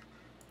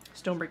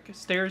stone brick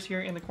stairs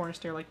here, and the corner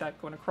stair like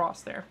that going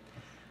across there.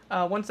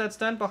 Once that's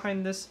done,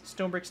 behind this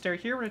stone brick stair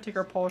here, we're going to take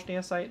our polished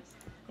andesite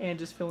and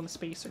just fill in the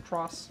space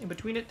across in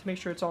between it to make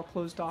sure it's all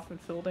closed off and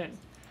filled in.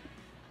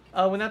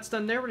 When that's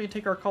done there, we're going to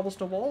take our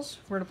cobblestone walls.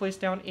 We're going to place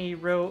down a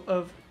row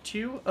of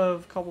 2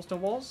 of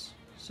cobblestone walls.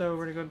 So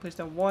we're going to go and place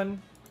down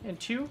 1 and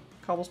 2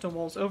 cobblestone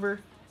walls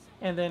over,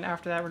 and then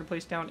after that we're going to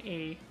place down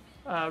a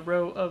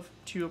row of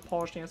 2 of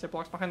polished andesite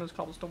blocks behind those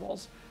cobblestone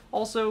walls.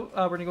 Also,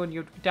 we're going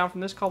to go down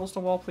from this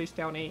cobblestone wall, place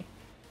down a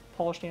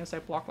polished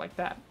andesite block like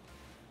that.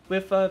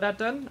 With that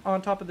done,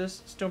 on top of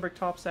this stone brick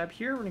top slab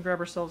here, we're going to grab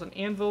ourselves an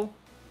anvil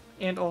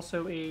and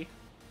also a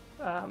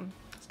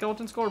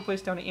skeleton skull. We'll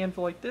place down an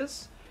anvil like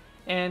this,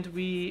 and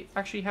we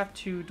actually have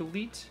to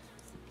delete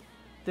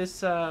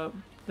this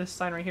this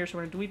sign right here. So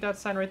we're going to delete that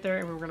sign right there,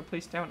 and we're going to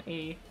place down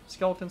a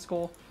skeleton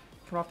skull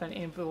coming off that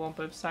anvil on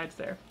both sides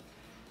there.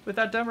 With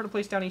that done, we're going to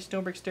place down a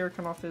stone brick stair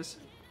coming off this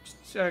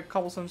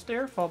cobblestone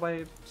stair, followed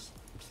by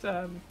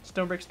a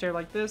stone brick stair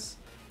like this,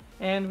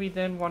 and we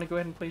then want to go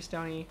ahead and place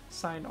down a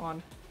sign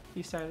on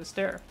the side of the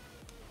stair.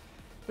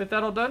 With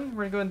that all done,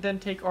 we're going to go ahead and then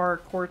take our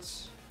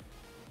quartz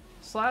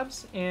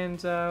slabs,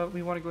 and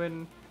we want to go ahead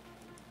and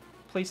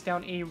place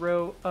down a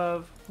row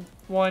of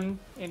 1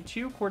 and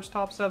 2 quartz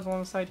top slabs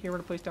along the side here. We're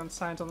going to place down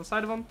signs on the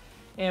side of them,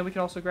 and we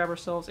can also grab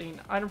ourselves an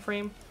item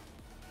frame,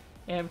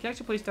 and we can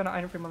actually place down an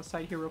item frame on the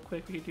side here real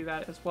quick. We could do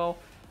that as well,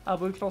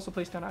 but we can also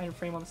place down an item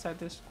frame on the side of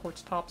this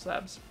quartz top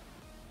slabs.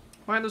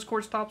 Behind those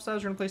quartz top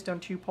slabs, we're going to place down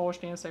 2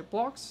 polished andesite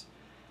blocks.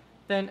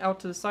 Then out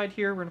to the side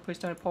here, we're going to place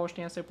down a polished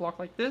andesite block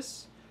like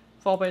this,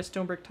 followed by a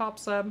stone brick top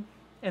slab,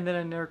 and then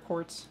another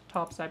quartz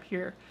top slab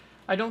here.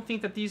 I don't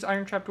think that these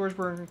iron trapdoors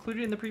were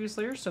included in the previous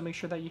layers, so make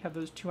sure that you have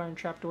those 2 iron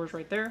trapdoors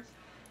right there.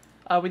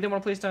 We then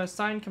want to place down a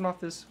sign coming off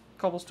this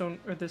cobblestone,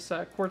 or this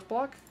quartz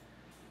block,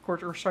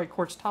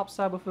 quartz top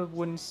slab with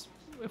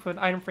an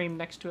item frame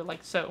next to it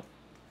like so.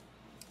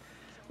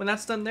 When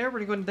that's done there, we're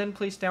going to go and then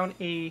place down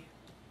a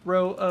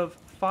row of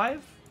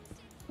 5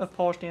 of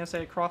polished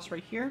andesite across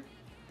right here.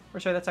 Or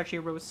sorry, that's actually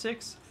a row of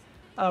 6.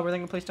 We're then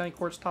going to place down a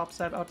quartz top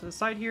slab out to the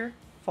side here,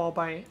 followed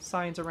by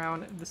signs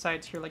around the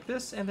sides here like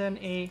this, and then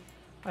a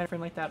item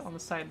frame like that on the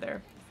side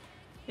there.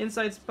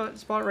 Inside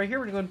spot right here,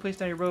 we're going to go ahead and place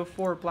down a row of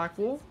 4 black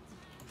wool,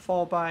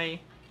 followed by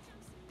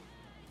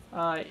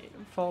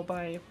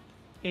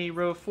a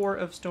row of 4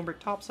 of stone brick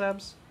top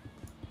slabs.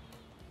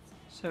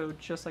 So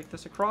just like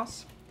this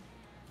across.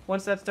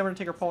 Once that's done, we're going to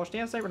take our polished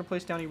andesite. We're going to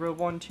place down a row of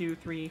 1, 2,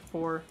 3,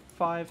 4,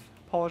 5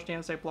 polished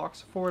andesite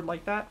blocks forward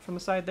like that from the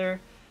side there.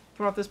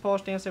 Coming off this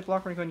polished andesite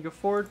block, we're going to go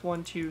forward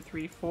 1, 2,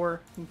 3,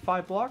 4, and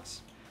 5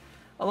 blocks.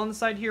 Along the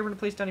side here, we're going to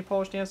place down a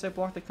polished andesite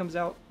block that comes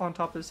out on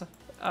top of this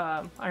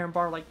iron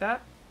bar like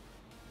that.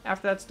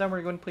 After that's done,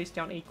 we're going to place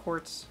down a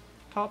quartz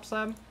top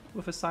slab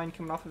with a sign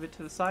coming off of it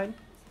to the side.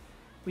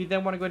 We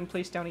then want to go ahead and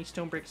place down a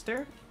stone brick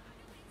stair.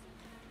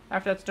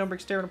 After that stone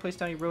brick stair, we're going to place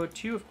down a row of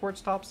 2 of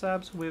quartz top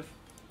slabs with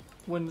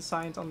wooden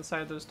signs on the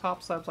side of those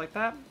top slabs like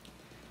that.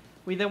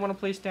 We then want to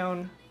place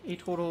down a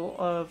total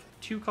of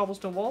 2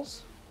 cobblestone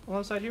walls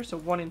along the side here, so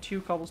 1 and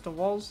 2 cobblestone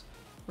walls.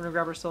 We're going to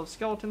grab ourselves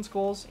skeleton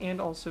skulls and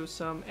also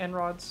some end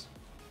rods.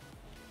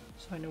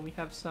 So I know we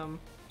have some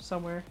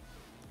somewhere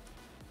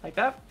like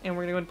that. And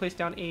we're going to go ahead and place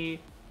down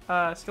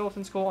a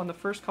skeleton skull on the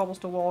first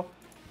cobblestone wall,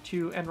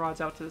 2 end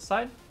rods out to the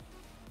side.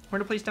 We're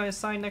going to place down a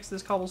sign next to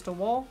this cobblestone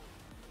wall.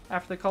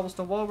 After the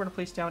cobblestone wall, we're going to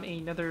place down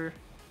another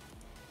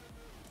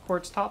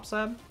quartz top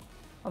slab.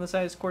 On the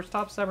side of this quartz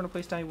top slab, we're going to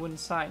place down a wooden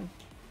sign.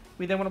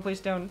 We then want to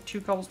place down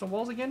 2 cobblestone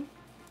walls again.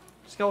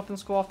 Skeleton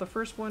skull off the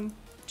first one,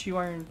 2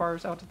 iron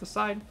bars out to the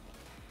side.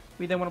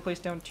 We then want to place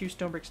down 2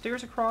 stone brick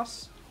stairs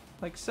across,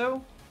 like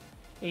so.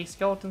 A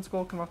skeleton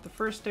skull coming off the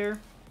first stair,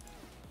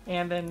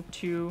 and then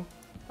 2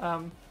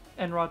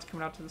 end rods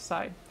coming out to the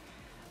side.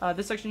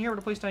 This section here, we're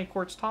going to place down a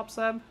quartz top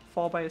slab,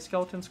 followed by a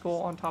skeleton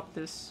skull on top of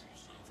this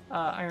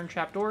iron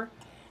trapdoor.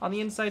 On the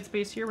inside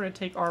space here, we're going to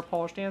take our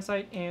polished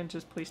andesite and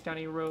just place down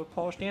a row of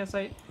polished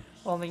andesite.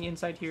 On the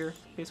inside here,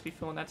 basically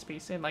filling that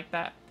space in like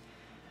that.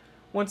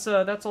 Once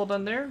that's all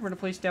done there, we're going to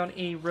place down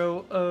a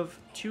row of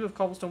 2 of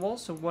cobblestone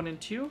walls, so 1 and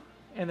 2.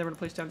 And then we're going to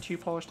place down 2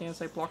 polished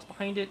andesite blocks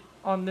behind it.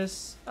 On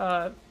this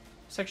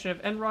section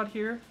of end rod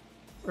here,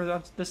 or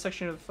on this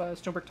section of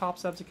stone brick top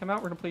slabs that come out,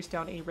 we're going to place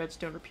down a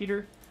redstone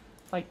repeater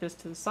like this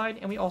to the side.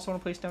 And we also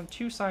want to place down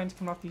 2 signs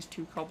coming off these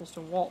 2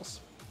 cobblestone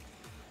walls.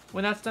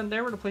 When that's done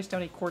there, we're going to place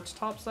down a quartz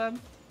top slab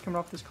coming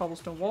off this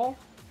cobblestone wall,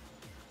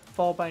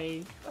 followed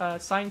by a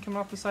sign coming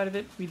off the side of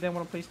it. We then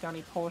want to place down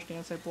a polished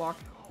andesite block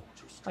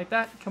like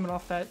that, coming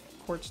off that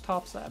quartz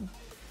top slab.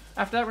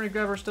 After that, we're going to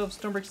grab our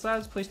stone brick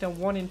slabs, place down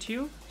 1 and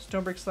 2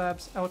 stone brick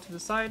slabs out to the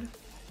side,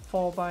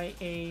 followed by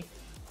a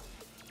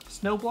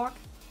snow block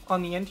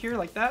on the end here,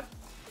 like that.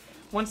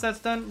 Once that's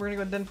done, we're going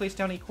to go then place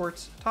down a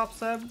quartz top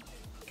slab,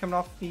 coming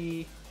off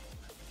the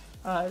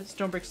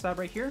stone brick slab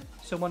right here,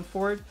 so 1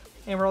 forward.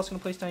 And we're also going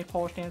to place down a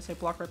polished andesite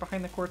block right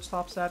behind the quartz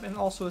top slab, and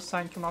also a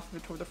sign coming off of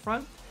it toward the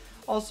front.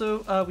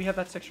 Also, we have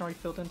that section already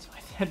filled in, so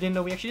I didn't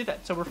know we actually did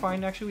that. So we're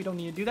fine, actually, we don't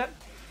need to do that.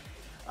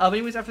 But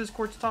anyways, after this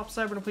quartz top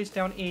slab, we're going to place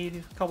down a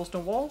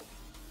cobblestone wall,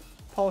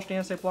 polished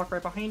andesite block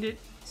right behind it,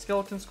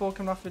 skeleton skull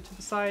coming off of it to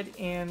the side,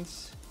 and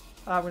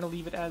we're going to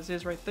leave it as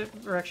is right there.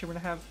 Or actually, we're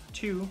going to have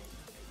 2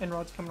 end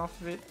rods coming off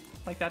of it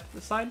like that to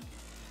the side.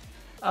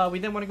 We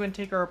then want to go ahead and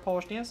take our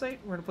polished andesite.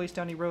 We're going to place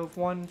down a row of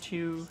 1,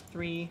 2,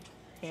 3,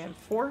 and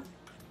 4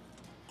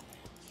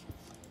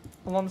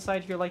 along the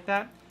side here like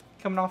that.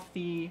 Coming off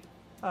the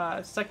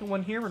second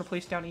one here, we're going to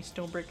place down a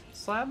stone brick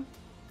slab,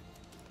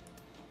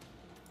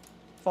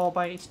 followed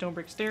by a stone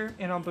brick stair,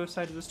 and on both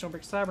sides of the stone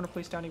brick slab, we're going to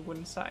place down a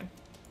wooden sign.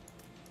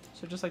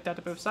 So just like that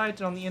to both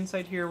sides, and on the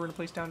inside here, we're going to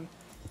place down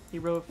a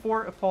row of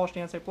 4 of polished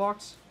andesite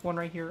blocks, one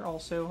right here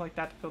also, like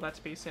that, to fill that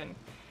space in.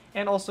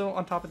 And also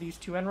on top of these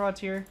 2 end rods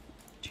here,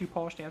 2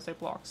 polished andesite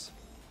blocks.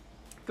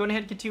 Going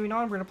ahead and continuing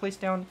on, we're going to place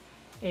down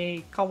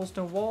a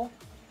cobblestone wall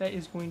that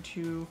is going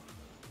to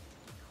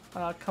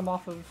come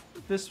off of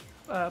this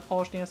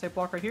polished andesite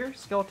block right here,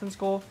 skeleton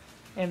skull,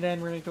 and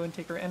then we're going to go and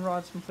take our end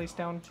rods and place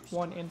down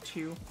 1 and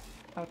 2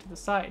 out to the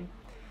side.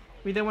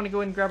 We then want to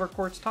go and grab our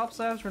quartz top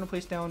slabs. We're going to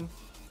place down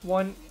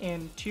 1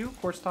 and 2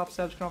 quartz top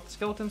slabs coming off the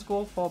skeleton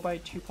skull, followed by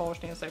 2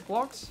 polished andesite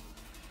blocks.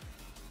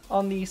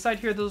 On the side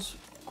here, those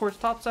quartz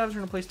top slabs, we're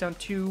going to place down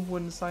 2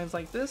 wooden signs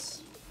like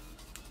this.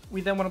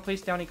 We then want to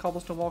place down a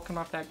cobblestone wall coming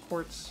off that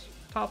quartz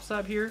top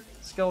slab here,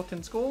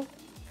 skeleton skull,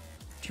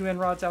 2 end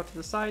rods out to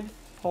the side,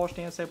 polished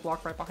andesite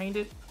block right behind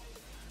it.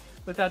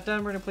 With that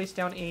done, we're going to place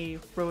down a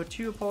row of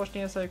 2 of polished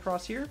andesite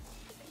across here.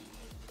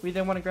 We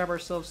then want to grab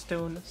ourselves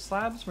stone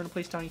slabs. We're going to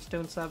place down a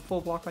stone slab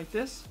full block like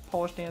this,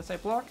 polished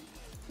andesite block,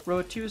 row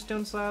of 2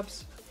 stone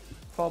slabs,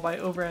 followed by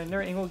over at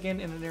another angle again,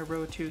 and then a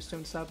row of 2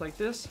 stone slabs like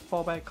this,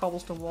 followed by a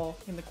cobblestone wall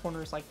in the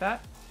corners like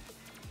that.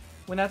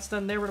 When that's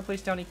done there, we're going to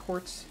place down a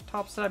quartz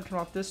top slab coming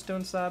off this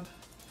stone slab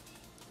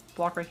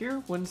block right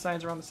here, wooden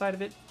signs around the side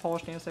of it,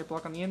 polished andesite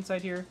block on the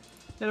inside here,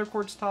 another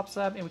quartz top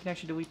slab, and we can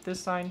actually delete this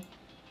sign,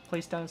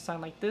 place down a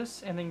sign like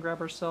this, and then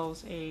grab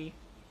ourselves a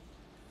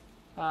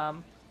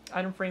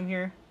item frame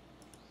here,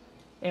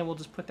 and we'll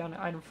just put down an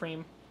item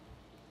frame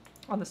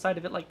on the side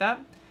of it like that.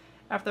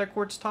 After that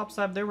quartz top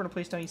slab there, we're going to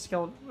place down a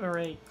skeleton or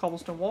a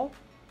cobblestone wall.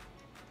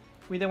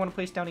 We then want to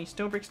place down a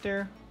stone brick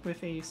stair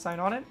with a sign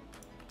on it.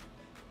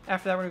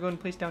 After that, we're going to go and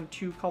place down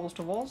 2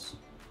 cobblestone walls,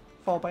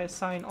 followed by a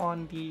sign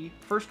on the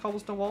first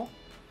cobblestone wall.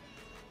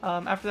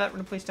 After that, we're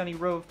going to place down a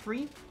row of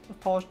 3 of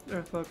polished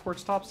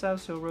quartz top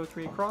slabs, so row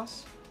 3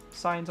 across.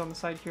 Signs on the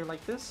side here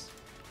like this.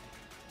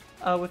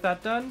 With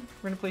that done,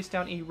 we're going to place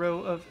down a row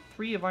of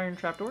 3 of iron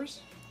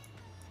trapdoors.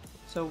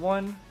 So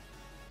 1,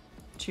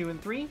 2,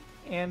 and 3,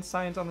 and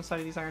signs on the side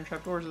of these iron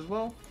trapdoors as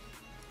well,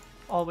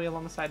 all the way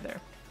along the side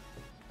there.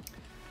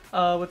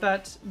 With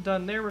that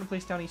done there, we're going to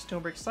place down a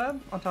stone brick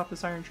slab on top of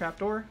this iron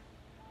trapdoor.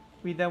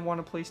 We then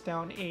want to place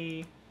down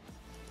a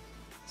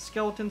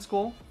skeleton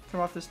skull from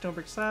off this stone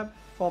brick slab,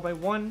 followed by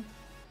 1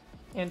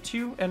 and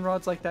 2 end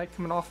rods like that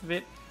coming off of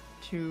it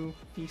to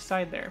the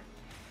side there.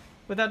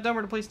 With that done,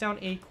 we're going to place down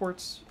a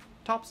quartz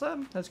top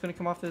slab that's going to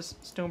come off this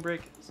stone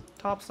brick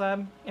top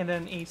slab, and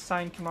then a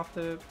sign come off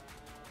the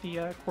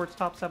quartz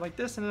top slab like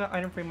this, and an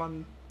item frame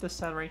on this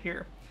side right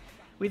here.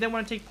 We then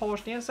want to take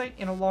polished andesite,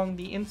 and along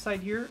the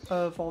inside here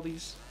of all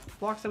these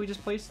blocks that we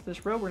just placed,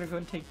 this row, we're going to go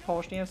and take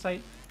polished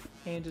andesite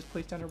and just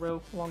place down a row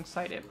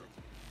alongside it.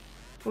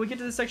 When we get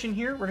to this section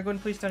here, we're going to go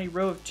and place down a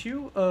row of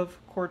 2 of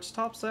quartz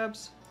top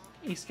slabs,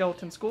 a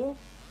skeleton skull,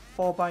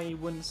 followed by a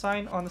wooden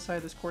sign on the side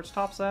of this quartz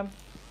top slab.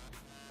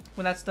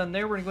 When that's done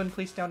there, we're going to go and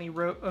place down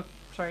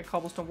a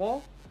cobblestone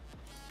wall,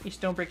 a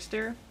stone brick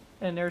stair,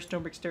 and there's a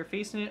stone brick stair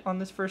facing it. On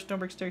this first stone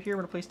brick stair here,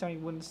 we're going to place down a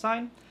wooden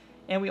sign,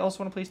 and we also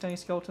want to place down a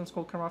skeleton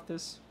skull coming off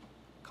this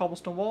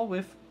cobblestone wall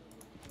with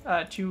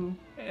 2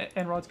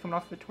 end rods coming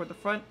off of it toward the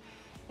front.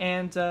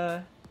 And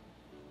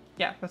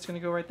yeah, that's going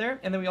to go right there.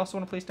 And then we also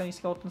want to place down a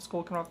skeleton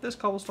skull coming off this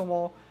cobblestone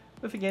wall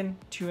with, again,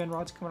 2 end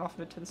rods coming off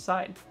of it to the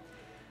side.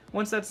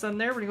 Once that's done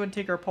there, we're going to go and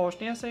take our polished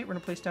andesite. We're going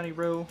to place down a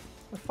row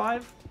of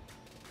 5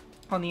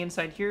 on the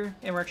inside here,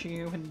 and we're actually going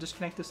to go ahead and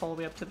disconnect this all the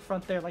way up to the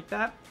front there like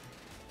that.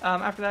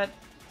 After that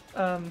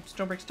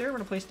stone brick stair, we're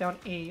going to place down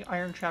a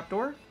iron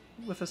trapdoor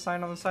with a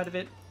sign on the side of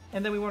it,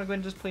 and then we want to go ahead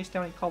and just place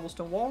down a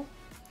cobblestone wall,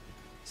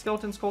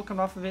 skeleton skull coming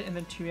off of it, and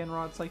then 2 end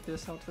rods like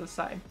this out to the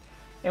side.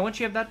 And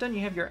once you have that done, you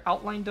have your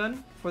outline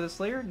done for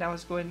this layer. Now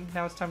it's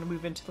time to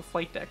move into the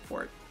flight deck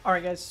for it.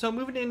 Alright guys, so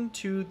moving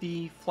into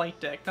the flight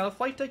deck. Now the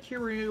flight deck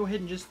here, we're going to go ahead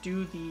and just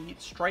do the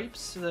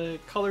stripes, the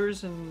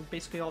colors, and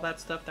basically all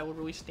that stuff that will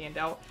really stand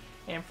out.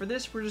 And for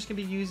this, we're just going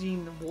to be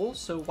using wool,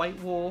 so white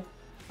wool,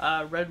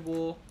 red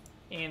wool,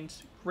 and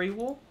gray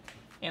wool,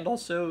 and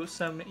also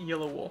some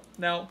yellow wool.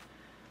 Now,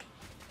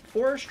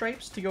 for our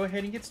stripes, to go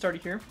ahead and get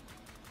started here,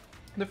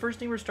 the first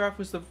thing we're going to start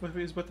off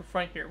is with the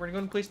front here. We're going to go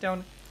and place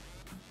down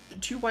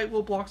 2 white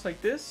wool blocks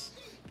like this,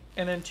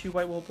 and then 2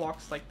 white wool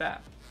blocks like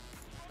that.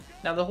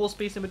 Now the whole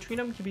space in between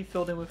them can be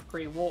filled in with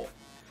gray wool.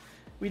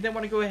 We then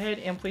want to go ahead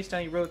and place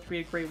down a row of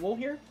 3 of gray wool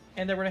here,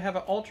 and then we're going to have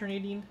an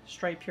alternating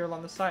stripe here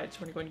along the side. So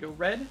we're going to go and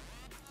go red,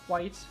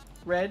 white,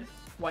 red,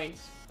 white,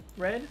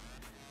 red,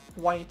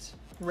 white,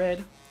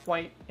 red,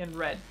 white, and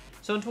red.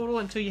 So in total,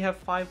 until you have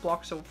 5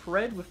 blocks of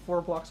red with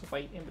 4 blocks of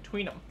white in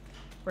between them.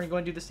 We're going to go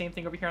and do the same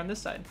thing over here on this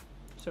side.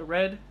 So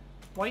red,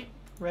 white,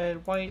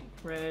 red, white,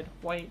 red,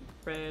 white,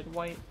 red,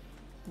 white,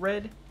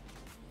 red,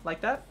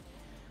 like that.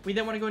 We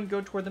then want to go and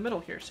go toward the middle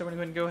here. So we're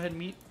going to go ahead and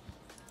meet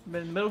in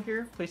the middle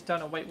here, place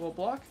down a white wool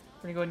block.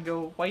 We're going to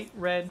go and go white,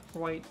 red,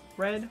 white,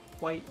 red,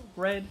 white,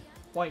 red,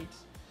 white,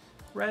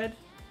 red,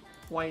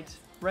 white,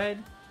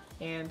 red,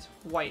 and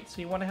white.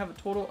 So you want to have a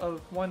total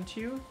of 1,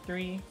 2,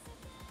 3,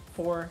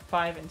 4,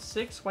 5, and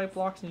 6 white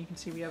blocks, and you can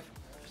see we have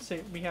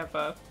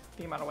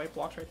the amount of white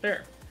blocks right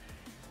there.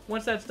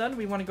 Once that's done,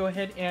 we want to go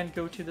ahead and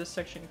go to this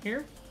section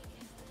here.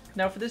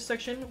 Now for this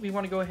section, we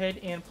want to go ahead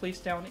and place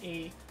down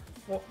a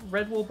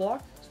red wool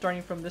block,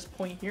 starting from this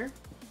point here.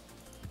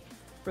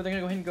 We're then going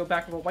to go ahead and go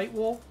back with a white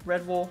wool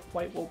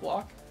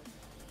block.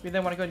 We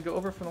then want to go ahead and go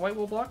over from the white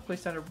wool block,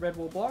 place down a red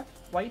wool block,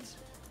 white,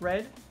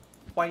 red,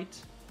 white,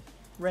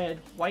 red,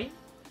 white.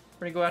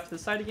 We're going to go out to the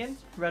side again,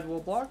 red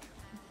wool block,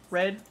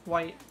 red,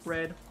 white,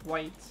 red,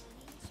 white,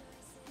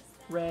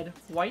 red,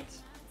 white.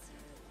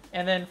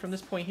 And then from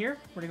this point here,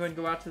 we're going to go ahead and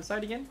go out to the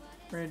side again.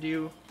 We're going to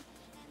do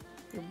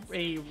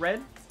a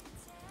red,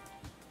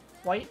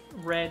 white,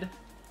 red,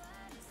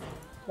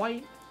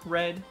 white,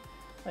 red,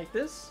 like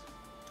this.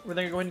 We're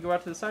then going to go ahead and go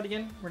out to the side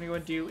again. We're going to go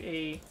ahead and do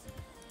a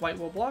white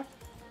wool block,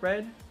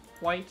 red,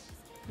 white,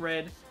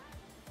 red,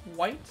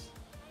 white,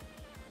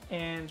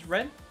 and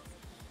red.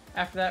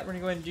 After that, we're going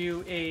to go ahead and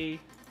do a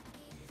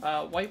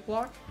white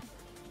block,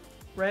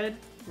 red,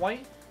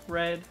 white,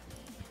 red,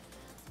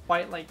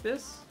 white, like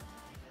this.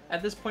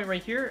 At this point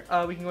right here,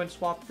 we can go ahead and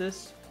swap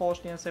this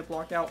polished andesite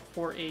block out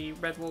for a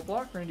red wool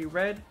block. We're going to do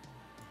red,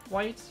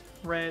 white,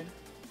 red,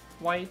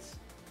 white,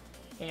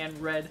 and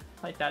red,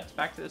 like that,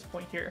 back to this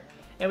point here.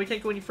 And we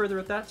can't go any further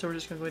with that, so we're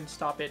just going to go ahead and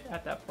stop it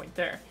at that point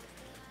there.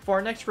 For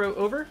our next row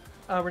over,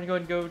 we're going to go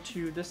ahead and go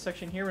to this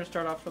section here. We're going to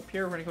start off up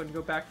here. We're going to go ahead and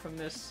go back from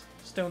this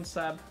stone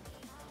slab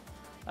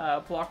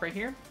block right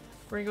here.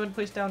 We're going to go ahead and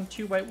place down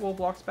 2 white wool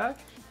blocks back.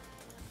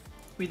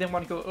 We then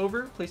want to go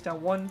over, place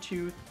down 1,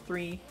 2,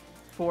 3,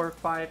 4,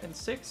 5, and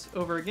 6.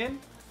 Over again.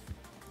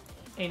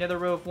 Another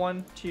row of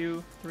 1,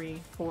 2,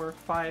 3, 4,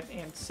 5,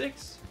 and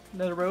 6.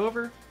 Another row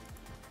over.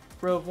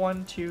 Row of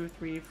 1, 2,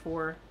 3,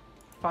 4,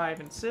 5,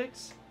 and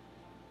 6.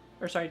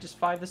 Or sorry, just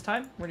 5 this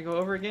time. We're going to go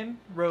over again.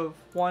 Row of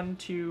 1,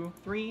 2,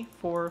 3,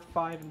 4,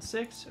 5, and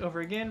 6.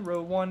 Over again.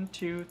 Row 1,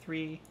 2,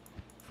 3,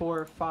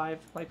 4, 5,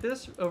 like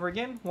this. Over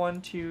again.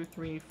 1, 2,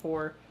 3,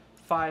 4,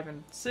 5,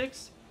 and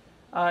 6.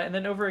 And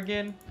then over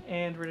again.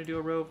 And we're going to do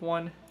a row of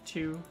 1,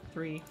 2,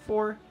 3,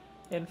 4,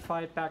 and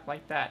 5 back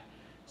like that.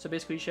 So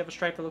basically you should have a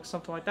stripe that looks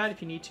something like that.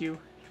 If you need to,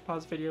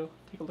 pause the video,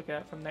 take a look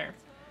at it from there.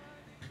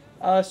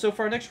 So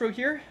for our next row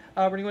here,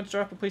 we're going to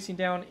start off by placing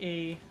down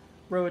a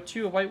row of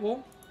 2 of white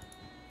wool.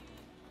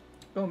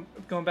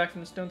 Going back from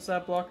the stone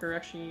slab block, or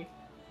actually,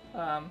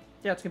 yeah,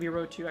 it's going to be a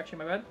row of 2, actually,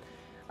 my bad.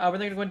 We're then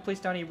going to go ahead and place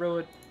down a row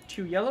of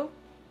 2 yellow,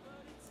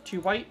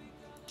 2 white,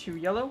 2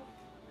 yellow.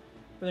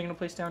 We're then going to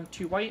place down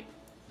 2 white,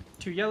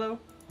 2 yellow,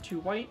 2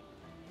 white.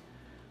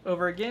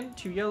 Over again,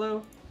 2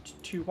 yellow,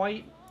 2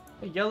 white,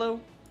 a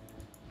yellow.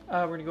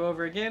 We're going to go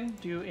over again,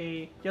 do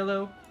a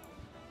yellow.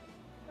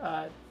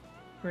 We're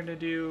going to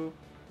do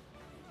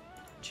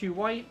 2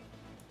 white,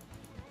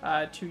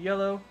 2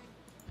 yellow,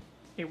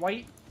 a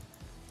white.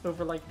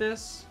 Over like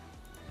this,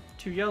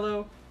 2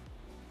 yellow,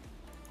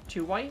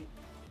 2 white.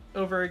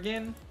 Over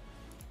again,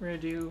 we're going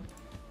to do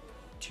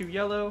 2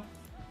 yellow,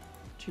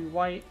 2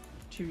 white,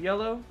 2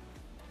 yellow.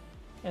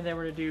 And then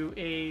we're going to do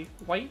a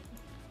white.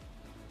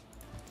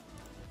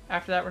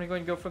 After that, we're going to go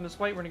and go from this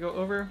white, we're going to go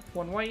over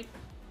 1 white,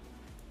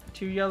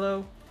 2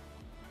 yellow,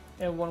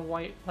 and 1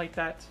 white, like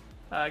that,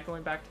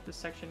 going back to this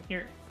section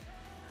here.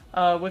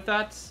 With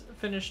that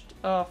finished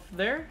off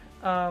there,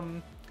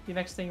 the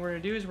next thing we're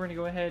going to do is we're going to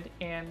go ahead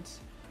and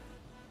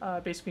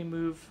basically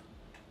move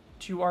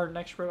to our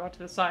next row out to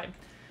the side.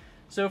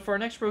 So for our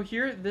next row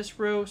here, this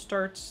row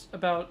starts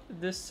about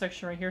this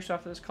section right here, so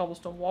after this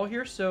cobblestone wall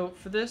here. So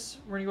for this,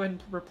 we're going to go ahead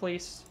and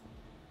replace,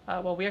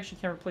 well, we actually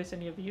can't replace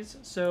any of these,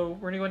 so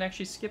we're going to go and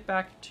actually skip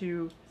back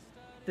to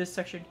this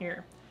section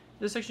here.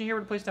 This section here, we're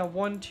going to place down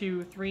 1,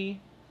 2, 3,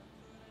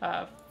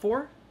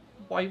 4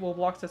 white wool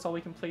blocks. That's all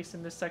we can place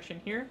in this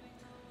section here.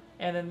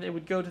 And then it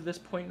would go to this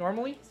point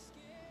normally.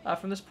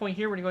 From this point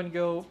here, we're going to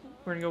go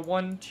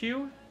 1,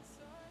 2,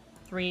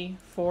 3,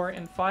 4,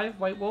 and 5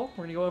 white wool.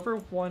 We're going to go over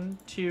 1,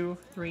 2,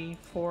 3,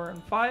 4,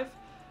 and 5.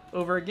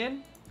 Over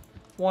again,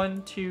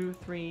 1, 2,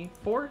 3,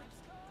 4,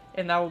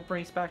 and that will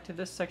bring us back to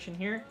this section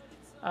here.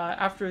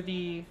 After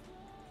the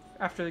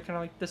kind of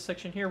like this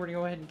section here, we're going to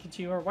go ahead and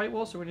continue our white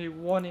wool. So we're going to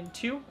do 1 and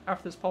 2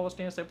 after this polished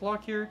andesite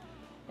block here,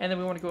 and then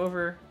we want to go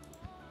over.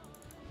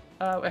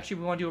 Actually,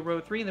 we want to do a row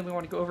of 3, and then we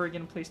want to go over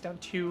again and place down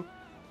 2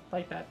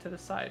 like that to the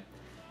side.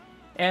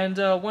 And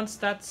once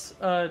that's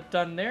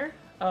done there,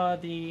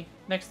 the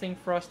next thing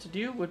for us to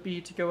do would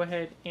be to go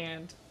ahead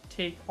and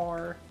take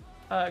our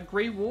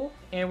gray wool,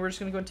 and we're just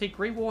going to go and take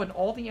gray wool in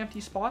all the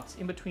empty spots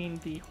in between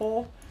the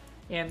hole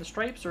and the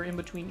stripes, or in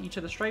between each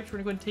of the stripes. We're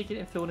going to go and take it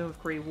and fill it in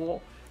with gray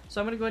wool.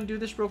 So I'm going to go ahead and do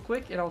this real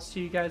quick, and I'll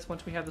see you guys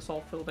once we have this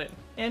all filled in.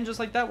 And just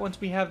like that, once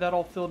we have that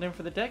all filled in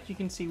for the deck, you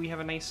can see we have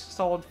a nice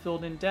solid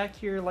filled in deck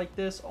here like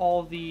this.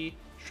 All the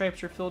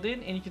stripes are filled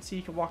in, and you can see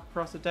you can walk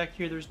across the deck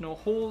here. There's no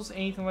holes,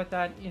 anything like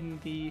that in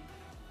the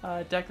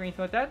deck or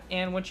anything like that.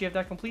 And once you have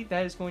that complete,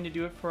 that is going to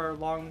do it for our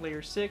long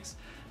layer 6.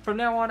 From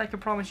now on, I can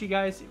promise you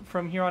guys,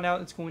 from here on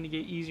out, it's going to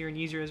get easier and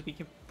easier as we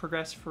can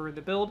progress for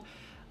the build.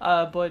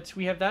 But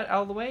we have that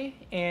out of the way,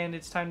 and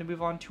it's time to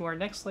move on to our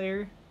next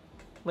layer,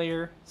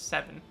 layer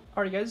 7.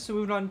 Alright guys, so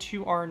moving on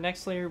to our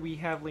next layer, we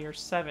have layer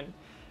 7.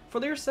 for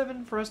layer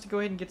 7, for us to go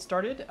ahead and get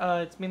started,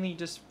 it's mainly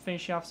just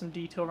finishing off some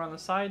detail around the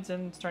sides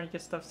and starting to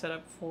get stuff set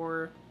up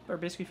for, or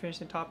basically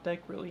finishing the top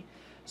deck, really.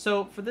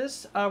 So for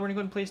this, we're going to go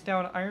ahead and place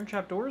down iron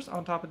trapdoors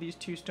on top of these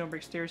 2 stone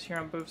brick stairs here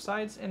on both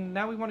sides, and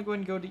now we want to go ahead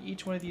and go to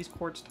each one of these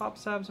quartz top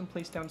slabs and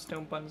place down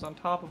stone buttons on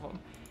top of them.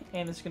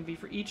 And this is going to be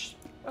for each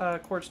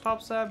quartz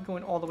top slab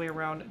going all the way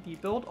around the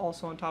build,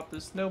 also on top of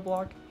the snow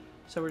block.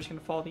 So we're just going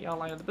to follow the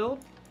outline of the build.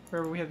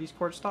 Wherever we have these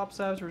quartz top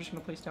slabs, we're just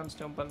going to place down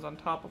stone buttons on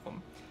top of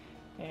them.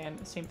 And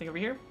the same thing over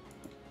here.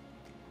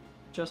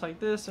 Just like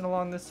this, and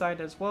along this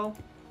side as well.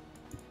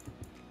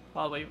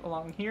 All the way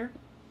along here.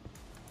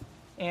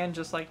 And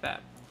just like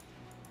that.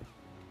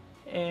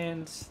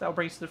 And that'll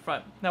bring us to the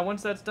front. Now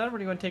once that's done, we're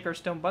going to take our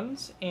stone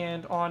buttons,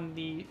 and on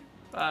the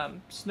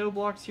snow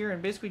blocks here,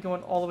 and basically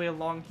going all the way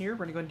along here,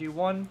 we're going to do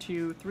 1,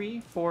 2,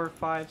 3, 4,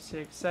 5,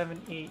 6,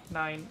 7, 8,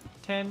 9,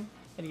 10,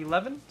 and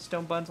 11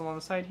 stone buttons along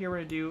the side here. We're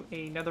going to do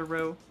another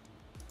row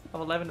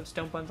of 11 of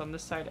stone buttons on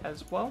this side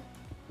as well.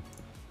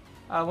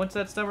 Once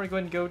that's done, we're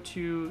going to go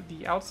to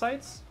the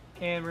outsides,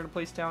 and we're going to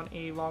place down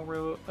a long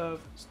row of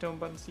stone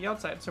buttons to the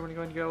outside. So we're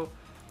going to go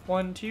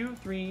 1, 2,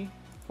 3,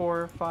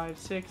 4, 5,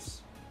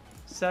 6,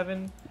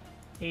 7,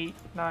 8,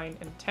 9,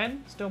 and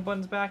 10 stone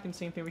buttons back, and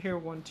same thing over here,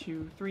 1,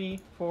 2, 3,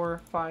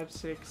 4, 5,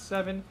 6,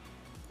 7,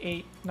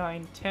 8,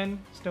 9, 10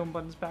 stone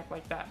buttons back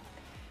like that.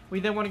 We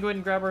then want to go ahead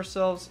and grab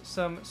ourselves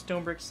some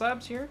stone brick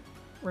slabs here.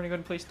 We're going to go ahead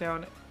and place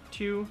down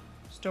 2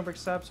 stone brick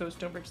slabs, so a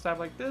stone brick slab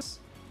like this,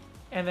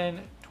 and then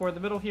toward the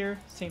middle here,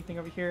 same thing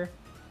over here,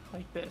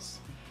 like this.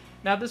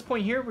 Now at this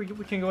point here, we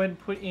can go ahead and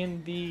put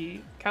in the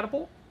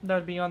catapult that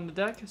would be on the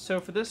deck. So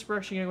for this, we're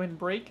actually going to go ahead and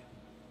break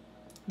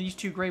these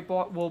 2 gray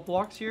wool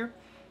blocks here,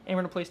 and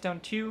we're going to place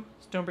down 2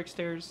 stone brick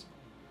stairs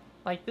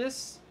like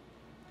this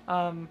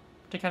to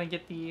kind of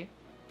get the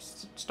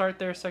start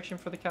there section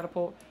for the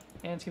catapult,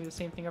 and it's going to be the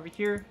same thing over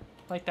here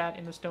like that,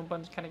 and the stone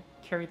buttons kind of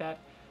carry that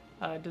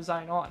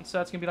design on. So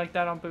that's going to be like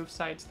that on both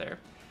sides there.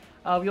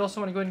 We also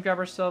want to go ahead and grab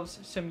ourselves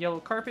some yellow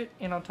carpet,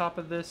 and on top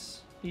of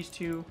this, these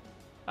 2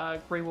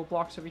 gray wool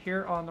blocks over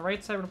here on the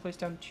right side, we're going to place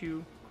down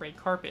 2 gray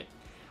carpet.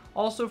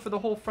 Also, for the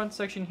whole front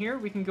section here,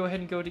 we can go ahead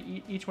and go to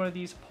each one of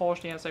these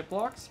polished andesite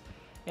blocks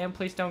and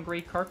place down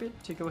gray carpet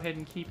to go ahead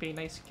and keep a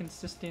nice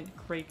consistent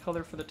gray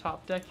color for the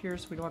top deck here,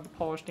 so we don't have the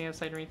polished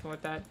andesite or anything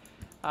like that.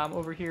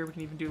 Over here, we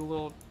can even do the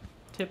little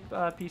tip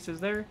pieces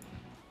there,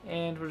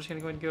 and we're just going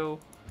to go ahead and go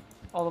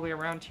all the way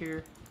around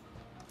here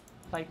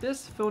like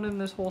this, fill in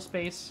this whole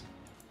space,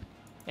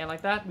 and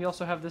like that. We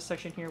also have this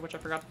section here, which I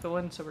forgot to fill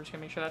in, so we're just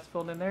going to make sure that's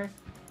filled in there.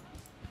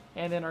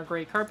 And then our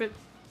gray carpet.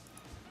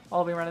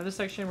 All the way around in this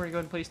section, we're going to go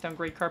ahead and place down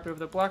gray carpet over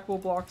the black wool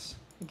blocks.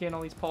 Again,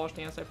 all these polished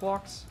andesite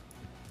blocks.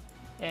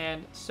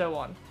 And so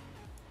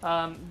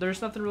on.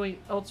 There's nothing really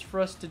else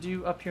for us to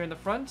do up here in the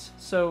front.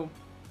 So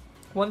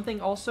one thing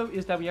also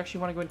is that we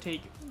actually want to go and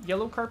take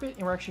yellow carpet,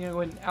 and we're actually going to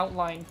go ahead and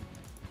outline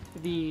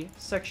the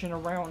section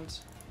around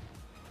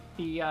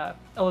the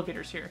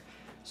elevators here.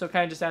 So it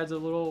kind of just adds a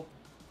little,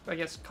 I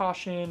guess,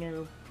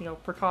 caution or,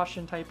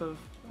 precaution type of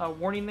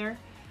warning there.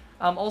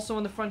 Also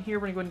in the front here,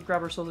 we're going to go ahead and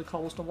grab ourselves a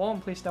cobblestone wall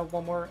and place down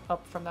 1 more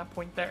up from that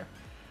point there.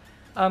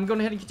 Going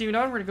ahead and continuing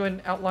on, we're going to go ahead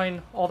and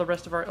outline all the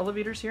rest of our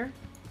elevators here.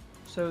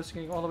 So it's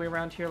going to go all the way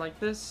around here like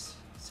this.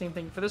 Same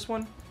thing for this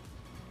one.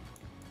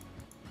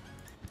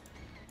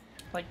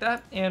 Like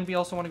that. And we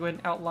also want to go ahead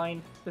and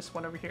outline this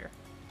one over here.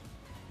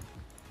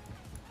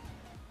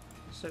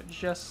 So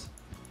just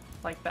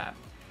like that.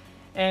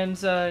 And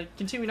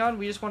continuing on,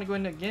 we just want to go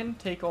ahead and again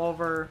take all of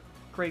our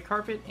gray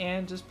carpet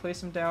and just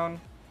place them down.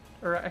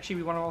 Or actually,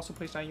 we want to also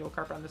place down yellow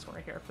carpet on this one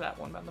right here for that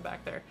one on the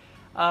back there.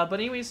 But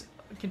anyways,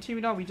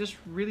 continuing on, we just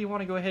really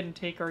want to go ahead and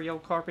take our yellow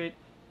carpet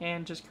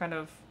and just kind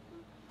of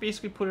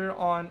basically put it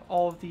on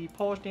all of the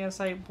polished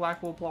andesite,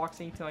 black wool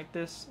blocks, anything like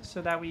this,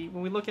 so that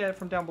when we look at it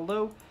from down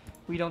below,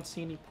 we don't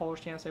see any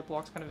polished andesite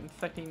blocks kind of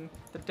infecting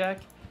the deck,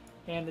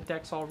 and the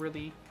deck's all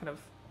really kind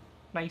of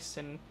nice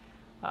and,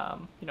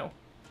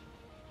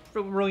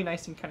 really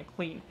nice and kind of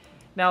clean.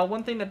 Now,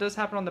 one thing that does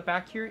happen on the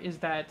back here is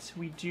that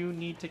we do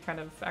need to kind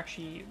of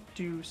actually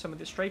do some of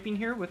the striping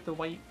here with the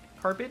white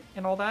carpet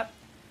and all that.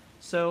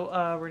 So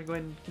we're going to go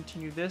ahead and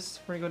continue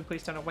this. We're going to go ahead and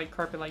place down a white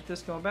carpet like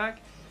this going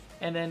back.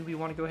 And then we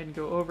want to go ahead and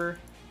go over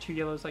 2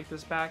 yellows like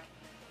this back.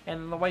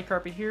 And then the white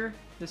carpet here,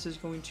 this is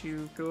going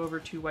to go over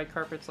 2 white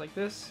carpets like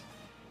this.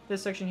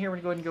 This section here, we're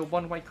going to go ahead and go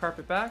 1 white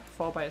carpet back,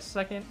 followed by a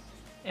second.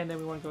 And then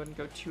we want to go ahead and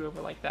go 2 over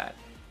like that.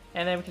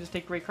 And then we can just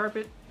take gray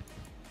carpet,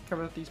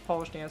 cover with these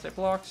polished andesite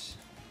blocks,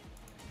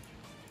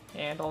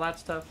 and all that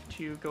stuff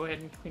to go ahead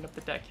and clean up the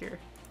deck here.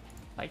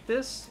 Like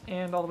this,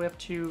 and all the way up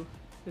to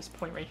this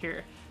point right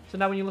here. So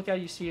now when you look at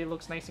it, you see it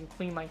looks nice and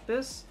clean like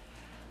this.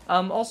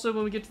 Also,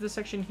 when we get to this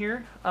section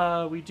here,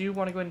 we do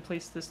want to go ahead and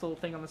place this little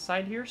thing on the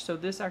side here. So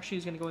this actually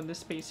is going to go in this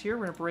space here.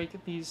 We're going to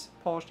break these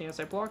polished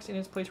andesite blocks. In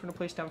its place, we're going to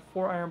place down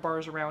 4 iron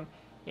bars around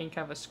in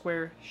kind of a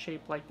square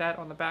shape like that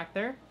on the back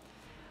there.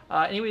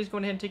 Anyways,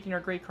 going ahead and taking our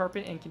gray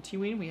carpet and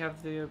continuing, we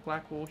have the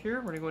black wool here.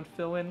 We're going to go and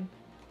fill in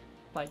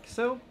like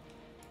so.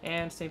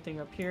 And same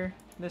thing up here.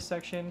 In this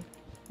section,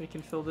 we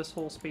can fill this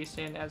whole space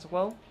in as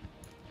well.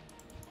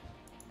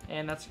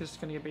 and that's just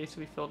going to get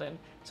basically filled in.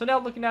 So now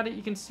looking at it,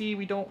 you can see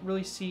we don't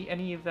really see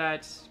any of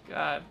that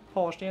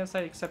polished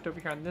andesite except over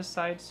here on this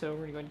side, so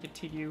we're going to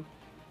continue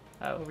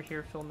over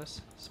here filling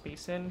this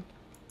space in.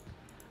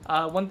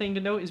 One thing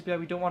to note is that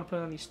we don't want to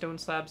put on these stone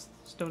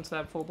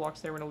slab full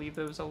blocks there. We're going to leave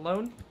those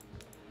alone,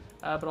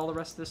 but all the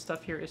rest of this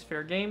stuff here is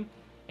fair game.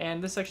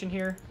 And this section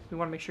here, we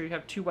want to make sure you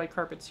have 2 white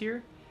carpets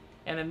here,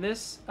 and then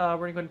this, we're going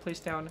to go ahead and place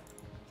down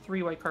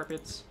 3 white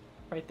carpets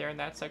right there in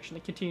that section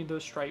to continue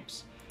those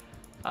stripes.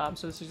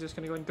 So this is just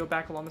going to go and go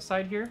back along the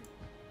side here,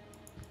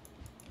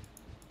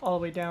 all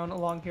the way down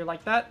along here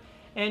like that,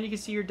 and you can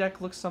see your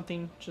deck looks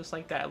something just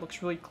like that. It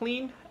looks really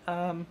clean,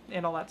 and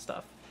all that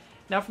stuff.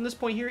 Now from this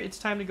point here, it's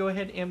time to go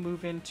ahead and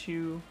move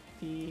into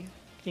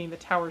getting the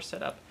tower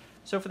set up.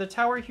 So for the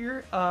tower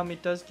here,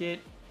 it does get,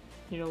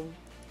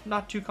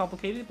 not too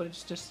complicated, but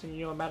it's just, a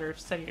matter of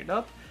setting it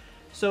up.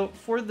 So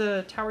for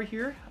the tower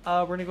here,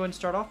 we're going to go ahead and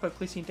start off by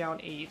placing down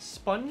a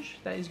sponge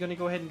that is going to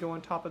go ahead and go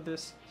on top of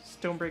this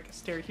stone brick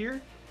stair here.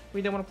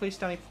 We then want to place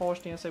down a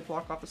polished andesite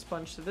block off the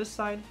sponge to this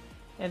side,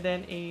 and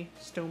then a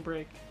stone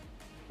brick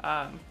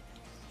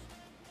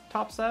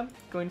top slab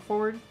going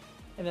forward.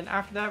 And then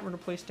after that, we're going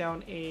to place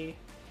down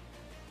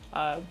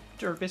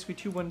or basically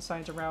 2 wooden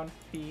signs around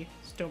the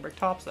stone brick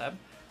top slab.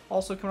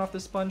 Also coming off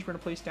this sponge, we're going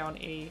to place down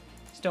a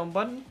stone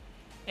button,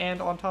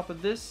 and on top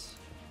of this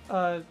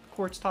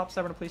quartz top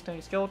slab, we're going to place down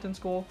a skeleton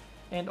skull,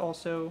 and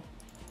also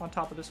on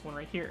top of this one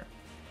right here.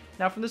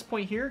 Now from this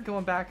point here,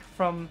 going back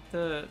from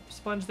the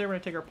sponge there, we're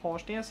going to take our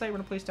polished andesite, we're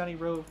going to place down a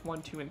row of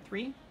 1, 2, and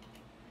 3.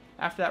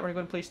 After that, we're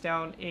going to place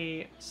down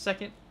a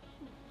second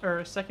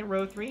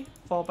row 3,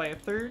 followed by a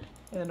third,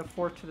 and then a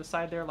fourth to the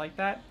side there like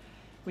that.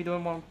 We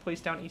then want to place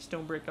down a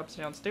stone brick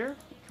upside down stair,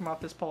 come off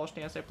this polished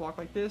andesite block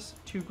like this,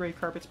 2 gray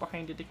carpets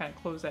behind it to kind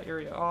of close that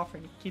area off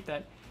and keep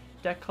that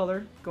deck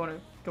color going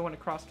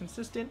across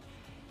consistent.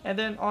 And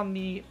then on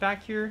the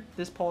back here,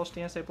 this polished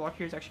andesite block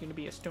here is actually going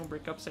to be a stone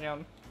brick upside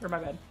down, or my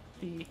bad,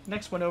 the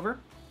next one over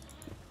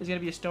is going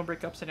to be a stone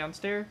brick upside down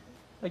stair.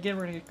 Again,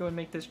 we're going to go and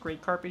make this gray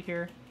carpet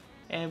here,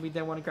 and we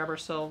then want to grab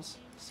ourselves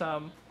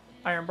some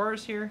iron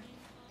bars here,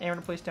 and we're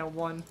going to place down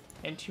 1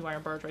 and 2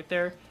 iron bars right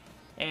there,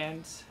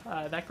 and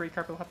that gray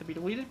carpet will have to be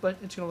deleted, but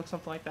it's going to look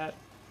something like that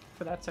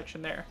for that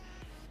section there.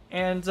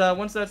 And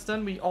once that's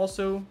done, we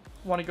also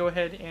want to go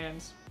ahead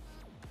and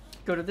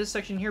go to this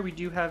section here. We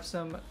do have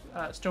some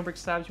stone brick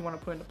slabs you want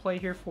to put into play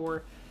here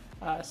for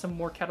some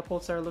more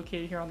catapults that are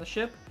located here on the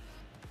ship.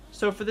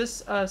 So for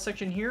this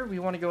section here, we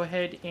want to go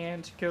ahead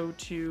and go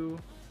to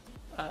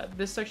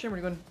this section.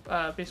 We're going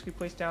to basically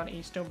place down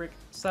a stone brick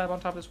slab on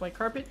top of this white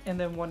carpet, and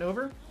then 1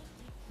 over.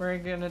 We're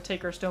going to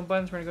take our stone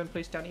buttons, we're going to go and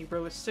place down a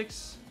row of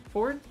 6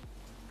 forward. So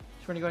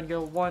we're going to go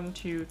and go 1,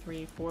 2,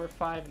 3, 4,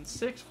 5, and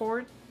 6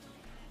 forward.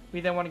 We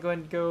then want to go ahead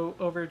and go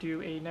over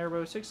to another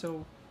row of 6,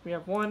 so we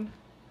have 1.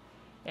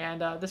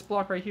 And this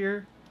block right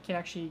here can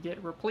actually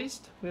get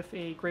replaced with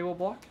a gray wool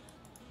block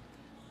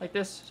like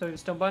this. So the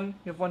stone button,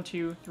 we have 1,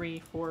 2, 3,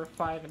 4,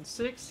 5, and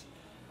 6.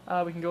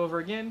 We can go over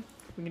again.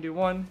 We can do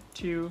 1,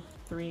 2,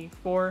 3,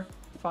 4,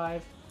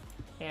 5,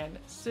 and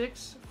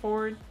 6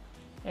 forward.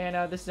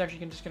 And this is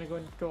actually just going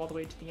to go all the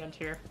way to the end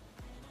here,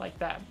 like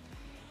that.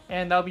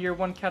 And that'll be your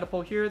 1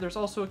 catapult here. There's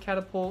also a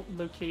catapult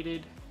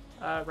located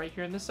right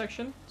here in this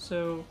section.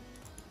 So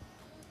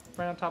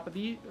right on top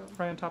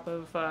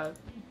of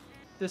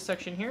this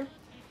section here,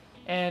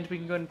 and we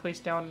can go ahead and place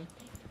down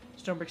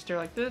stone brick stair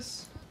like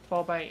this,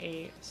 followed by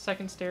a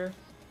second stair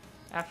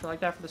after like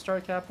that for the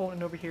starter catapult,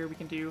 and over here we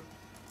can do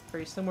a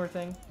very similar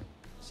thing.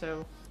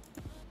 So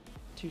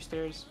 2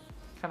 stairs,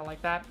 kind of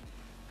like that,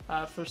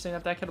 for setting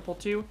up that catapult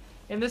too.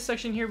 In this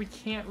section here, we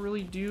can't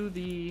really do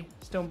the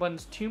stone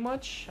buttons too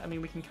much. I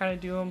mean, we can kind of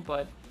do them,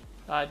 but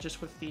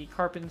just with the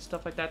carpet and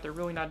stuff like that, they're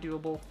really not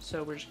doable.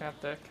 So we're just gonna have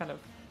to kind of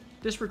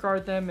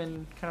disregard them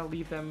and kind of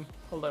leave them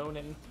alone,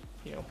 and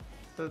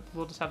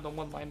we'll just have the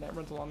 1 line that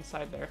runs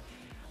alongside there.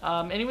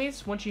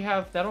 Anyways, once you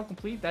have that all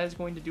complete, that is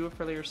going to do it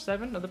for layer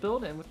 7 of the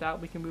build, and with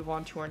that we can move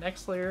on to our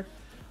next layer,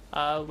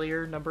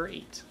 layer number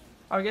 8.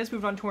 Alright guys,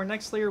 moving on to our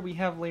next layer, we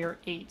have layer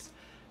 8.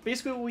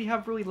 Basically what we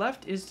have really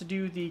left is to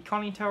do the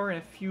conning tower and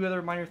a few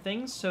other minor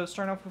things. So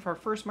starting off with our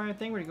first minor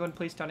thing, we're going to go and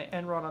place down an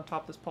end rod on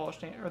top of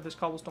this this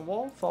cobblestone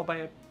wall, followed by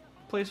a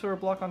placeholder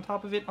block on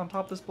top of it. On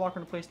top of this block, we're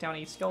going to place down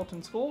a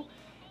skeleton skull,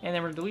 and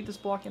then we're going to delete this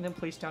block and then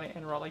place down an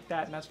end rod like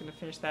that, and that's going to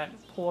finish that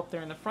pull up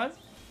there in the front.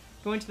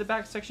 Going to the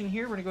back section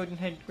here, we're going to go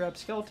ahead and grab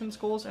skeleton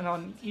skulls, and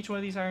on each one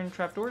of these iron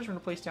trapdoors, we're going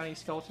to place down a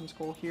skeleton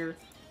skull here,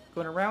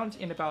 going around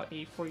in about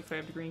a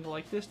 45-degree angle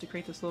like this to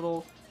create this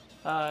little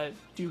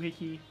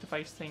doohickey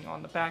device thing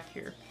on the back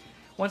here.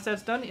 Once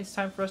that's done, it's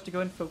time for us to go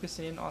and focus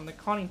in on the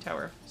conning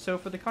tower. So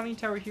for the conning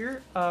tower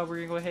here, we're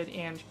going to go ahead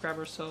and grab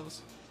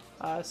ourselves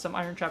some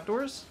iron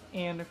trapdoors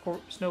and a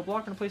snow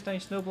block. We're going to place down a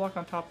snow block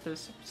on top of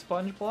this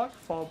sponge block,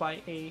 followed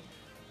by a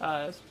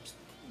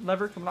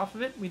lever coming off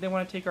of it. We then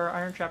want to take our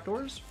iron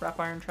trapdoors, wrap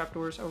iron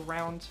trapdoors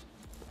around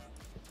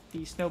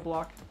the snow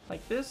block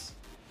like this,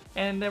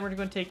 and then we're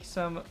going to take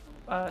some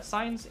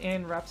signs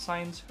and wrap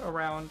signs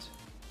around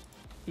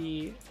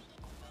the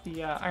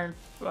iron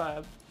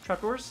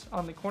trapdoors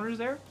on the corners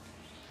there.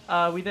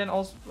 We then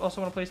also want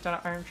to place down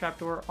an iron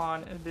trapdoor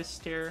on this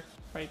stair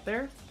right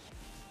there.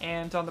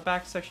 And on the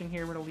back section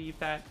here, we're going to leave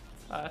that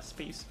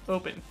space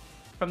open.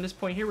 From this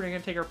point here, we're going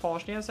to take our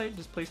polished andesite,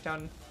 just place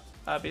down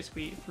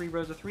basically 3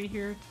 rows of 3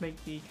 here to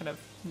make the kind of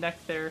neck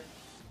there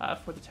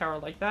for the tower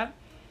like that.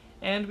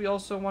 And we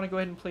also want to go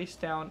ahead and place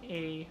down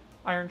a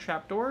iron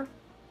trapdoor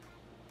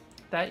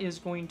that is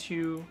going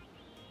to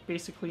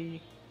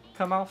basically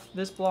come off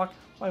this block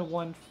by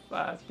one,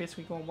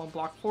 basically going 1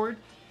 block forward.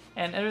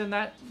 And other than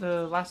that,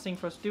 the last thing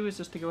for us to do is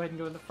just to go ahead and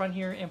go in the front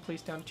here and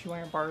place down 2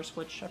 iron bars,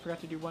 which I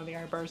forgot to do 1 of the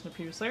iron bars in the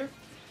previous layer.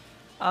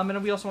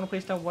 And we also want to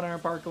place down 1 iron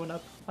bar going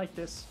up like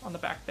this on the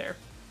back there.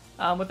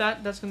 With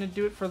that, that's going to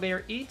do it for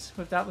layer 8.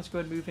 With that, let's go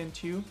ahead and move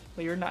into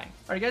layer 9.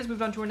 Alright guys,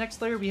 moving on to our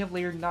next layer, we have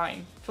layer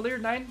 9. For layer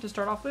 9, to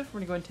start off with,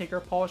 we're going to go ahead and take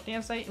our polished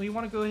andesite, and we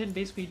want to go ahead and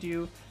basically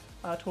do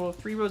a total of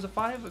 3 rows of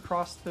 5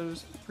 across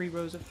those 3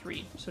 rows of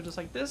 3. So just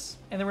like this,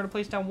 and then we're going to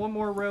place down 1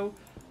 more row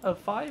of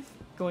 5,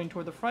 going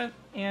toward the front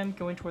and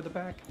going toward the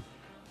back,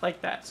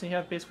 like that. So you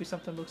have basically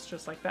something that looks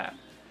just like that.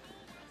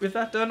 With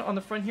that done, on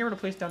the front here, we're going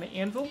to place down an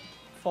anvil,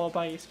 followed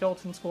by a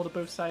skeleton skull to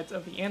both sides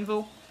of the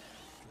anvil.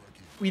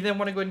 We then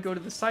want to go ahead and go to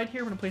the side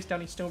here. We're going to place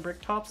down a stone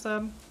brick top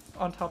slab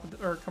on top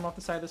of or come off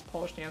the side of this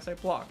polished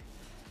andesite block.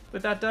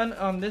 With that done,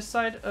 on this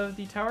side of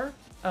the tower,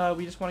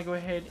 we just want to go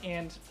ahead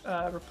and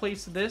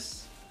replace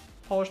this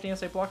polished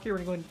andesite block here. We're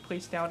going to go ahead and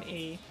place down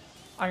a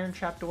iron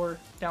trapdoor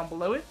down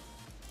below it.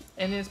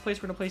 And in its place,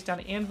 we're going to place down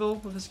an anvil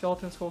with a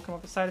skeleton skull come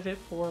off the side of it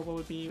for what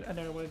would be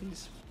another one of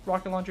these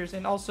rocket launchers.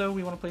 And also,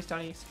 we want to place down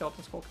a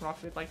skeleton skull come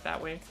off of it like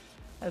that way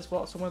as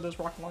well. So one of those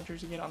rocket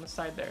launchers again on the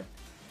side there.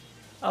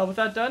 With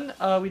that done,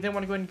 we then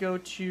want to go ahead and go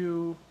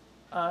to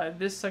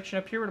this section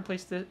up here. We're going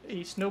to place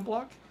a snow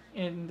block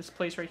in this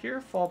place right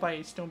here, followed by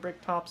a stone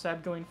brick top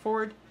slab going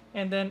forward,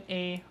 and then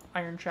a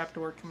iron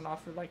trapdoor coming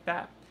off of it like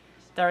that.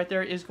 That right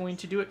there is going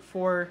to do it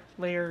for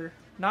layer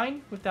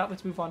 9. With that,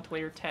 let's move on to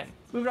layer 10.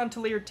 Moving on to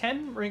layer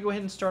 10, we're going to go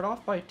ahead and start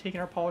off by taking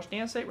our polished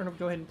andesite. We're going to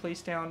go ahead and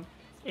place down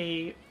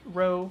a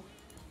row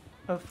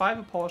of 5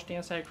 of polished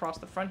andesite across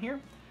the front here.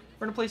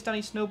 We're going to place down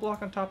a snow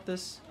block on top of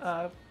this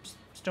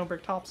stone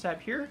brick top slab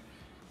here,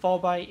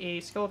 followed by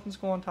a skeleton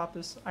skull on top of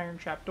this iron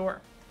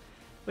trapdoor.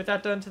 With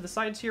that done to the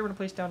sides here, we're going to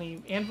place down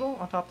an anvil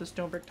on top of the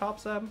stone brick top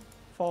slab,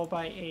 followed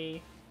by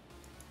a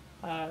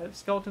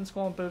skeleton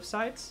skull on both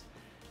sides.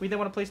 We then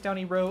want to place down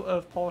a row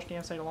of polished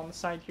andesite along the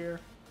side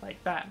here,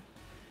 like that.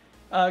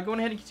 Going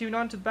ahead and continuing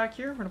on to the back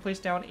here, we're going to place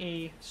down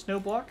a snow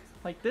block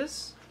like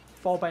this,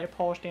 followed by a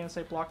polished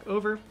andesite block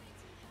over.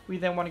 We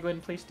then want to go ahead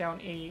and place down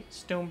a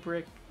stone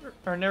brick,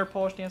 or another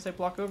polished andesite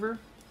block over,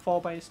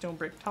 followed by a stone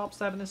brick top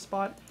slab in this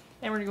spot.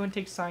 And we're going to go and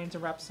take signs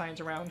and wrap signs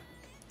around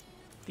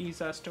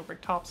these stone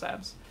brick top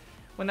slabs.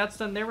 When that's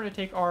done there, we're going to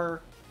take our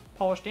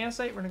polished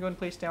andesite, we're going to go and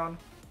place down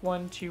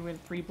 1, 2,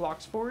 and 3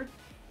 blocks forward.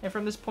 And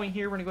from this point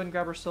here, we're going to go ahead and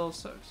grab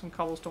ourselves some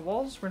cobblestone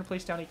walls. We're going to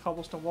place down a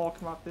cobblestone wall,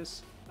 come off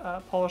this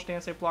polished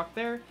andesite block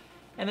there.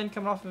 And then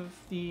coming off of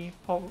the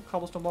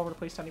cobblestone wall, we're going to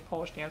place down a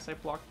polished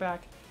andesite block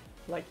back,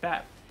 like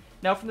that.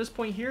 Now from this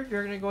point here,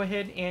 you're going to go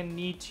ahead and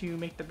need to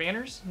make the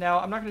banners. Now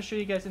I'm not going to show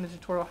you guys in the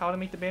tutorial how to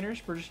make the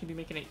banners. We're just going to be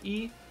making an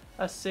E,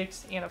 a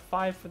 6, and a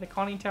 5 for the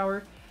conning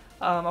tower.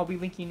 I'll be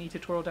linking the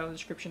tutorial down in the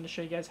description to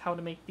show you guys how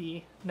to make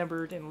the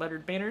numbered and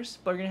lettered banners.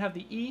 But we're going to have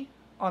the E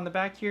on the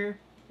back here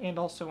and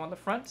also on the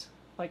front,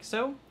 like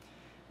so.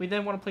 We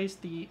then want to place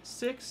the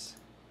 6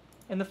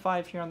 and the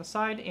 5 here on the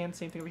side, and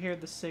same thing over here,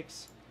 the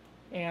 6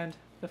 and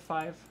the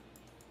 5,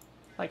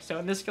 like so.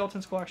 And this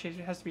skeleton skull actually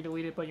has to be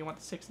deleted, but you want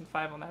the 6 and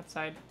 5 on that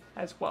side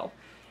as well.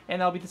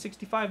 And that'll be the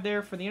 65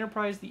 there for the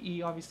Enterprise, the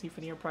E obviously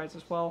for the Enterprise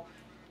as well,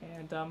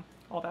 and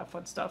all that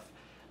fun stuff.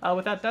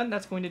 With that done,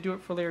 that's going to do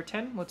it for layer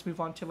 10. Let's move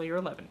on to layer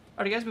 11.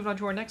 Alright guys, moving on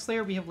to our next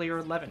layer, we have layer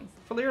 11.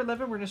 For layer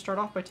 11, we're going to start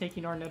off by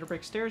taking our nether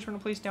brick stairs. We're going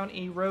to place down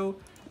a row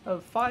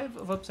of 5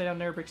 of upside down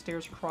nether brick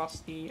stairs across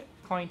the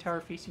conning tower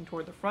facing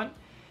toward the front.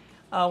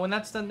 When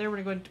that's done there,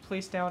 we're going to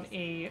place down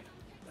a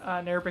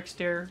nether brick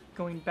stair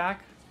going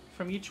back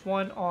from each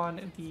one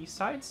on the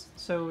sides.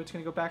 So it's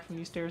going to go back from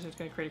these stairs and it's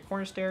going to create a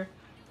corner stair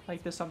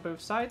like this on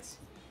both sides.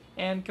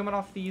 And coming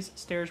off these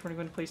stairs, we're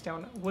going to place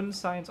down wooden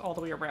signs all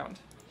the way around.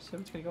 So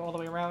it's going to go all the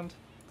way around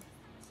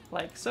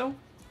like so.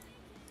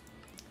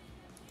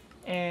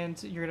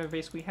 And you're going to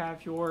basically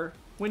have your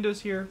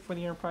windows here for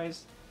the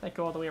Enterprise that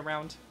go all the way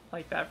around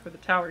like that for the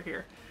tower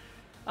here.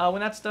 When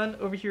that's done,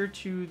 over here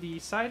to the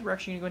side, we're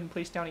actually going to go ahead and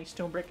place down a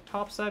stone brick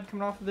top slab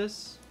coming off of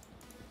this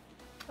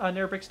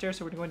nether brick stair.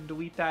 So we're going to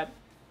delete that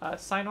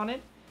sign on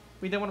it.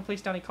 We then want to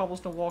place down a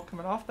cobblestone wall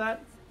coming off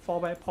that,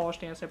 followed by a polished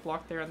andesite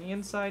block there on the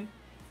inside.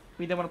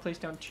 We then want to place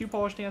down 2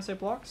 polished andesite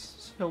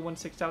blocks, so one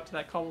sticks out to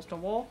that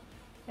cobblestone wall.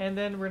 And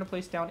then we're going to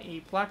place down a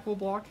black wool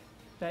block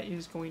that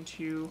is going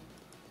to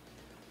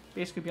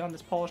basically be on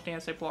this polished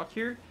andesite block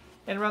here.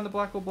 And around the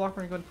black wool block,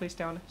 we're going to go and place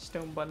down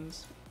stone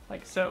buttons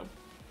like so.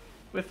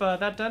 With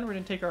that done, we're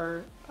going to take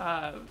our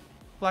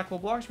black wool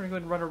blocks. We're going to go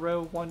ahead and run a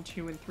row 1,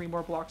 2, and 3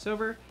 more blocks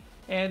over.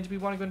 And we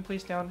want to go ahead and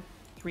place down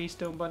 3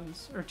 stone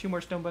buttons, or 2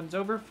 more stone buttons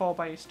over, followed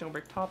by a stone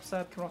brick top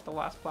slab coming off the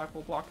last black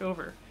wool block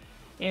over.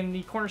 In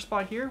the corner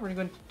spot here, we're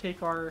going to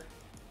take our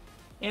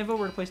anvil,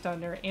 we're going to place down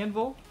their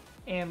anvil,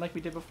 and like we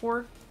did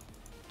before,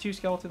 2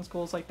 skeleton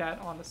skulls like that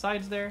on the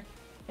sides there.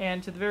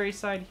 And to the very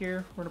side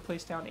here, we're going to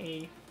place down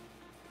a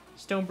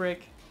stone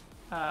brick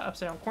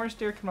upside down corner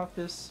stair coming off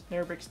this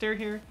narrow brick stair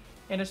here,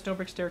 and a stone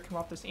brick stair coming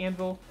off this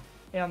anvil.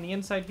 And on the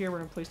inside here, we're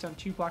going to place down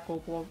 2 black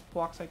wool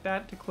blocks like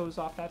that to close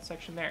off that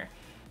section there.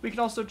 We can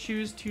also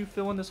choose to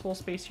fill in this whole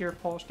space here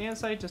of polished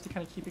andesite just to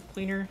kind of keep it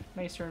cleaner,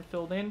 nicer, and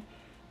filled in.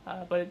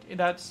 But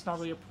that's not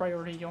really a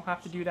priority. You don't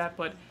have to do that.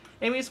 But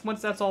anyways,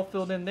 once that's all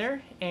filled in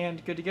there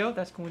and good to go,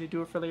 that's going to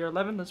do it for layer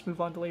 11. Let's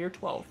move on to layer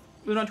 12.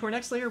 Moving on to our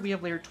next layer, we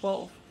have layer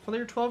 12. For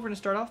layer 12, we're going to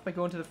start off by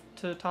going to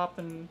the top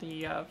and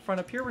the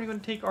front up here. We're going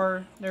to take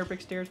our narrow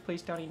brick stairs,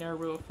 place down a narrow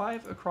row of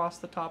 5 across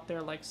the top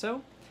there like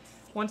so.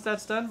 Once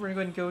that's done, we're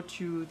going to go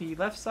to the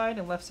left side,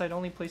 and left side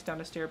only, place down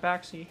a stair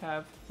back so you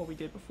have what we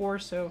did before,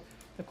 so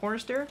the corner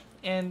stair.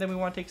 And then we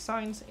want to take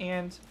signs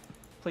and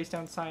place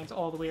down signs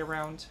all the way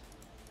around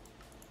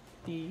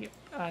the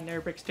narrow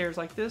brick stairs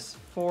like this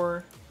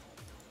for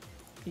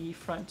the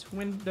front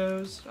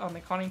windows on the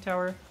conning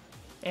tower.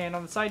 And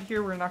on the side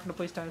here, we're not going to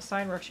place down a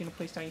sign, we're actually going to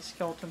place down a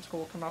skeleton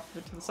skull coming off of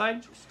it to the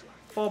side,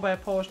 followed by a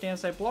polished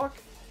andesite block.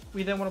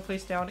 We then want to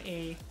place down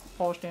a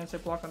polished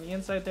andesite block on the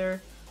inside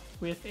there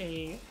with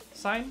a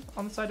sign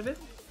on the side of it.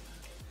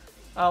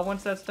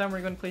 Once that's done,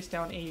 we're going to place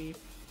down a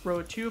row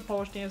of 2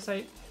 polished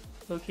andesite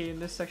located in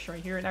this section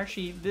right here. And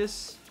actually,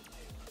 this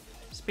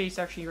space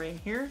actually right in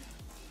here.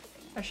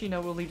 Actually,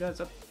 no, we'll leave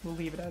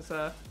it as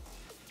a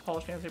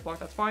polished andesite block.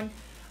 That's fine.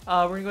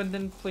 We're going to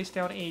then place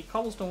down a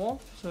cobblestone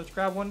wall. So let's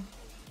grab one,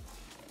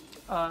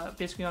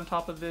 basically on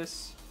top of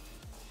this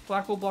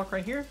black wool block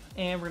right here,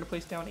 and we're going to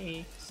place down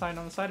a sign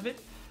on the side of it.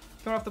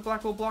 Coming off the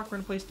black wool block, we're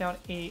going to place down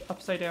a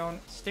upside down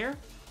stair.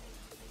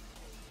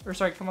 Or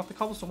sorry, come off the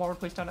cobblestone wall, we're going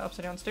to place down an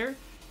upside down stair.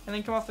 And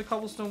then come off the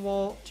cobblestone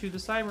wall to the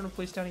side, we're going to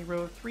place down a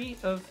row of 3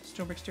 of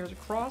stone brick stairs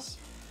across.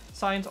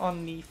 Signs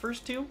on the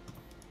first 2.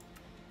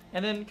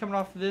 And then coming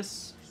off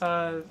this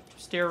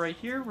stair right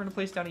here, we're going to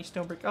place down a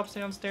stone brick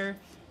upside down stair.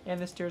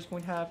 And this stair is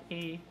going to have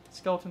a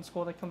skeleton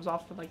skull that comes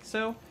off it like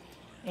so.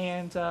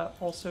 And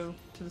also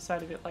to the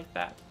side of it like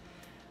that.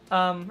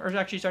 Or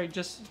actually, sorry,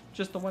 just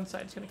the one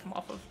side is going to come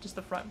off of, just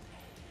the front.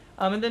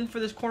 And then for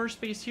this corner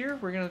space here,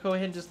 we're going to go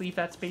ahead and just leave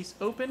that space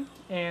open.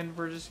 And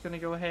we're just going to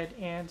go ahead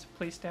and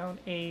place down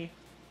a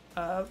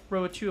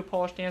row of 2 of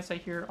polished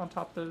andesite here on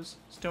top of those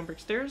stone brick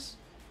stairs.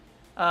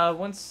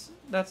 Once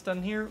that's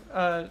done here,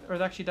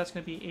 or actually that's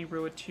going to be a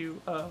row of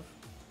 2 of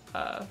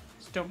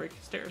stone brick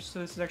stairs. So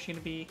this is actually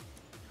going to be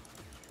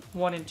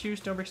 1 and 2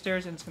 stone brick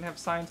stairs, and it's going to have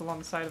signs along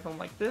the side of them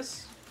like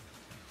this.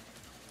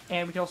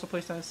 And we can also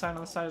place down a sign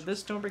on the side of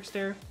this stone brick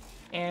stair.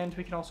 And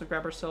we can also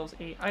grab ourselves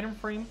a item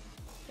frame.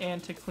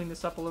 And to clean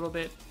this up a little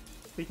bit,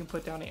 we can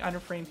put down an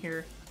item frame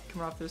here,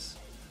 coming off this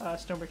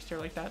stone brick stair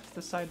like that to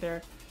the side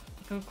there.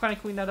 You can kind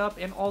of clean that up,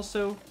 and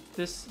also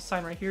this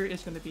sign right here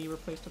is going to be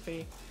replaced with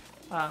a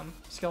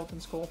skeleton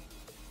skull,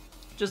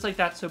 just like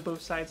that, so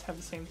both sides have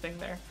the same thing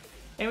there.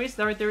 Anyways,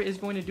 that right there is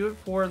going to do it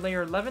for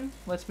layer 11.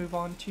 Let's move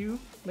on to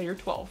layer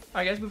 12.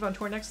 Alright guys, move on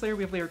to our next layer.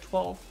 We have layer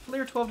 12. For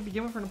layer 12 to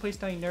begin with, we're going to place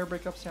down a narrow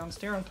brick upside down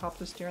stair on top of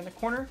the stair in the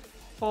corner,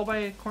 followed by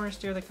a corner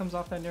stair that comes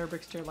off that narrow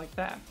brick stair like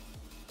that.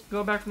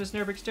 Go back from this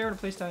narrow brick stair and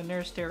place down a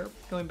narrow stair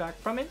going back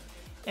from it.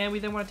 And we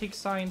then want to take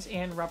signs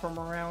and wrap them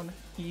around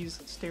these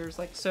stairs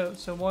like so.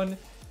 So 1,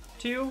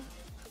 2,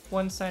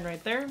 1 sign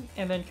right there.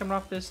 And then coming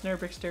off this narrow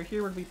brick stair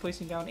here, we're going to be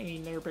placing down a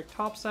narrow brick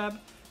top slab,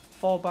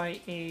 followed by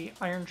a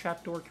iron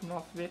trap door coming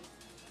off of it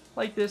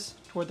like this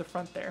toward the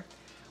front there.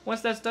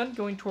 Once that's done,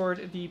 going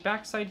toward the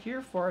back side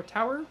here for our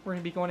tower, we're going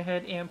to be going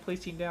ahead and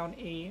placing down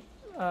a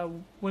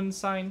wooden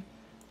sign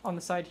on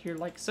the side here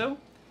like so.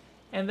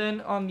 And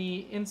then on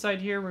the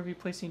inside here, we're going to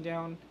be placing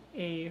down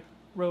a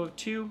row of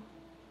 2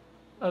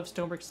 of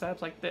stone brick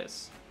slabs like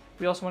this.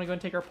 We also want to go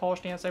and take our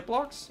polished andesite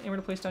blocks, and we're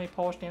going to place down a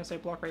polished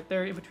andesite block right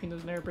there in between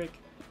those narrow brick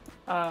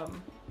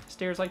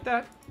stairs like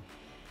that.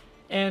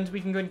 And we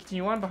can go and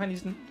continue on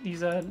behind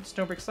these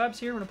stone brick slabs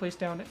here. We're going to place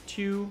down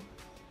 2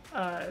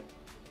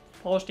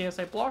 polished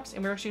andesite blocks,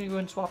 and we're actually going to go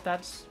and swap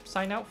that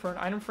sign out for an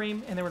item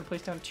frame, and then we're going to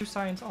place down 2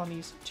 signs on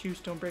these 2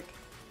 stone brick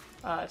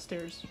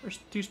stairs, or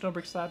 2 stone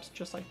brick slabs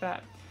just like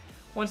that.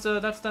 Once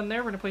that's done there,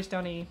 we're going to place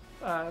down a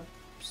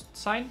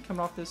sign coming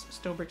off this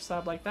stone brick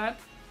slab like that.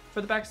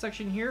 For the back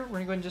section here, we're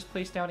going to go and just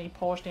place down a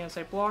polished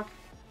andesite block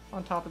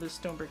on top of this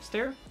stone brick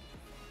stair.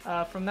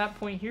 From that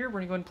point here,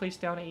 we're going to go and place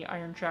down a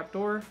iron trap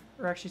door,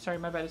 or actually, sorry,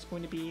 my bad, it's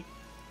going to be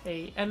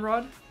a end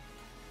rod.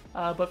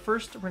 But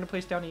first, we're going to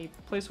place down a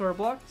placeholder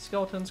block,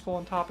 skeleton skull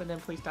on top, and then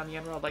place down the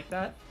end rod like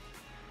that.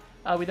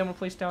 We then will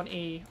place down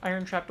a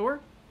iron trap door,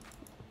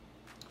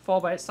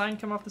 followed by a sign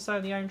coming off the side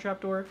of the iron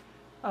trap door.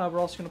 We're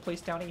also going to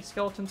place down a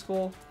skeleton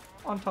skull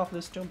on top of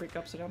this stone brick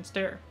upside down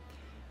stair.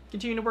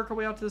 Continuing to work our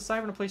way out to the side,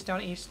 we're going to place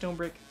down a stone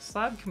brick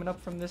slab coming up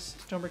from this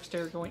stone brick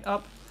stair going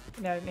up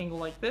and at an angle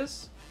like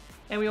this.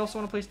 And we also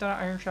want to place down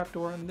an iron trap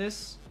door on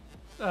this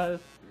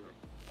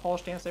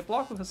polished andesite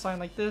block with a sign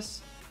like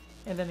this,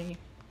 and then a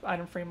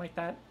item frame like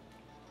that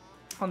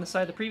On the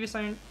side of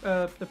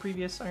the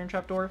previous iron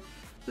trapdoor.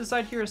 To the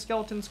side here, a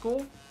skeleton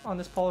skull on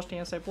this polished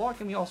andesite block,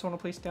 and we also want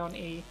to place down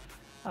a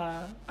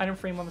item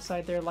frame on the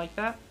side there like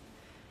that.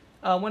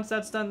 Once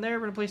that's done there,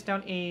 we're going to place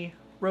down a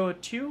row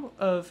of 2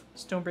 of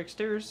stone brick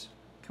stairs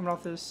coming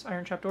off this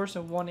iron trapdoor,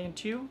 so 1 and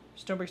 2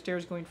 stone brick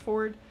stairs going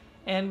forward,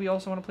 and we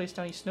also want to place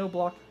down a snow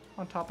block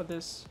on top of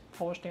this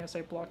polished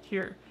andesite block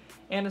here,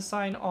 and a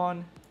sign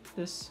on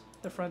the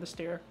front of the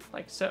stair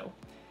like so.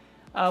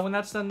 When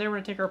that's done there, we're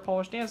going to take our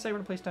polished andesite, we're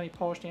going to place down a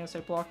polished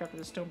andesite block after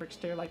the stone brick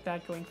stair like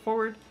that going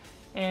forward,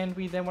 and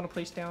we then want to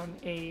place down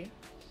a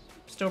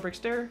stone brick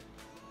stair,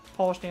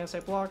 polished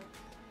andesite block,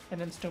 and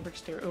then stone brick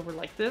stair over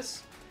like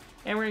this.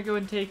 And we're going to go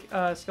ahead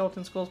and take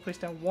skeleton skulls, place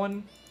down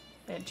 1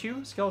 and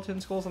 2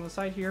 skeleton skulls on the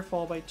side here,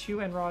 followed by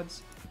 2 end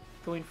rods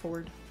going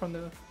forward from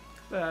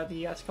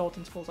the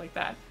skeleton skulls like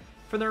that.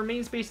 For the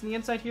remaining space in the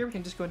inside here, we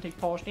can just go and take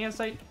polished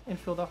andesite and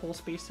fill that whole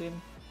space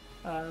in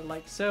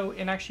like so.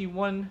 And actually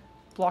one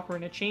block we're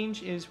going to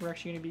change is we're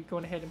actually going to be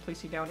going ahead and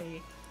placing down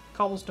a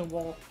cobblestone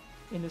wall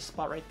in this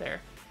spot right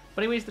there.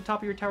 But anyways, the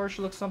top of your tower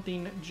should look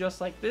something just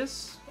like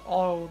this,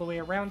 all the way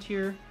around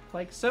here,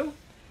 like so.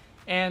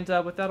 And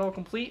with that all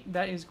complete,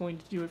 that is going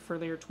to do it for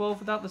layer 12.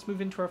 With that, let's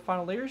move into our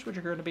final layers, which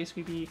are going to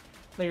basically be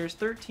layers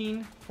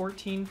 13,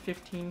 14,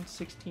 15,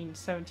 16,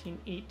 17,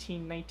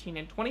 18, 19,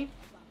 and 20.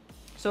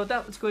 So with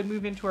that, let's go ahead and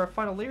move into our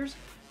final layers,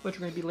 which are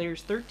going to be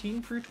layers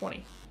 13 through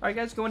 20. Alright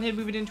guys, going ahead and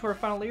moving into our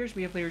final layers,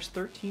 we have layers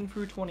 13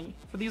 through 20.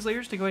 For these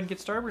layers, to go ahead and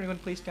get started, we're going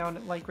to place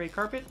down light gray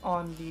carpet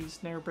on these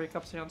nether brick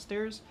upside down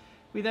stairs.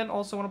 We then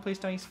also want to place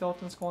down a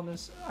skeleton skull on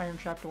this iron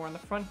trapdoor on the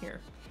front here.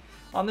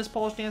 On this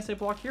polished andesite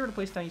block here, we're going to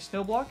place down a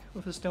snow block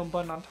with a stone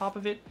button on top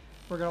of it.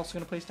 We're also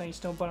going to place down a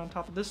stone button on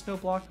top of this snow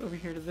block over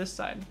here to this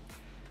side.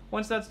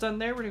 Once that's done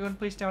there, we're going to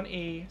place down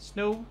a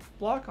snow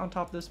block on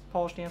top of this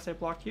polished andesite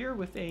block here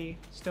with a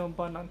stone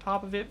button on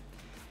top of it.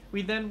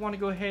 We then want to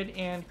go ahead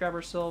and grab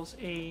ourselves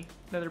a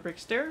nether brick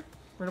stair.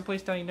 We're going to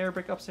place down a nether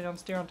brick upside down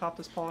stair on top of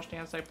this polished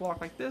andesite block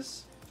like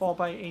this, followed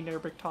by a nether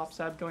brick top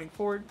slab going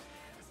forward.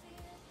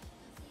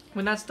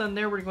 When that's done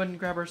there, we're going to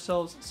grab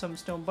ourselves some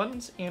stone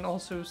buttons and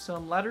also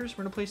some ladders.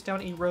 We're going to place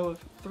down a row of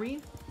 3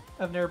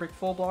 of nether brick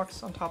full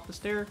blocks on top of the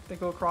stair that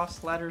go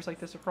across, ladders like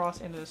this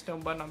across, and a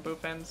stone button on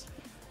both ends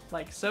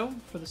like so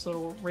for this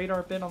little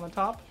radar bit on the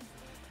top.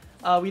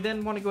 We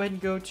then want to go ahead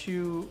and go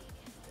to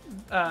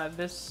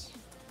this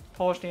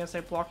polished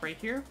andesite block right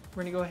here.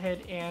 We're going to go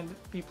ahead and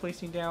be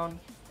placing down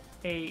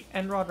a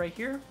end rod right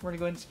here. We're going to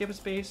go ahead and skip a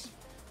space,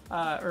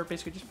 or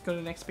basically just go to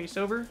the next space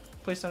over,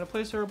 place down a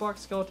placeholder block,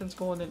 skeleton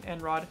skull, and then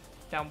end rod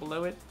down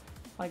below it,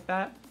 like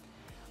that.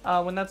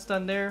 When that's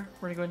done there,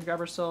 we're going to go ahead and grab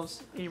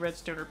ourselves a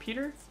redstone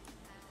repeater,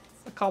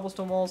 a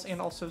cobblestone walls, and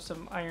also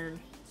some iron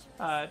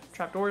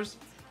trapdoors,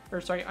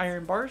 or sorry,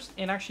 iron bars.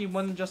 And actually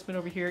one adjustment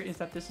over here is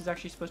that this is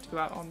actually supposed to go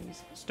out on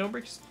these stone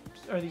bricks,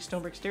 or these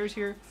stone brick stairs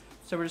here.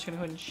 So we're just going to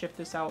go ahead and shift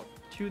this out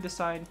to the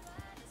side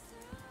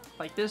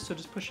like this, so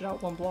just push it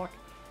out 1 block,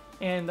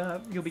 and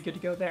you'll be good to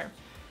go there.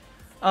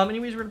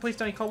 Anyways, we're going to place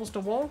down a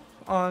cobblestone wall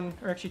on,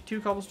 or actually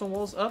 2 cobblestone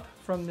walls up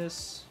from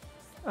this,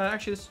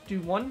 actually let's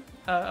do 1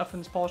 up from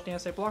this polished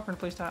andesite block. We're going to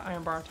place down an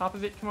iron bar on top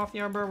of it. Come off the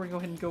iron bar, we're going to go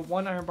ahead and go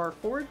 1 iron bar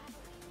forward,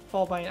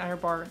 followed by an iron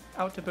bar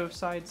out to both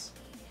sides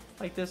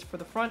like this for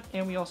the front,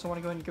 and we also want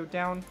to go ahead and go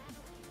down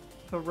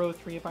a row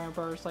 3 of iron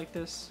bars like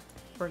this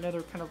for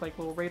another kind of like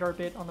little radar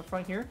bit on the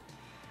front here.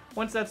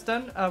 Once that's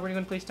done, we're going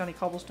to place down a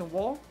cobblestone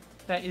wall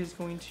that is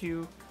going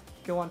to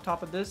go on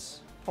top of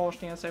this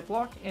polished andesite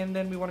block, and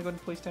then we want to go ahead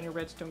and place down a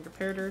redstone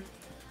comparator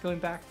going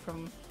back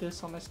from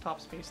this on this top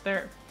space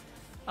there.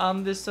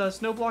 This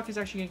snow block is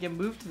actually going to get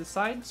moved to the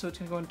side, so it's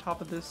going to go on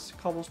top of this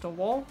cobblestone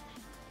wall,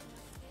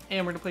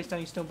 and we're going to place down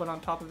a stone button on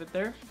top of it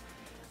there.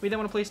 We then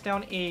want to place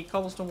down a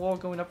cobblestone wall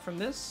going up from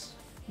this.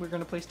 We're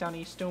going to place down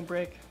a stone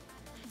brick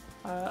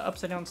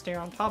upside down stair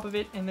on top of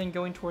it, and then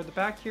going toward the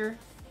back here,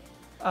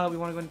 we want to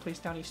go ahead and place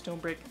down a stone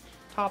brick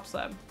top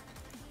slab.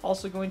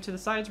 Also going to the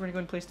sides, we're going to go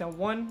ahead and place down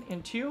 1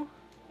 and 2,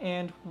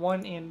 and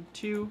 1 and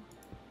 2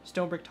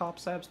 stone brick top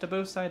slabs to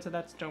both sides of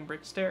that stone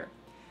brick stair.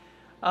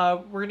 We're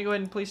going to go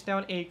ahead and place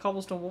down a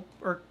cobblestone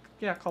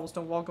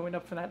wall going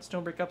up from that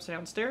stone brick upside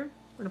down stair.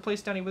 We're going to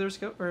place down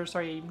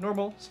a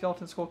normal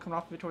skeleton skull coming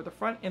off of it toward the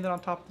front, and then on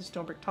top of the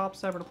stone brick top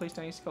slab, we're going to place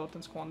down a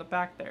skeleton skull on the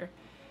back there.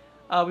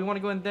 We want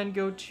to go and then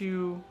go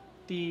to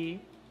the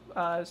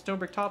stone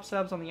brick top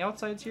slabs on the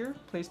outsides here,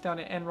 place down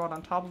an end rod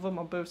on top of them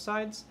on both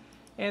sides,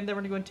 and then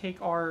we're going to go and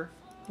take our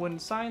wooden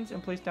signs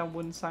and place down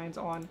wooden signs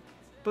on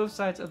both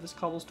sides of this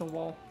cobblestone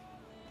wall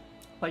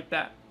like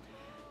that.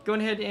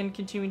 Going ahead and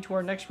continuing to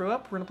our next row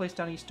up, we're going to place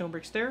down a stone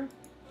brick stair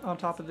on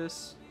top of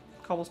this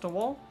cobblestone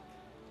wall.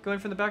 Going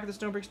from the back of the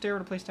stone brick stair, we're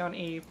going to place down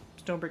a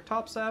stone brick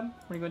top slab.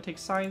 We're going to take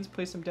signs,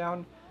 place them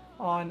down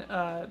on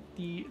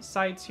the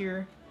sides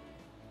here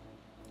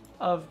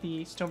of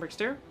the stone brick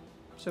stair,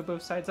 so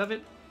both sides of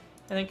it.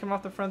 And then coming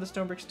off the front of the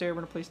stone brick stair,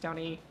 we're going to place down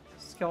a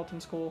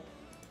skeleton skull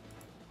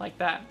like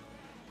that.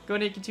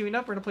 Going ahead and continuing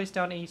up, we're going to place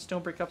down a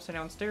stone brick upside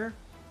down stair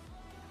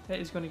that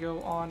is going to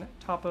go on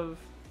top of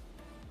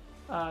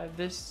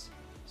this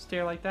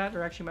stair like that,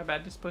 or actually my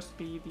bad, it's supposed to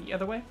be the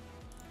other way.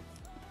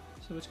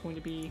 So it's going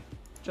to be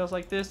just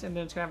like this, and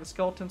then it's going to have a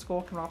skeleton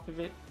skull coming off of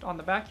it on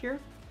the back here.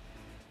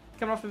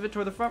 Coming off of it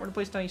toward the front, we're going to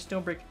place down a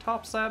stone brick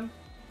top slab,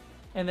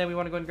 and then we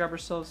want to go and grab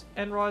ourselves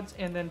end rods,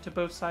 and then to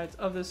both sides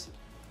of this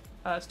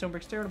stone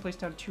brick stair, we're going to place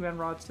down 2 end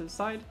rods to the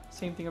side.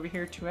 Same thing over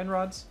here, 2 end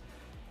rods.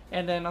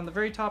 And then on the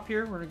very top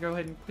here, we're going to go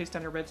ahead and place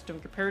down a redstone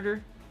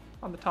comparator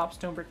on the top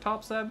stone brick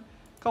top slab,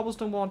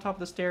 cobblestone wall on top of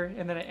the stair,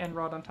 and then an end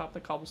rod on top of the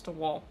cobblestone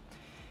wall.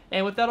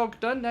 And with that all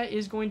done, that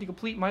is going to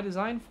complete my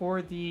design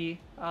for the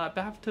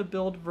bathtub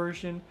build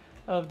version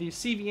of the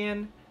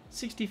CVN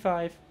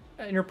 65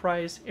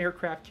 Enterprise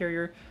aircraft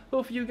carrier.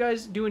 Hope you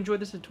guys do enjoy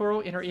this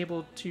tutorial and are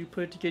able to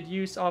put it to good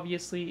use.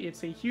 Obviously,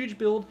 it's a huge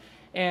build,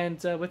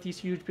 and with these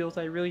huge builds,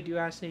 I really do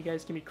ask that you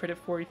guys give me credit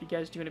for it if you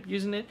guys do end up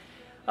using it.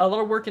 A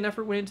lot of work and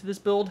effort went into this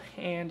build,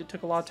 and it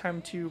took a lot of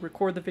time to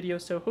record the video,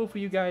 so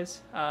hopefully you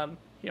guys are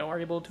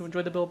able to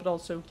enjoy the build, but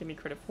also give me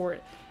credit for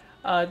it.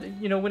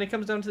 When it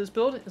comes down to this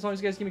build, as long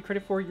as you guys give me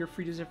credit for it, you're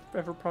free to use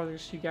whatever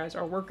projects you guys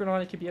are working on.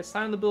 It could be a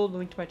sign on the build, a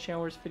link to my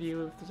channel or this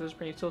video if there's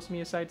any social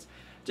media sites.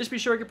 Just be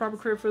sure I get proper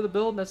credit for the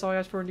build. That's all I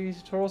ask for in doing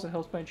these tutorials. It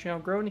helps my channel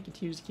grow and it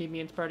continues to keep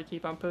me inspired to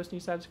keep on posting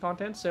these types of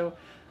content. So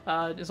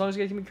as long as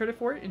you guys give me credit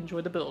for it,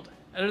 enjoy the build.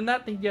 Other than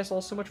that, thank you guys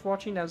all so much for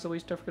watching. As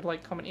always, don't forget to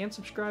like, comment, and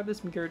subscribe. This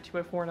has been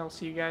Garrett2x4, and I'll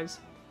see you guys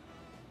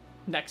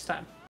next time.